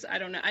 actors. I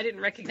don't know. I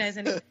didn't recognize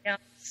anybody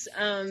else.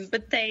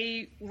 But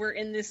they were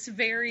in this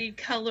very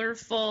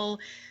colorful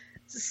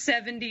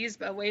 70s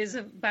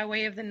by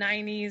way of the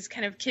 90s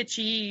kind of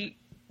kitschy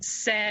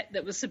set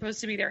that was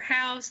supposed to be their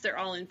house. They're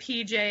all in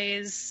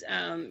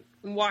PJs,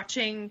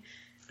 watching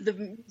the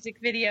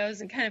music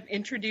videos and kind of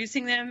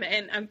introducing them.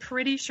 And I'm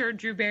pretty sure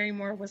Drew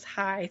Barrymore was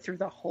high through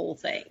the whole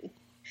thing.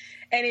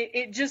 And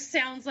it just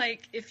sounds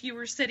like if you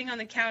were sitting on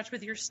the couch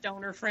with your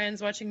stoner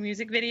friends watching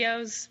music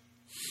videos,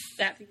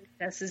 that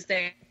VHS is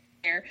there.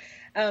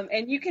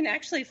 And you can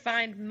actually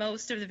find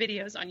most of the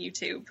videos on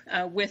YouTube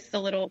with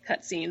the little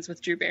cutscenes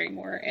with Drew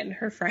Barrymore and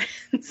her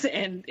friends.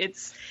 And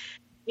it's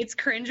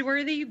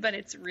cringeworthy, but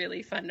it's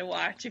really fun to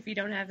watch if you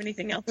don't have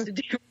anything else to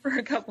do for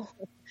a couple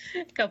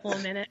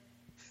of minutes.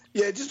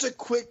 Yeah, just a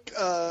quick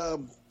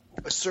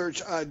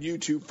search on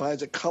YouTube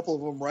finds a couple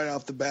of them right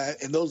off the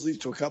bat, and those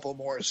lead to a couple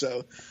more.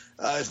 So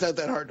it's not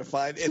that hard to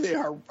find. And they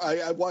are.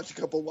 I watched a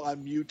couple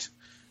on mute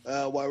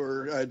while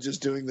we're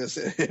just doing this.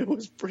 It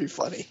was pretty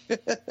funny. Yeah.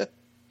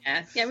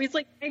 I mean, it's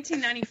like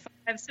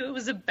 1995, so it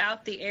was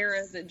about the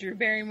era that Drew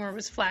Barrymore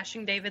was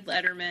flashing David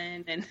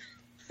Letterman, and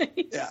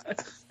yeah.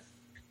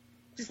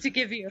 Just to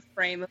give you a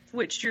frame of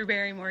which Drew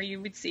Barrymore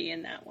you would see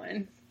in that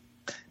one.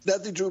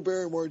 Not the Drew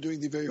Barrymore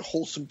doing the very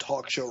wholesome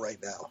talk show right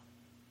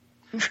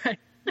now. Right.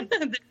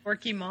 The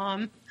dorky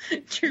mom,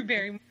 Drew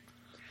Barrymore.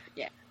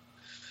 Yeah.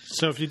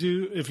 So if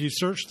you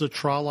search the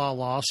Tra La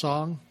La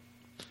song,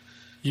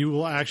 you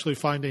will actually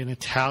find an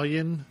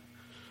Italian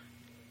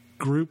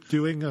group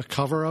doing a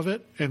cover of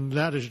it, and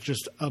that is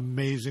just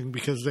amazing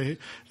because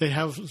they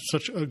have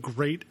such a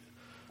great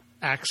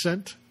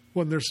accent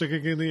when they're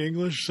singing in the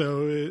English,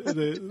 so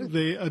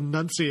they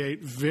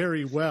enunciate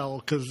very well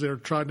because they're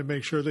trying to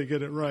make sure they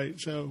get it right.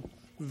 So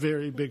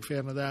very big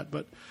fan of that.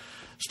 But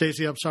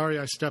Stacey, I'm sorry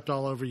I stepped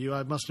all over you.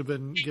 I must have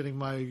been getting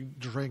my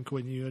drink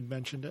when you had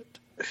mentioned it.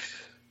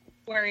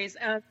 Worries.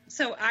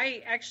 So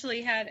I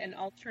actually had an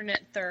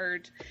alternate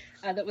third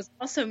that was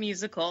also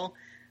musical,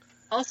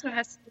 also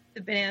has to do with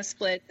the Banana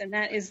Splits, and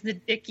that is the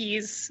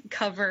Dickies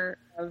cover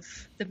of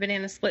the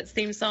Banana Splits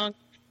theme song.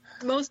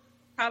 Most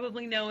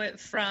probably know it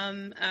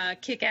from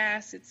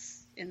Kick-Ass.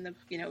 It's in the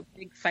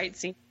big fight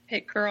scene,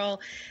 Pit Girl.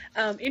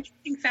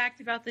 Interesting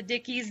fact about the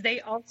Dickies,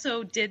 they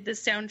also did the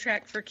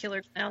soundtrack for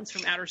Killer Clowns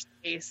from Outer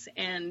Space,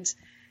 and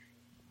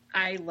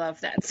I love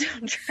that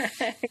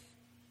soundtrack.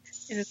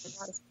 It is a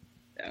lot of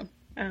fun.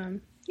 So,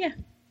 yeah.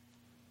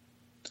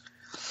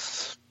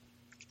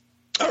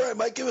 All right,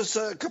 Mike, give us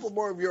a couple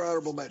more of your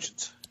honorable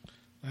mentions.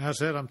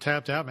 That's it. I'm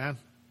tapped out, man.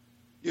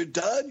 You're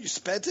done? You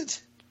spent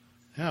it?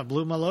 Yeah,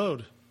 blew my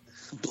load.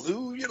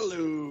 Blew your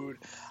load.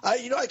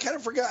 I kind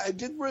of forgot. I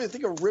didn't really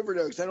think of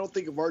Riverdale because I don't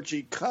think of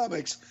Archie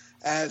comics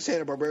as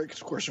Hanna Barbera, because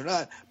of course they're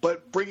not.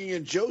 But bringing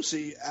in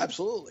Josie,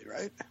 absolutely,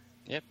 right?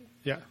 Yep.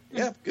 Yeah.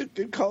 Yeah,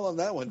 good call on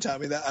that one,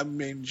 Tommy.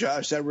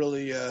 Josh, that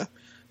really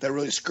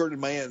skirted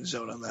my end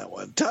zone on that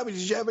one. Tommy, did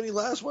you have any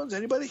last ones?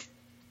 Anybody?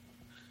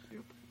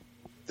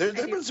 There's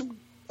been some.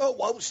 Oh,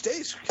 well,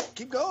 Stace,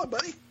 keep going,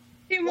 buddy.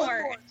 Two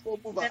more. We'll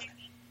move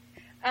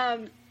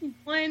on.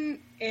 One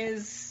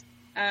is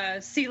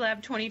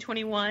C-Lab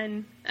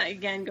 2021.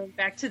 Again, going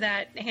back to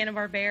that Hanna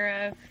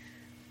Barbera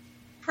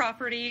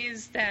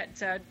properties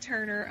that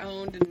Turner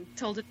owned and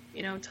told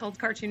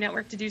Cartoon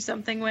Network to do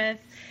something with.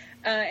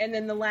 And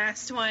then the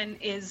last one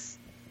is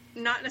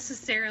not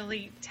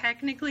necessarily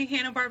technically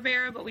Hanna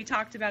Barbera, but we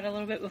talked about it a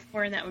little bit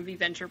before, and that would be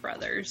Venture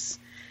Brothers.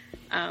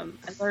 I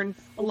learned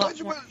a lot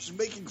Venture more. Brothers is not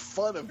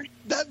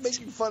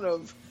making fun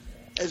of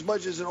as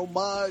much as an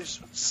homage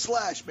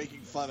 /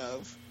 making fun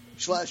of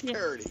 /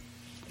 parody.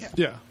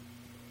 Yeah.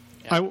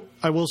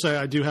 I will say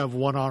I do have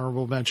one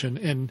honorable mention,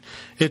 and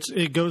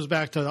it goes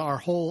back to our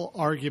whole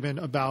argument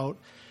about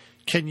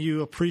can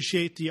you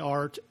appreciate the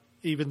art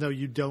even though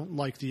you don't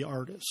like the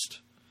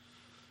artist.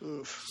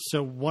 Oof.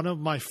 So one of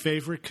my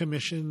favorite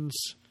commissions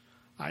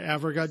I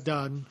ever got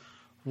done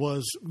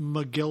was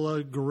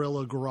Magilla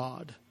Gorilla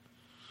Grodd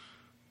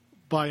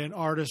by an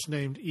artist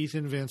named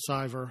Ethan Van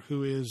Sciver,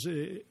 who is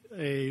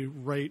a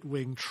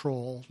right-wing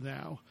troll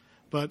now.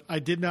 But I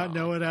did not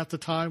know it at the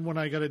time when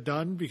I got it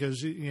done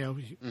because,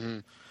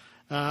 and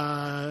he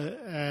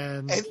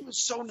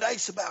was so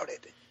nice about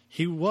it.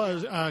 He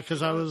was,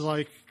 because I was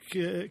like,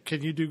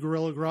 can you do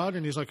Gorilla Grodd?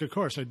 And he's like, of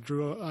course. I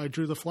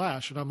drew the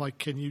Flash. And I'm like,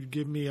 can you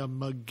give me a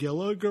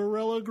Magilla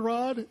Gorilla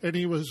Grodd? And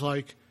he was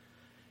like,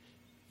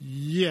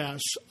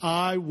 yes,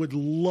 I would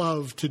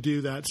love to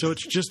do that. So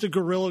it's just a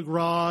Gorilla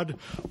Grodd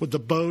with the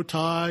bow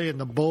tie and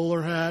the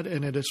bowler hat,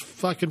 and it is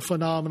fucking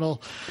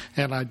phenomenal.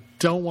 And I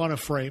don't want to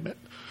frame it.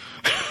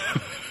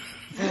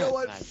 You know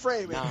what?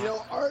 Frame it.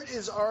 Art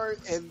is art,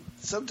 and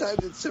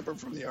sometimes it's separate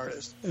from the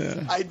artist.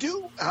 Yeah. I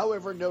do,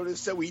 however,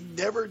 notice that we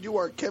never do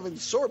our Kevin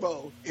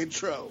Sorbo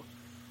intro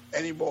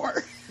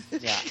anymore.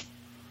 Yeah.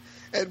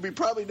 And we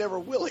probably never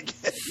will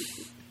again.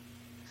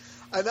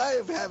 And I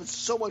have had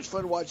so much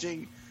fun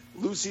watching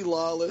Lucy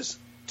Lawless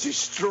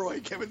destroy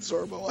Kevin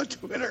Sorbo on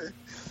Twitter.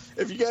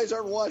 If you guys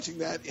aren't watching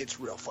that, it's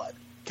real fun.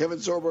 Kevin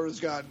Sorbo has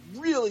gone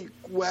really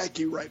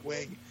wacky right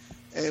wing,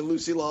 and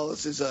Lucy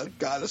Lawless is a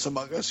goddess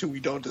among us who we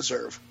don't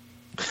deserve.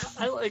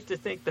 I like to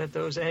think that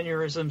those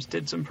aneurysms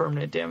did some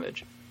permanent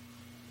damage.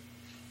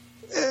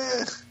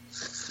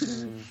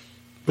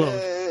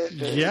 Well,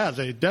 yeah,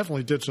 they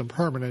definitely did some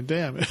permanent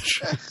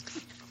damage.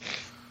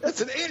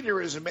 That's an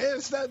aneurysm, man.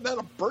 It's not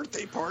a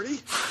birthday party.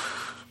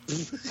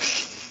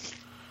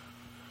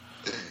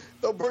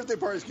 Though birthday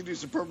parties can do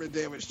some permanent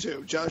damage,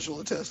 too. Josh will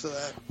attest to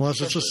that.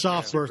 Unless it's a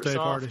soft birthday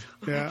soft. party.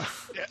 Yeah.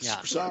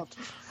 Super soft.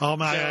 Oh,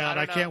 my God.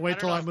 I can't wait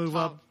till I move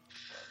up.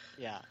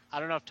 Yeah. I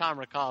don't know if Tom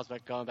recalls,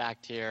 but going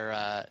back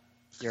to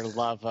your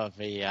love of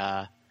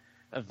the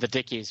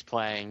Dickies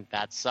playing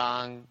that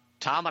song,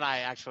 Tom and I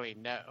actually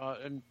know,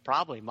 and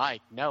probably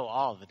Mike, know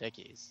all of the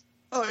Dickies.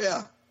 Oh,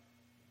 yeah.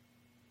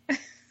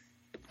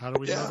 How do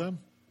we know them?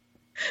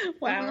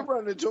 Wow. We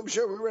ran into them,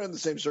 sure. We ran in the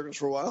same circles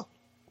for a while.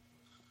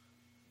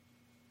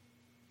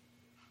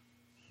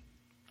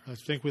 I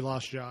think we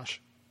lost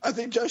Josh. I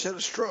think Josh had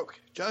a stroke.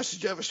 Josh,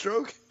 did you have a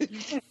stroke?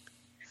 It'd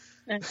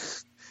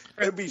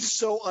be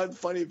so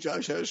unfunny if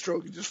Josh had a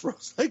stroke and just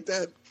froze like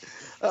that.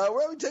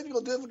 We're having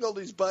technical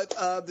difficulties, but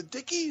the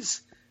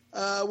Dickies,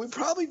 we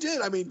probably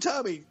did. I mean,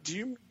 Tommy, do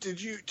you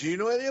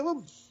know any of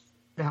them?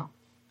 No.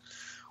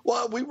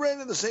 Well, we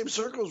ran in the same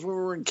circles when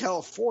we were in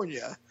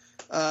California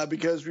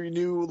because we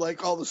knew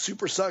like all the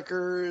Super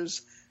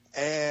Suckers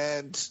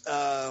and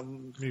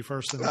Me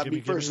First and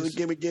the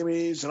Gimme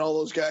Gimmes and all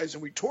those guys,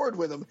 and we toured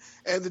with them.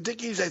 And the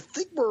Dickies, I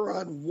think, were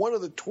on one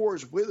of the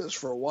tours with us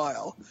for a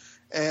while.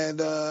 And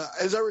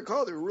as I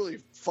recall, they were really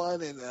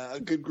fun and a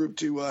good group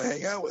to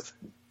hang out with.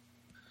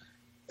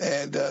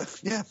 And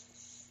yeah.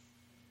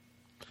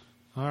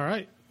 All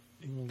right,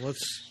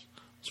 let's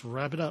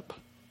wrap it up.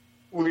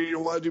 We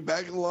don't want to do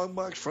back in the long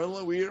box, front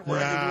long. We're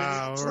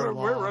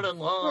running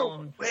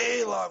long.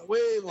 Way long.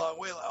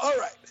 All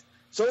right.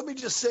 So let me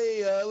just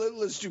say,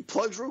 let's do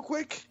plugs real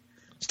quick.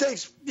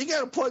 Stakes, you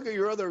got to plug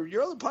your other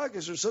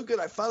podcasts are so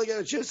good. I finally got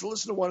a chance to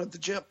listen to one at the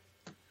gym.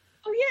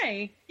 Oh,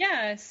 yay.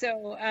 Yeah.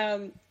 So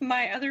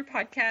my other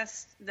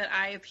podcasts that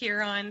I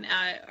appear on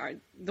are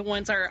the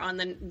ones are on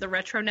the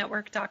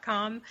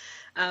retronetwork.com.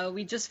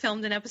 We just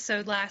filmed an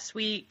episode last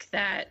week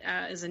that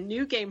is a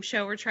new game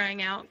show we're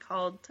trying out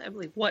called, I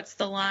believe, What's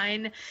the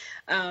Line?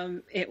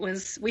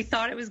 We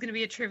thought it was going to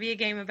be a trivia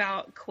game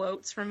about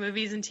quotes from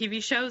movies and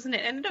TV shows, and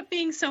it ended up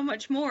being so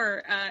much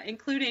more,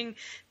 including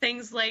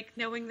things like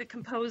knowing the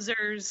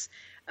composers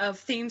of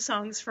theme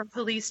songs from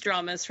police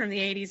dramas from the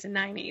 80s and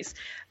 90s.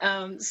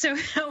 So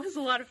that was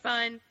a lot of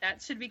fun.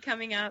 That should be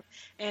coming up.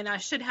 And I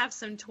should have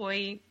some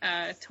toy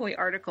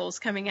articles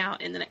coming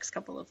out in the next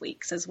couple of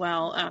weeks as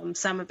well.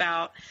 Some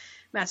about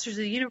Masters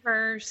of the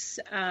Universe,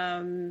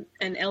 and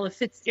Ella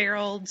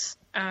Fitzgerald's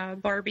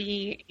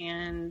Barbie,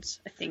 and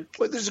I think...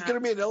 Wait, there's going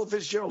to be an Ella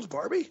Fitzgerald's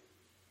Barbie?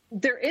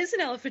 There is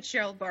an Ella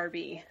Fitzgerald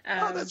Barbie.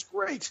 Oh, that's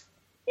great.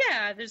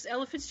 Yeah, there's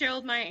Ella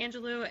Fitzgerald, Maya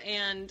Angelou,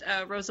 and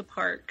Rosa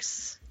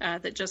Parks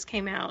that just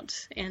came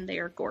out, and they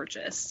are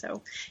gorgeous.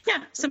 So,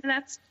 yeah, some of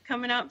that's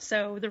coming up.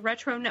 So,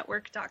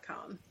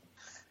 theretronetwork.com.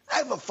 I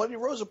have a funny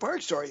Rosa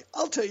Parks story.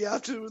 I'll tell you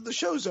after the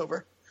show's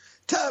over.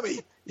 Tommy,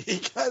 you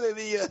got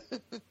any?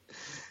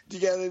 Do you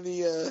got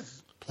any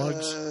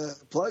plugs?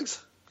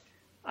 Plugs?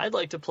 I'd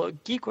like to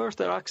plug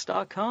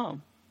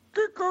GeekOrthodox.com.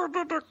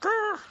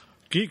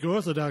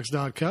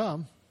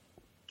 GeekOrthodox.com.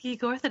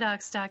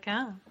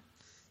 GeekOrthodox.com.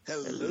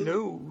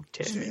 Hello,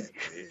 Teddy.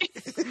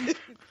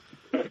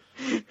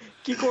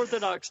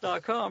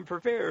 GeekOrthodox.com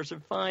prepares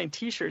and fine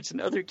T-shirts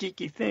and other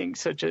geeky things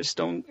such as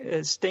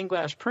stained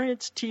glass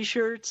prints,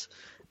 T-shirts,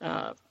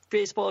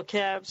 baseball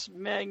caps,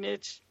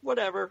 magnets,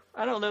 whatever.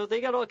 I don't know.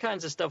 They got all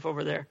kinds of stuff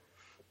over there.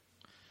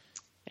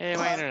 Hey,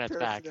 my internet's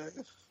back.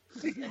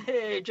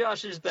 Hey,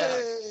 Josh is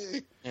back.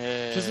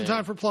 Hey. Just in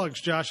time for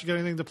plugs. Josh, you got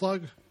anything to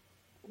plug?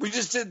 We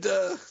just did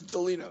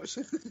Dolinos.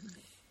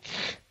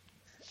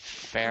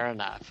 Fair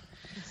enough.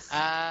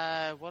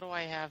 What do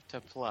I have to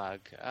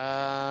plug?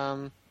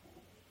 I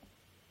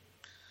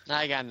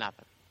got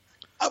nothing.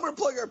 I'm going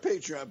to plug our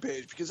Patreon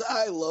page because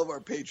I love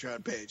our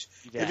Patreon page.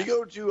 Yeah. If you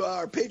go to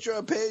our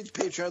Patreon page,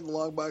 Patreon the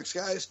Longbox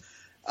Guys,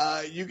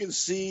 you can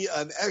see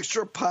an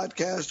extra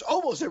podcast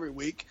almost every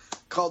week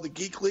called The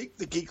Geek Leak.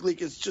 The Geek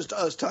Leak is just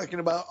us talking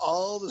about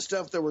all the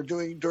stuff that we're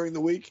doing during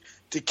the week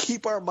to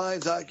keep our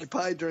minds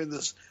occupied during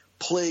this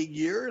plague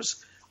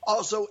years.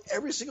 Also,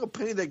 every single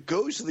penny that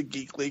goes to The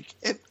Geek Leak.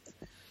 And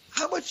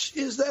how much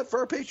is that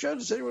for our Patreon?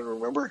 Does anyone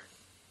remember?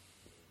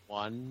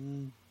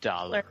 $1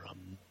 a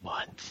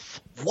month.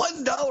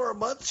 $1 a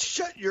month?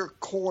 Shut your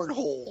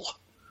cornhole.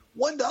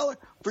 $1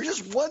 for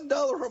just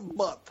 $1 a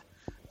month.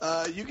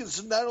 You can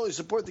not only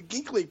support the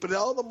Geek League, but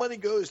all the money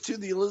goes to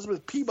the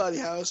Elizabeth Peabody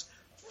House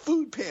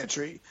Food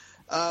Pantry,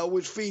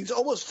 which feeds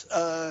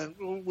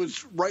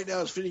which right now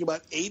is feeding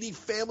about 80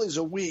 families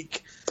a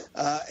week,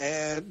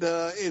 and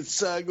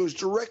it goes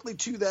directly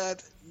to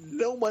that.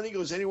 No money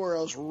goes anywhere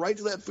else, right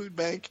to that food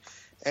bank,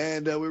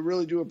 and we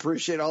really do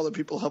appreciate all the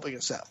people helping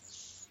us out.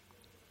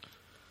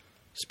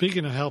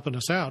 Speaking of helping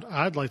us out,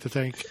 I'd like to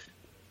thank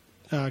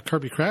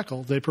Kirby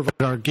Crackle. They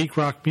provide our geek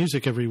rock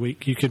music every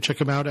week. You can check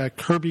them out at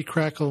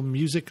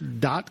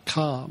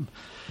KirbyCracklemusic.com.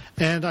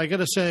 And I got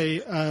to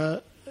say,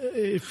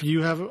 if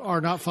you are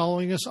not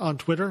following us on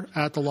Twitter,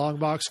 at the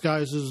Longbox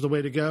Guys is the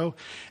way to go.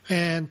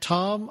 And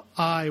Tom,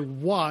 I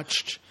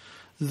watched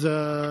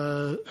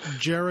the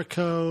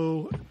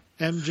Jericho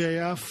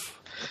MJF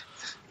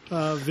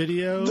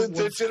video.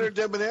 The Dinner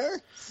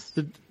Debonair?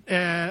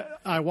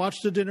 I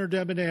watched the Dinner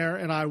Debonair,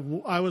 and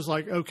I was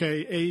like,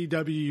 okay,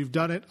 AEW, you've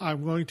done it.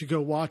 I'm going to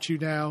go watch you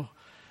now.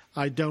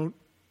 I don't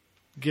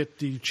get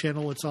the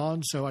channel it's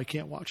on, so I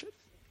can't watch it.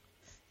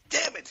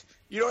 Damn it.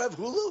 You don't have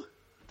Hulu?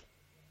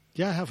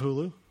 Yeah, I have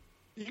Hulu.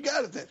 You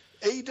got it then.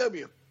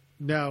 AEW.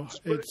 No,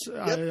 it's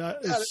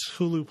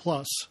Hulu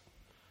Plus.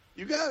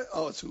 You got it?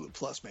 Oh, it's Hulu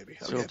Plus, maybe.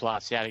 Okay. Hulu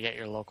Plus, yeah, to get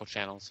your local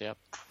channels, yep.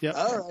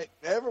 All right,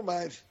 never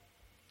mind.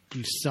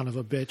 You son of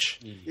a bitch.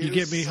 You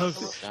get me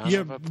hooked.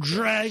 You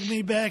drag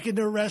me back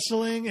into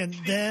wrestling, and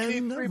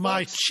then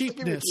my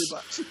cheapness.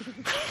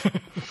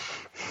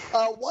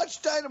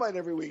 Watch Dynamite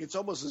every week. It's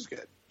almost as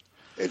good.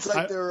 It's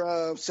like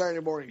their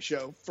Saturday morning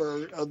show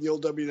for the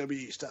old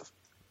WWE stuff.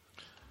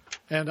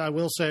 And I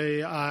will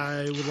say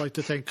I would like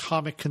to thank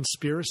Comic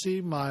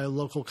Conspiracy, my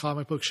local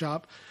comic book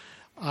shop.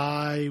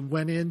 I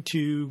went in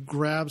to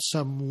grab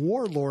some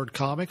Warlord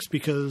comics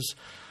because,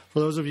 for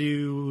those of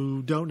you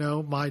who don't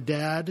know, my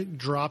dad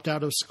dropped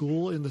out of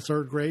school in the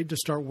 3rd grade to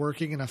start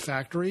working in a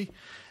factory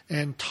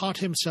and taught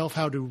himself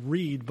how to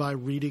read by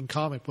reading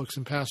comic books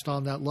and passed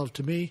on that love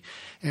to me.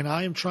 And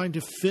I am trying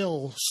to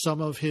fill some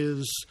of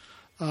his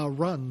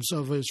runs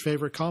of his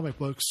favorite comic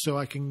books so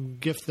I can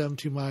gift them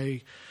to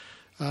my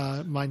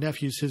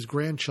nephews, his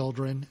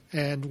grandchildren.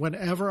 And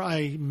whenever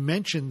I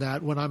mention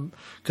that,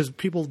 because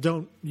people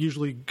don't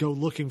usually go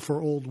looking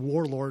for old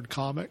Warlord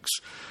comics,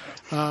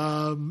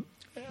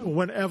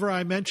 whenever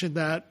I mention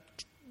that,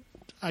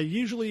 I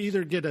usually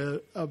either get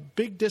a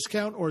big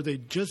discount or they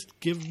just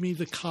give me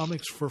the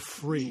comics for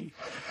free.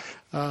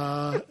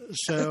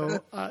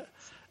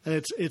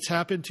 It's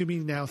happened to me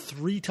now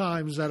 3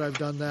 times that I've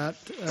done that.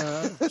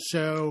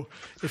 So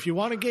if you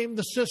want to game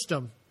the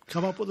system,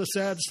 come up with a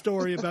sad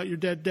story about your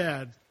dead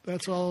dad.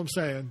 That's all I'm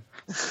saying.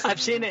 I've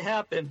seen it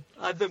happen.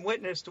 I've been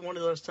witness to one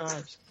of those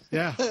times.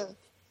 Yeah.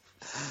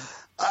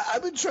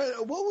 I've been trying.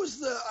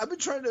 I've been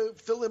trying to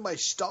fill in my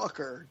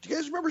Stalker. Do you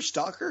guys remember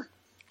Stalker?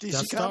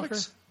 DC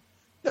Comics. Stalker?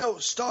 No,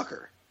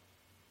 Stalker.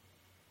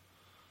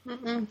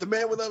 The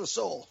man without a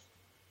soul.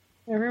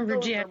 I remember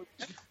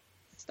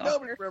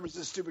Nobody remembers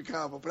this stupid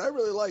comic book, but I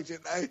really liked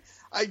it.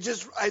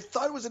 I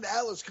thought it was an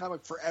Atlas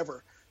comic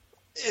forever,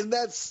 and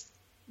that's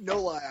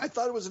no lie. I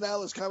thought it was an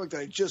Atlas comic that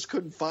I just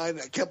couldn't find.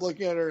 I kept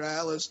looking at her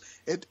Atlas.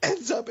 It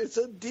ends up it's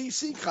a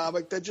DC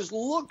comic that just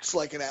looks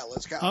like an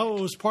Atlas comic. Oh,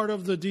 it was part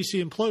of the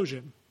DC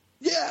implosion.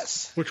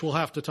 Yes. Which we'll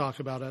have to talk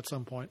about at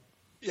some point.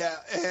 Yeah,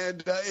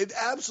 and it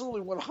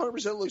absolutely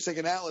 100% looks like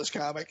an Atlas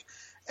comic.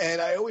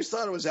 And I always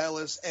thought it was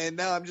Atlas, and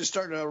now I'm just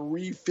starting to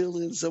refill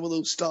in some of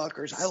those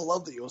Stalkers. I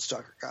love the old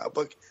Stalker comic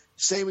book.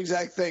 Same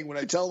exact thing. When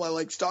I tell them I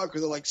like Stalker,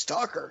 they're like,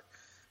 Stalker?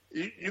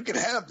 You can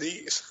have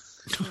these.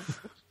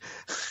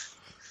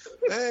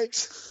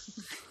 Thanks.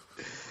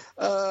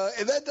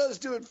 And that does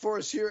do it for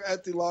us here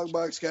at the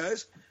Longbox,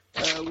 guys.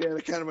 We had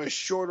a kind of a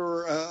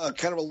shorter,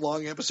 kind of a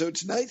long episode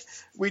tonight.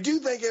 We do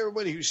thank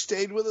everybody who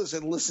stayed with us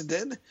and listened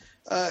in.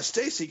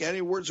 Stacy, got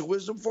any words of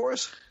wisdom for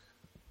us?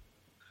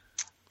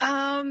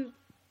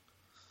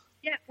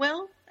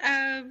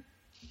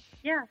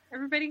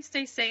 Everybody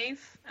stay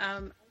safe.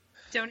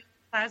 Donate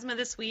plasma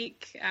this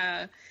week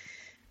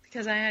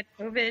because I had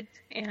COVID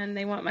and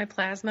they want my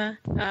plasma.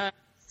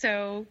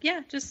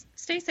 Just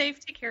stay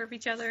safe, take care of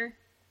each other.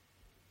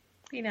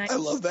 Be nice. I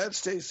love that.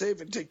 Stay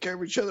safe and take care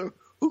of each other.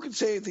 Who can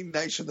say anything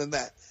nicer than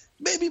that?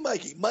 Maybe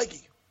Mikey.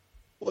 Mikey,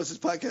 what's this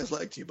podcast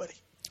like to you, buddy?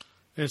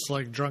 It's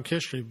like Drunk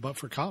History, but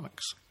for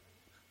comics.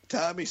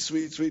 Tommy,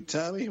 sweet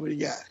Tommy, what do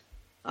you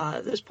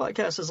got? This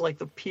podcast is like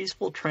the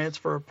peaceful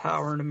transfer of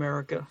power in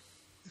America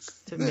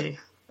to me.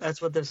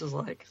 That's what this is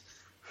like.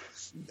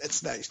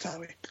 That's nice,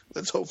 Tommy.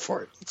 Let's hope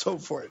for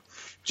it.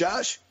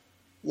 Josh,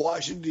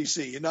 Washington,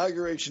 D.C.,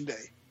 Inauguration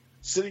Day.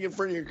 Sitting in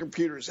front of your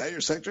computer. Is that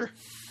your sector?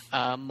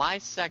 My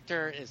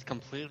sector is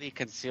completely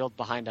concealed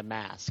behind a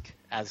mask,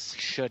 as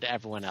should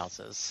everyone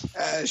else's.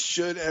 As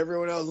should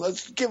everyone else.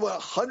 Let's give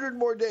 100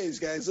 more days,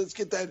 guys. Let's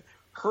get that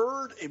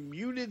herd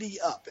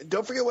immunity up. And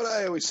don't forget what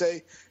I always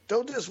say.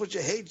 Don't diss what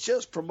you hate.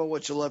 Just promote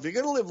what you love. You're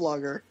going to live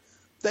longer.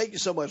 Thank you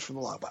so much from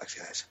the Longbox,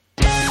 guys.